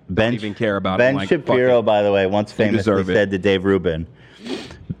I don't even care about. Ben like, Shapiro, by the way, once famously deserve it. said to Dave Rubin,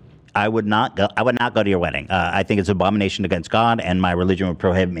 I would not go to your wedding. I think it's an abomination against God, and my religion would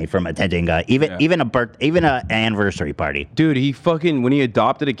prohibit me from attending even an anniversary party. Dude, he fucking, when he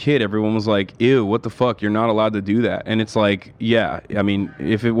adopted a kid, everyone was like, ew, what the fuck? You're not allowed to do that. And it's like, yeah, I mean,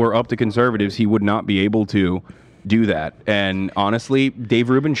 if it were up to conservatives, he would not be able to do that. And honestly, Dave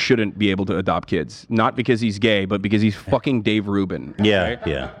Rubin shouldn't be able to adopt kids. Not because he's gay, but because he's fucking Dave Rubin. Yeah, right?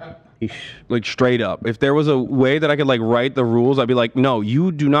 yeah. Like straight up. If there was a way that I could like write the rules, I'd be like, no,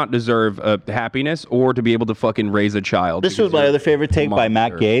 you do not deserve happiness or to be able to fucking raise a child. This was my other favorite take by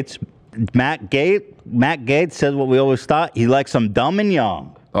Matt Gaetz. Matt Gaetz says what we always thought. He likes some dumb and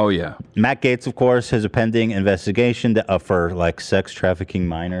young. Oh, yeah. Matt Gaetz, of course, has a pending investigation for like sex trafficking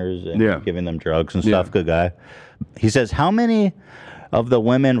minors and giving them drugs and stuff. Good guy. He says, how many of the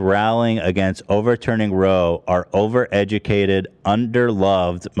women rallying against overturning Roe are overeducated,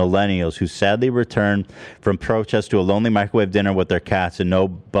 underloved millennials who sadly return from protests to a lonely microwave dinner with their cats and no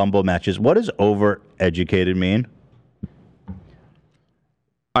Bumble matches? What does overeducated mean?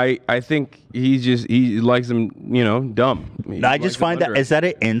 I think he likes them, you know, dumb. I just find that, is that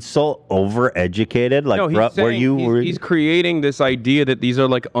an insult, overeducated? Like, no, he's creating this idea that these are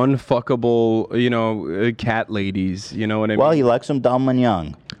like unfuckable, you know, cat ladies. You know what I mean? Well, he likes them dumb and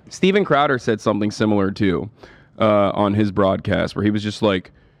young. Steven Crowder said something similar too on his broadcast, where he was just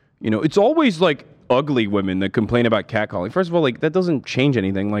like, you know, it's always like ugly women that complain about catcalling. First of all, like that doesn't change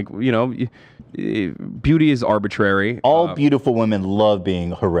anything. Like, you know, beauty is arbitrary. All beautiful women love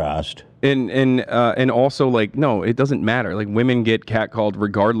being harassed. And also, like, no, it doesn't matter. Like, women get catcalled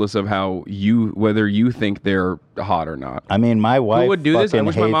regardless of whether you think they're hot or not. I mean, my wife. Who would do this? I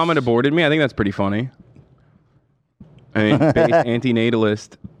wish my mom had aborted me. I think that's pretty funny. I mean, base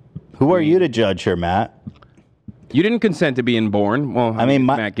antinatalist. Who are you to judge her, Matt? You didn't consent to being born. Well, I mean,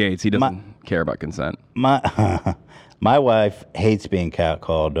 Matt Gaetz, he doesn't care about consent. My wife hates being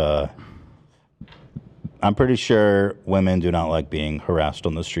catcalled. I'm pretty sure women do not like being harassed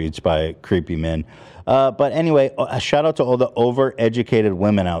on the streets by creepy men. But anyway, a shout out to all the overeducated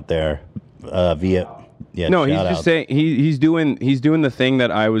women out there via Yeah, No, he's shout just out. saying he's doing the thing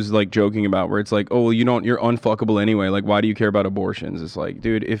that I was like joking about, where it's like, oh, you're unfuckable anyway. Like, why do you care about abortions? It's like,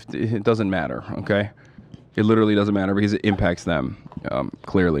 dude, if it doesn't matter, okay? It literally doesn't matter because it impacts them,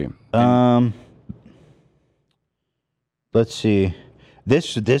 clearly. Let's see.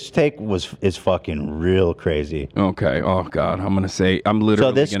 This take is fucking real crazy. Okay. Oh God, I'm literally.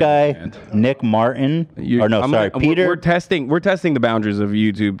 So this guy, Nick Martin, Peter. We're testing the boundaries of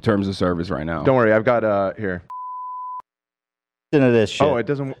YouTube terms of service right now. Don't worry, I've got here. Into this shit. Oh, it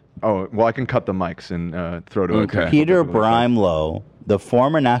doesn't. Oh, well, I can cut the mics and throw to it. Peter Brimelow, the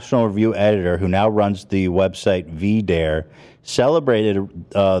former National Review editor who now runs the website VDare, celebrated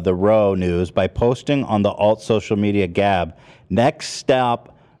the Roe news by posting on the alt social media Gab, "Next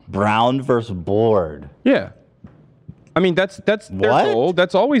stop, Brown versus Board." Yeah. I mean, that's their goal.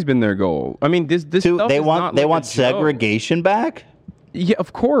 That's always been their goal. I mean, this stuff they is want not they like want a joke. segregation back. Yeah,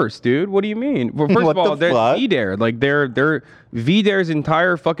 of course, dude. What do you mean? Well, first What of all, the there's fuck? VDare. Like, their VDare's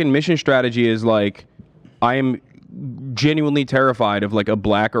entire fucking mission strategy is like, I am genuinely terrified of like a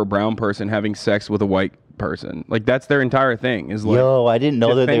black or brown person having sex with a white person. Like, that's their entire thing. Is like, Yo, I didn't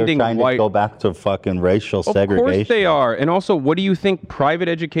know that they were defending trying white- to go back to fucking racial segregation. Of course they are. And also, what do you think private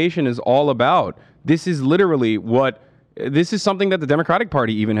education is all about? This is literally this is something that the Democratic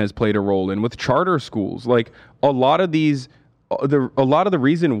Party even has played a role in with charter schools. Like, a lot of the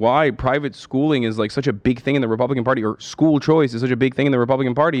reason why private schooling is like such a big thing in the Republican Party, or school choice is such a big thing in the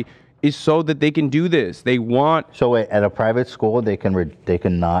Republican Party, is so that they can do this. They want. So wait, at a private school, they can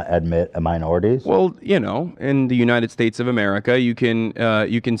not admit minorities. Well, in the United States of America, you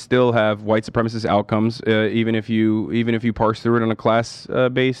can still have white supremacist outcomes, even if you parse through it on a class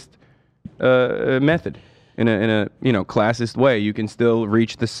based method. In a classist way, you can still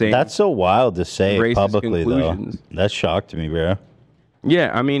reach the same. That's so wild to say racist publicly, conclusions. though. That shocked me, bro.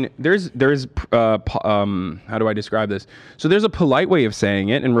 Yeah, I mean, there's how do I describe this? So there's a polite way of saying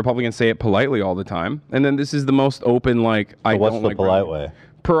it, and Republicans say it politely all the time. And then this is the most open, like, I What's don't the like polite way?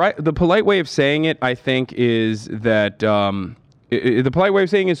 The polite way of saying it, I think, is that the polite way of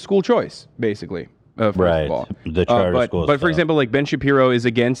saying is school choice, basically. First Right. of all. The charter schools But for stuff. example, like Ben Shapiro is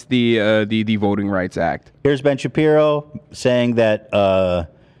against the Voting Rights Act. Here's Ben Shapiro saying that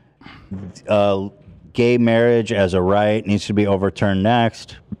gay marriage as a right needs to be overturned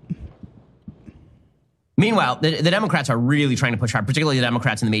next. Meanwhile, the Democrats are really trying to push hard, particularly the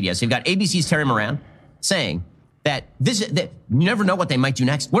Democrats in the media. So you've got ABC's Terry Moran saying that you never know what they might do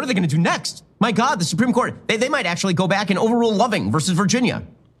next. What are they going to do next? My God, the Supreme Court, they might actually go back and overrule Loving versus Virginia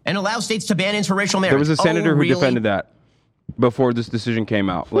and allow states to ban interracial marriage. There was a senator who really? defended that before this decision came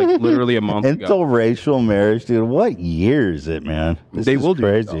out, like literally a month ago. Interracial marriage, dude. What year is it, man? They will do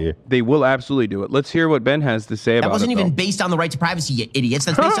it, crazy. though. They will absolutely do it. Let's hear what Ben has to say about it. That wasn't even though. based on the right to privacy, you idiots.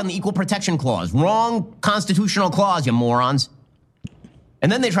 That's based on the Equal Protection Clause. Wrong constitutional clause, you morons.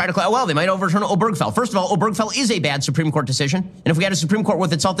 And then they try to claim, well, they might overturn Obergefell. First of all, Obergefell is a bad Supreme Court decision. And if we had a Supreme Court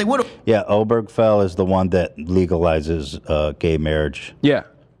worth its salt, they would have. Yeah, Obergefell is the one that legalizes gay marriage. Yeah.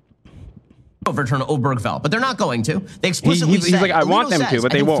 Overturn Obergefell, but they're not going to. They explicitly He's said, like, I want Alito them to, says,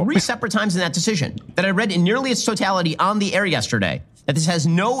 but I they think won't. 3 separate times in that decision that I read in nearly its totality on the air yesterday, that this has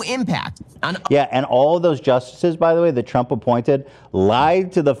no impact on. Yeah, and all of those justices, by the way, that Trump appointed,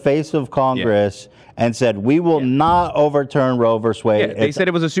 lied to the face of Congress and said, we will not overturn Roe versus Wade. Yeah, they said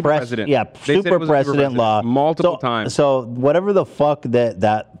it was a super precedent. Yeah, They said it super was a super precedent law. multiple times. So whatever the fuck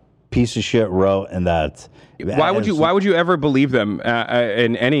that piece of shit wrote in that. Why would you ever believe them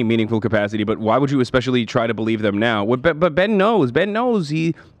in any meaningful capacity? But why would you especially try to believe them now? But Ben knows. Ben knows.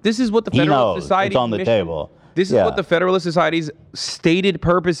 This is what the Federalist Society. It's on the table. This is what the Federalist Society's stated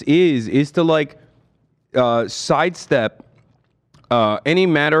purpose is to like sidestep any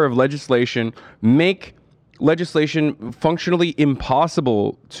matter of legislation, make legislation functionally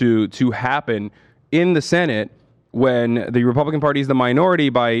impossible to happen in the Senate when the Republican Party is the minority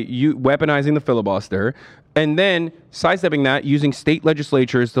by weaponizing the filibuster, and then sidestepping that using state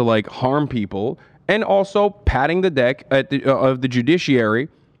legislatures to like harm people, and also padding the deck of the judiciary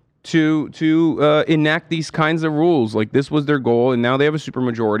to enact these kinds of rules. Like, this was their goal, and now they have a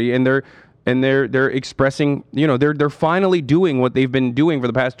supermajority, and they're expressing, they're finally doing what they've been doing for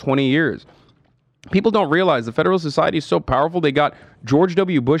the past 20 years. People don't realize the Federalist Society is so powerful. They got George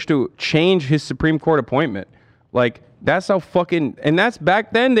W. Bush to change his Supreme Court appointment. Like, that's how fucking, and that's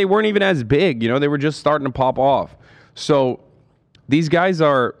back then they weren't even as big, they were just starting to pop off. So these guys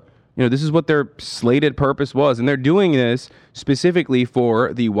are, this is what their slated purpose was. And they're doing this specifically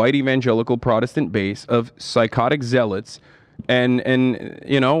for the white evangelical Protestant base of psychotic zealots. And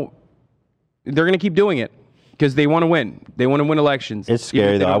they're going to keep doing it. because they want to win. They want to win elections. It's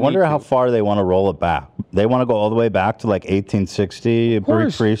scary though. I wonder how far they want to roll it back. They want to go all the way back to like 1860,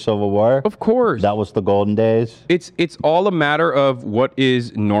 pre-Civil War. Of course, that was the golden days. It's all a matter of what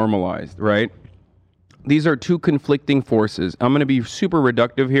is normalized, right? These are two conflicting forces. I'm going to be super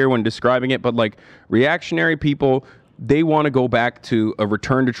reductive here when describing it, but like reactionary people, they want to go back to a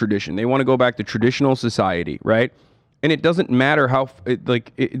return to tradition. They want to go back to traditional society, right? And it doesn't matter how,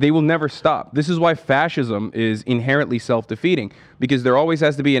 they will never stop. This is why fascism is inherently self-defeating, because there always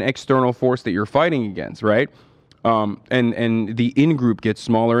has to be an external force that you're fighting against, right? And the in-group gets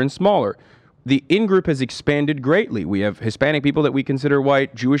smaller and smaller. The in-group has expanded greatly. We have Hispanic people that we consider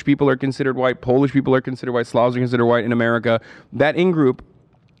white, Jewish people are considered white, Polish people are considered white, Slavs are considered white in America. That in-group,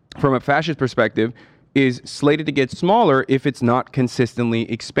 from a fascist perspective, is slated to get smaller if it's not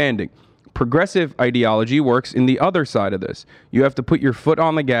consistently expanding. Progressive ideology works in the other side of this. You have to put your foot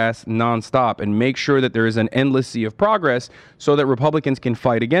on the gas nonstop and make sure that there is an endless sea of progress so that Republicans can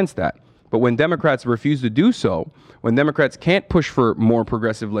fight against that. But when Democrats refuse to do so, when Democrats can't push for more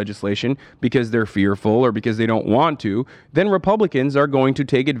progressive legislation because they're fearful or because they don't want to, then Republicans are going to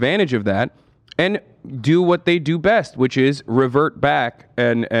take advantage of that and do what they do best, which is revert back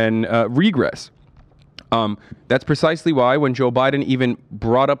and regress. That's precisely why when Joe Biden even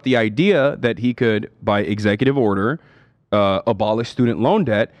brought up the idea that he could, by executive order, abolish student loan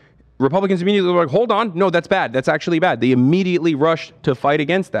debt, Republicans immediately were like, hold on, no, that's bad. That's actually bad. They immediately rushed to fight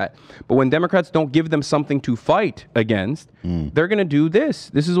against that. But when Democrats don't give them something to fight against, they're going to do this.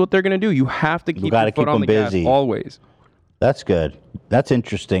 This is what they're going to do. You have to keep your foot on the gas always. That's good. That's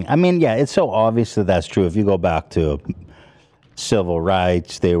interesting. I mean, yeah, it's so obvious that that's true. If you go back to civil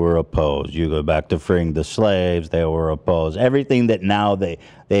rights, they were opposed. You go back to freeing the slaves, they were opposed. Everything that now they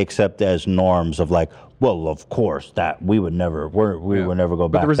accept as norms of like, well, of course, that we would never go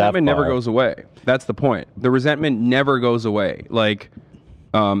back. But the resentment that far. never goes away. That's the point. The resentment never goes away. Like,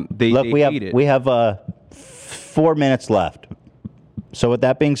 they hate it. We have 4 minutes left. So with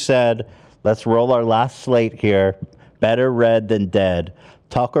that being said, let's roll our last slate here. Better Red Than Dead.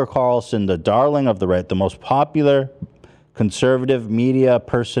 Tucker Carlson, the darling of the right, the most popular conservative media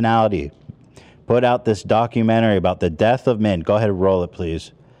personality, put out this documentary about the death of men. Go ahead and roll it,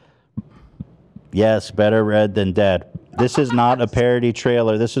 please. Yes, Better Red Than Dead. This is not a parody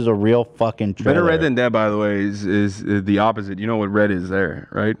trailer. This is a real fucking trailer. Better Red Than Dead, by the way, is the opposite. You know what red is there,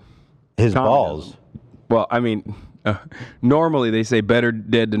 right? His balls. Well, I mean, normally they say better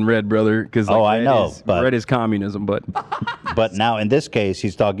dead than red, brother, because I know, but red is communism. But but now in this case,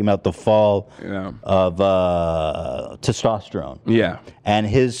 he's talking about the fall of testosterone. Yeah, and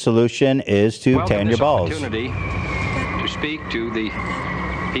his solution is to tan your balls. Opportunity to speak to the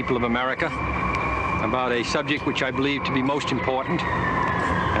people of America about a subject which I believe to be most important,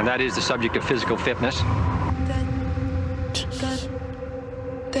 and that is the subject of physical fitness.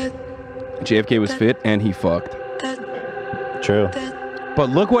 JFK was fit and he fucked. True.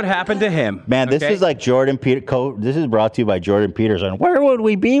 But look what happened to him. Man, this is like Jordan Peterson. This is brought to you by Jordan Peterson. Where would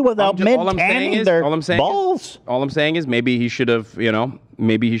we be without men tanning their balls? All I'm saying is maybe he should have,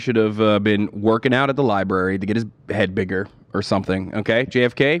 been working out at the library to get his head bigger or something. Okay,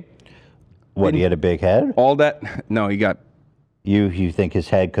 JFK. What, he had a big head? All that? No, he got. You think his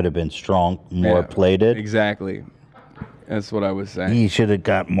head could have been strong, more plated? Exactly. That's what I was saying. He should have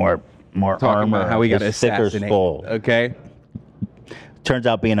got more Talking armor. about how he got thicker assassinated. skull. Okay. Turns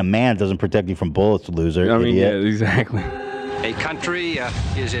out being a man doesn't protect you from bullets, loser. I mean, idiot. yeah, exactly. A country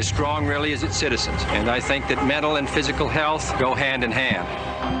is as strong, really, as its citizens. And I think that mental and physical health go hand in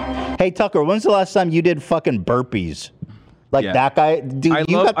hand. Hey, Tucker, when's the last time you did fucking burpees? Like that guy? Dude,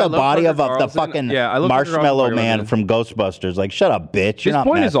 you got the body of the fucking Marshmallow Man from Ghostbusters. Like, shut up, bitch. His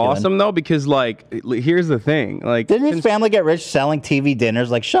point is awesome, though, because, like, here's the thing. Like, didn't his family get rich selling TV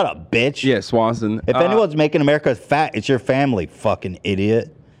dinners? Like, shut up, bitch. Yeah, Swanson. If anyone's making America fat, it's your family, fucking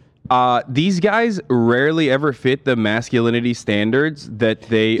idiot. These guys rarely ever fit the masculinity standards that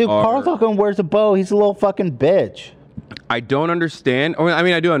they Dude, are. Carl fucking wears a bow. He's a little fucking bitch. I don't understand. I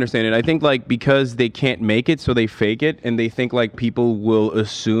mean, I do understand it. I think, like, because they can't make it, so they fake it, and they think, like, people will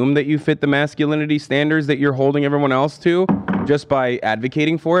assume that you fit the masculinity standards that you're holding everyone else to just by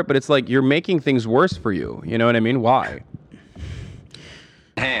advocating for it. But it's like, you're making things worse for you. You know what I mean? Why?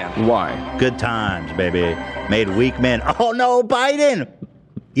 Why? Good times, baby. Made weak men. Oh, no, Biden!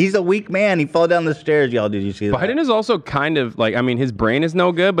 He's a weak man. He fell down the stairs, y'all. Did you see that? Biden is also kind of like, I mean, his brain is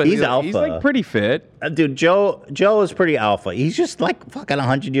no good, but he's alpha. He's like pretty fit. Dude, Joe is pretty alpha. He's just like fucking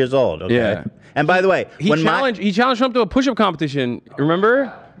 100 years old. Okay? Yeah. And by the way, he challenged Trump to a push-up competition.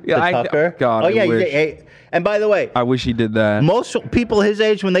 Remember? Yeah, Tucker. God, oh yeah. I wish. And by the way, I wish he did that. most people his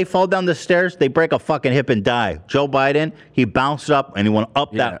age, when they fall down the stairs, they break a fucking hip and die. Joe Biden, he bounced up and he went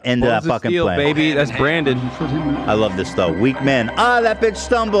up that end of that Balls of fucking steel, plane. baby. That's Brandon. I love this though. Weak men. That bitch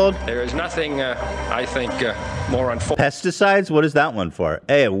stumbled. There is nothing, I think, more unfortunate. Pesticides? What is that one for?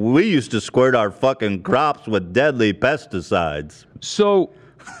 Hey, we used to squirt our fucking crops with deadly pesticides. So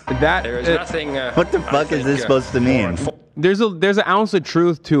that There is nothing. What the fuck is this supposed to mean? there's an ounce of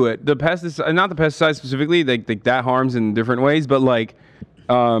truth to it. The pesticide, not the pesticides specifically, like that harms in different ways, but like,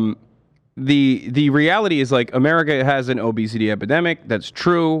 the reality is like America has an obesity epidemic. That's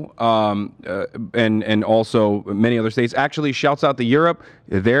true. And also many other states. Actually, shouts out to Europe.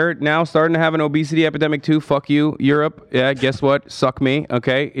 They're now starting to have an obesity epidemic too. Fuck you, Europe. Yeah, guess what? Suck me.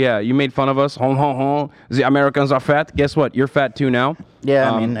 Okay. Yeah, you made fun of us. The Americans are fat. Guess what? You're fat too now.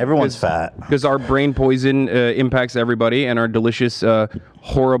 Yeah, I mean, everyone's fat. Because our brain poison impacts everybody, and our delicious,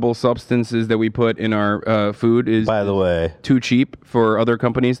 horrible substances that we put in our food is, by the way, too cheap for other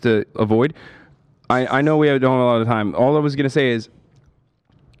companies to avoid. I know we don't have a lot of time. All I was going to say is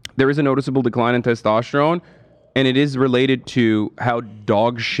there is a noticeable decline in testosterone, and it is related to how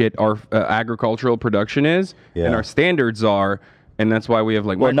dog shit our agricultural production is, and our standards are. And that's why we have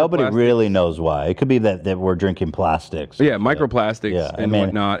like nobody really knows why. It could be that we're drinking plastics. Yeah, microplastics and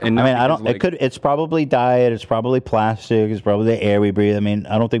whatnot. And I don't. It could. It's probably diet. It's probably plastic. It's probably the air we breathe. I mean,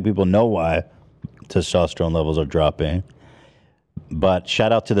 I don't think people know why testosterone levels are dropping. But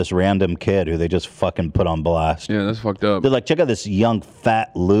shout out to this random kid who they just fucking put on blast. Yeah, that's fucked up. They're like, check out this young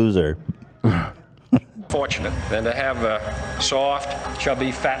fat loser. Fortunate than to have soft,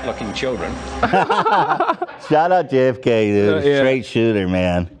 chubby, fat-looking children. Shout out JFK, dude. Yeah. Straight shooter,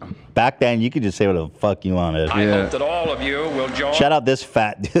 man. Back then, you could just say what the fuck you wanted. I hope that all of you will join. Shout out this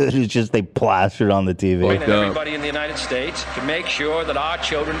fat dude who's just they plastered on the TV. And everybody in the United States to make sure that our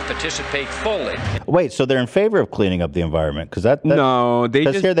children participate fully. Wait, so they're in favor of cleaning up the environment? Because no, they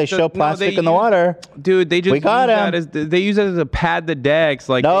because just here they show plastic in the water. Dude, they just we got use that him. as they use it as a pad the decks.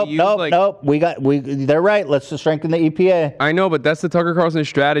 Like Nope, they use, nope. They're right. Let's just strengthen the EPA. I know, but that's the Tucker Carlson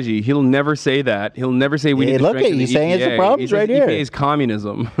strategy. He'll never say that. He'll never say we need to look at strengthen you the saying it's EPA. a problem He says right here. EPA is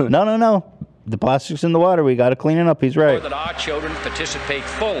communism. No. The plastic's in the water. We got to clean it up. He's right. That our children participate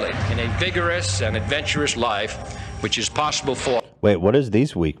fully in a vigorous and adventurous life, which is possible for. Wait, what is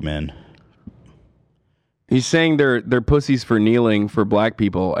these weak men? He's saying they're pussies for kneeling for black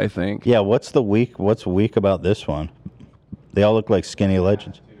people, I think. Yeah, what's weak about this one? They all look like skinny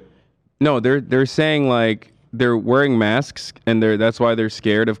legends. No, they're saying like they're wearing masks and that's why they're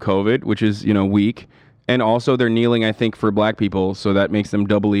scared of COVID, which is, weak. And also they're kneeling, I think, for black people, so that makes them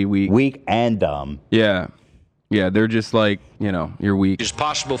doubly weak. Weak and dumb. Yeah. Yeah, they're just like, you're weak. It is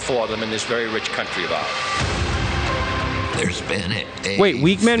possible for them in this very rich country of ours. There's been a Wait,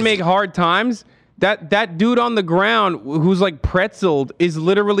 weak men make hard times? That dude on the ground who's like pretzeled is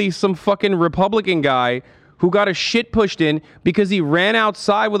literally some fucking Republican guy who got a shit pushed in because he ran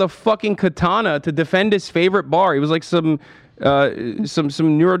outside with a fucking katana to defend his favorite bar. He was like some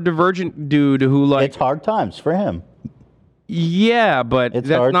neurodivergent dude who like it's hard times for him. Yeah, but It's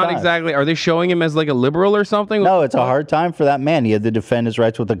that's hard not times. exactly. Are they showing him as like a liberal or something? No, it's a hard time for that man. He had to defend his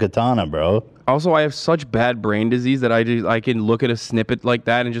rights with a katana, bro. Also, I have such bad brain disease that I can look at a snippet like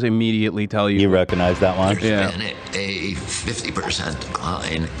that and just immediately tell you. You recognize that one? There's been a 50%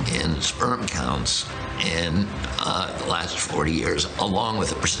 decline in sperm counts in the last 40 years, along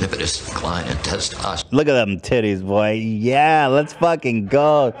with a precipitous decline in testosterone. Look at them titties, boy. Yeah, let's fucking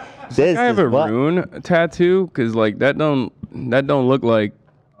go. This I have a what? rune tattoo because like that don't look like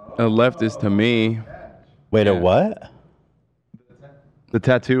a leftist to me. Wait, a what? The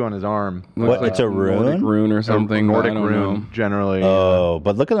tattoo on his arm. What? It's a rune? Nordic rune or something. Nordic I don't rune, know. generally. Oh,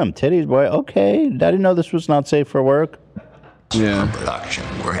 but look at them titties, boy. Okay, I didn't know this was not safe for work. Yeah. Production,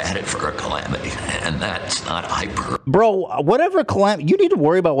 we're headed for a calamity, and that's not hyper. Bro, whatever calamity, you need to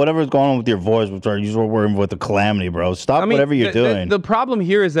worry about whatever's going on with your voice, which are you're worrying with the calamity, bro. Stop whatever you're doing. The problem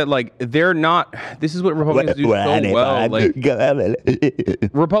here is that like they're not. This is what Republicans do so well. Like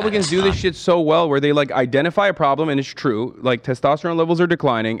Republicans do this shit so well, where they like identify a problem, and it's true. Like testosterone levels are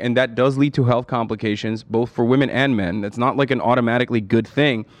declining, and that does lead to health complications, both for women and men. That's not like an automatically good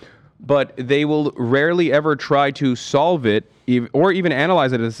thing. But they will rarely ever try to solve it or even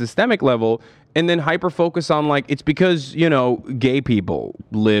analyze it at a systemic level and then hyper focus on like it's because, gay people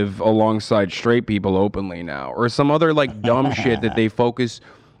live alongside straight people openly now or some other like dumb shit that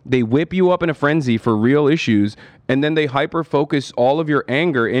they whip you up in a frenzy for real issues and then they hyper focus all of your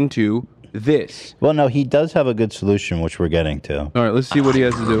anger into this. Well, no, he does have a good solution, which we're getting to. All right, let's see what he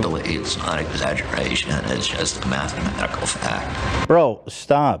has to do. It's not exaggeration. It's just a mathematical fact. Bro,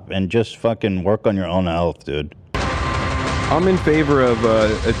 stop and just fucking work on your own health, dude. I'm in favor of a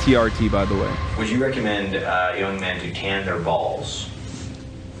TRT, by the way. Would you recommend young men to tan their balls?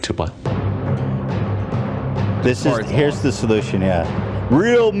 To what? Here's the solution, yeah.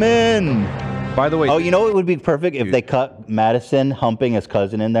 Real men. By the way, oh, you know what would be perfect if they cut Madison humping his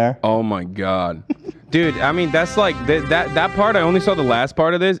cousin in there? Oh my god, dude! I mean, that's like that part. I only saw the last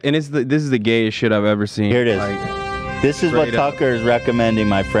part of this, and this is the gayest shit I've ever seen. Here it is. This is what straight up. Tucker is recommending,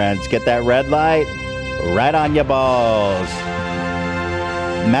 my friends. Get that red light right on your balls.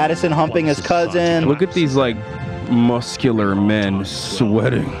 Madison humping his cousin. Look at these like muscular men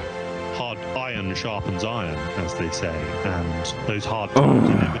sweating. Hard iron sharpens iron, as they say, and those hard times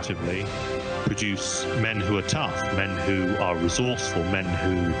inevitably produce men who are tough, men who are resourceful, men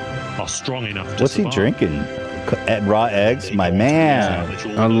who are strong enough to What's he survive. drinking? Raw eggs? My man.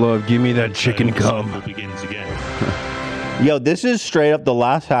 I love, give me that chicken cum. Begins again. Yo, this is straight up, the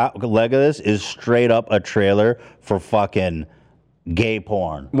last leg of this is straight up a trailer for fucking gay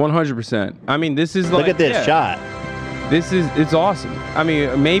porn. 100%. I mean, this is like, Look at this shot. It's awesome. I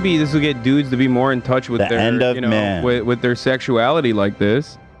mean, maybe this will get dudes to be more in touch with The their, end of men. with their sexuality like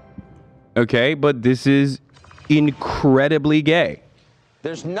this. Okay, but this is incredibly gay.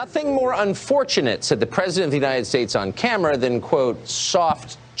 There's nothing more unfortunate, said the President of the United States on camera, than, quote,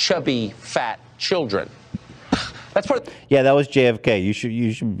 soft, chubby, fat children. That's what. Yeah, that was JFK.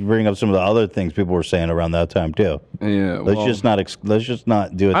 You should bring up some of the other things people were saying around that time too. Yeah, let's just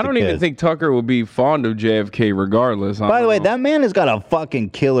not do it. I don't even think Tucker will be fond of JFK regardless. By the way, that man has got a fucking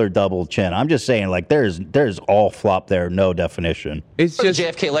killer double chin. I'm just saying, like, there's all flop there, no definition. It's just the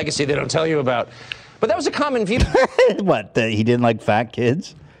JFK legacy they don't tell you about. But that was a common view. What? That he didn't like fat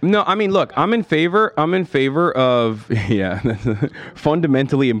kids? No, I mean, look, I'm in favor of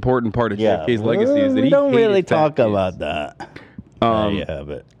fundamentally important part of JFK's legacy is that we he don't hated really fat talk kids. about that. There you have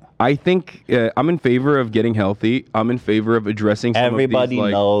it. I think I'm in favor of getting healthy. I'm in favor of addressing some Everybody of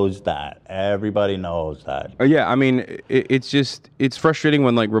these, knows that. Everybody knows that. Yeah, I mean, it's frustrating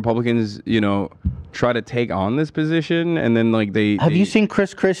when like Republicans, try to take on this position and then like Have you seen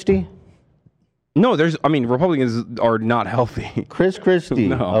Chris Christie? No, Republicans are not healthy. Chris Christie,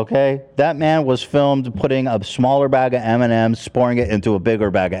 No. okay? That man was filmed putting a smaller bag of M&Ms, pouring it into a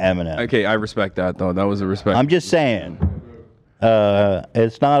bigger bag of M&Ms. Okay, I respect that though. That was a respect. I'm just saying,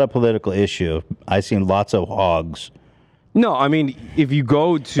 it's not a political issue. I've seen lots of hogs. No, I mean, if you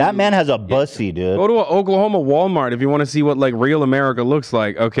go to... That man has a bussy, dude. Go to an Oklahoma Walmart if you want to see what, like, real America looks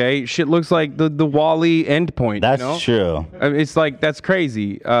like, okay? Shit looks like the Wall-E endpoint, That's true. I mean, it's like, that's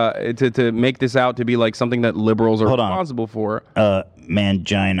crazy to make this out to be, like, something that liberals are responsible for.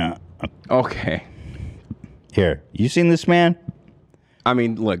 Mangina. Okay. Here, you seen this man? I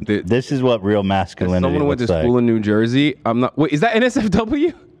mean, look... this is what real masculinity someone who went to looks like. school in New Jersey, I'm not... Wait, is that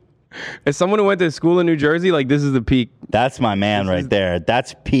NSFW? As someone who went to school in New Jersey, like, this is the peak. That's my man right there.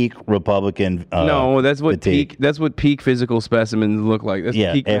 That's peak Republican. No, that's what fatigue. peak. That's what peak physical specimens look like. That's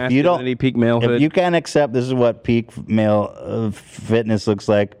peak if you don't, masculinity, peak malehood. if you can't accept this is what peak male fitness looks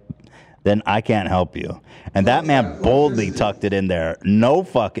like, then I can't help you. And that man boldly tucked it in there. No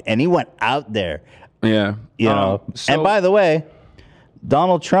fuck, and he went out there. Yeah, you know. And by the way,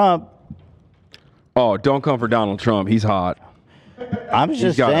 Donald Trump. Oh, don't come for Donald Trump. He's hot. I'm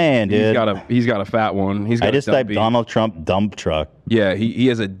just saying, dude. He's got a fat one. He's got I just a typed dumpy. Donald Trump dump truck. Yeah, he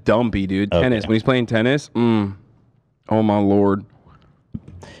has a dumpy, dude. Tennis. When he's playing tennis, oh my lord.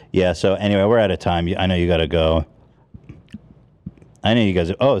 Yeah. So anyway, we're out of time. I know you got to go. I know you guys.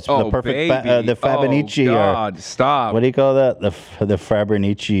 It's the perfect. The Fabinici. Oh, God, stop. What do you call that? The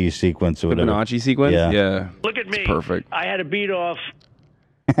Fabinici sequence or The whatever. Fibonacci sequence. Yeah. Look at me. It's perfect. I had a beat off.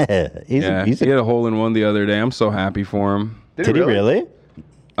 He had a hole in one the other day. I'm so happy for him. Did he really?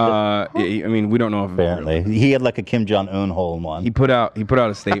 I mean, we don't know if apparently he had like a Kim Jong-un hole in one. He put out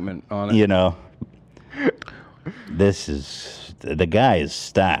a statement on it. You know, this is the guy is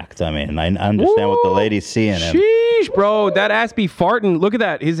stacked. I mean, I understand what the lady's seeing him. Sheesh, bro, that ass be farting. Look at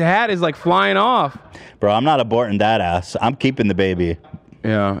that. His hat is like flying off. Bro, I'm not aborting that ass. I'm keeping the baby.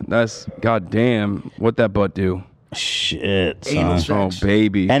 Yeah, that's goddamn. What that butt do? Shit, Anal son. sex. Oh,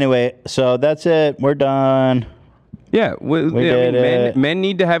 baby. Anyway, so that's it. We're done. Yeah, did it. men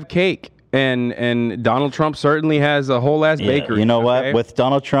need to have cake, and Donald Trump certainly has a whole ass bakery. You know what? With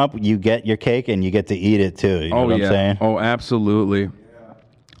Donald Trump, you get your cake and you get to eat it too. You know what I'm saying? Oh, absolutely.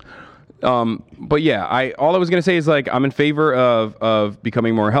 But yeah, all I was gonna say is like I'm in favor of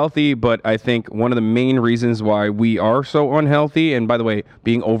becoming more healthy, but I think one of the main reasons why we are so unhealthy, and by the way,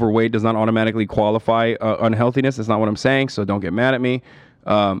 being overweight does not automatically qualify unhealthiness. That's not what I'm saying, so don't get mad at me.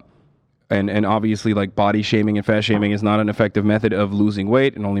 And obviously, like body shaming and fat shaming is not an effective method of losing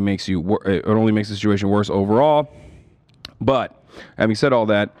weight. It only makes it only makes the situation worse overall. But having said all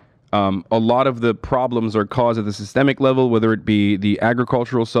that, a lot of the problems are caused at the systemic level, whether it be the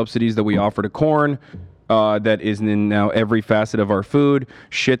agricultural subsidies that we offer to corn, that is in now every facet of our food,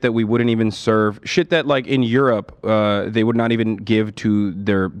 shit that we wouldn't even serve, shit that like in Europe they would not even give to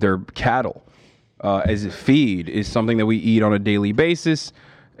their cattle as a feed, is something that we eat on a daily basis.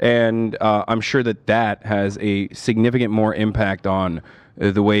 And I'm sure that has a significant more impact on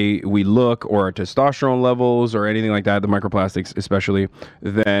the way we look or our testosterone levels or anything like that, the microplastics especially,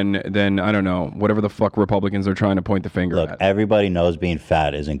 than I don't know, whatever the fuck Republicans are trying to point the finger at. Look, everybody knows being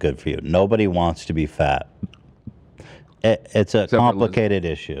fat isn't good for you. Nobody wants to be fat. It's a complicated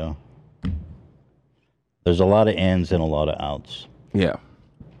issue. There's a lot of ins and a lot of outs. Yeah.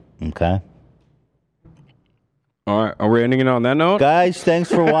 Okay. All right, are we ending it on that note? Guys, thanks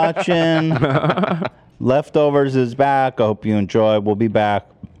for watching. Leftovers is back. I hope you enjoy. We'll be back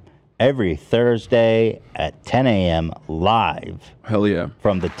every Thursday at 10 a.m. live. Hell yeah.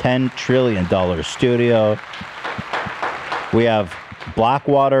 From the $10 trillion studio. We have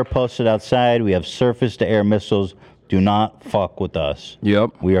Blackwater posted outside. We have surface-to-air missiles. Do not fuck with us.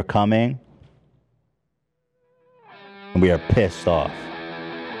 Yep. We are coming. And we are pissed off.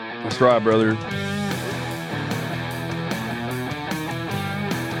 That's right, brother.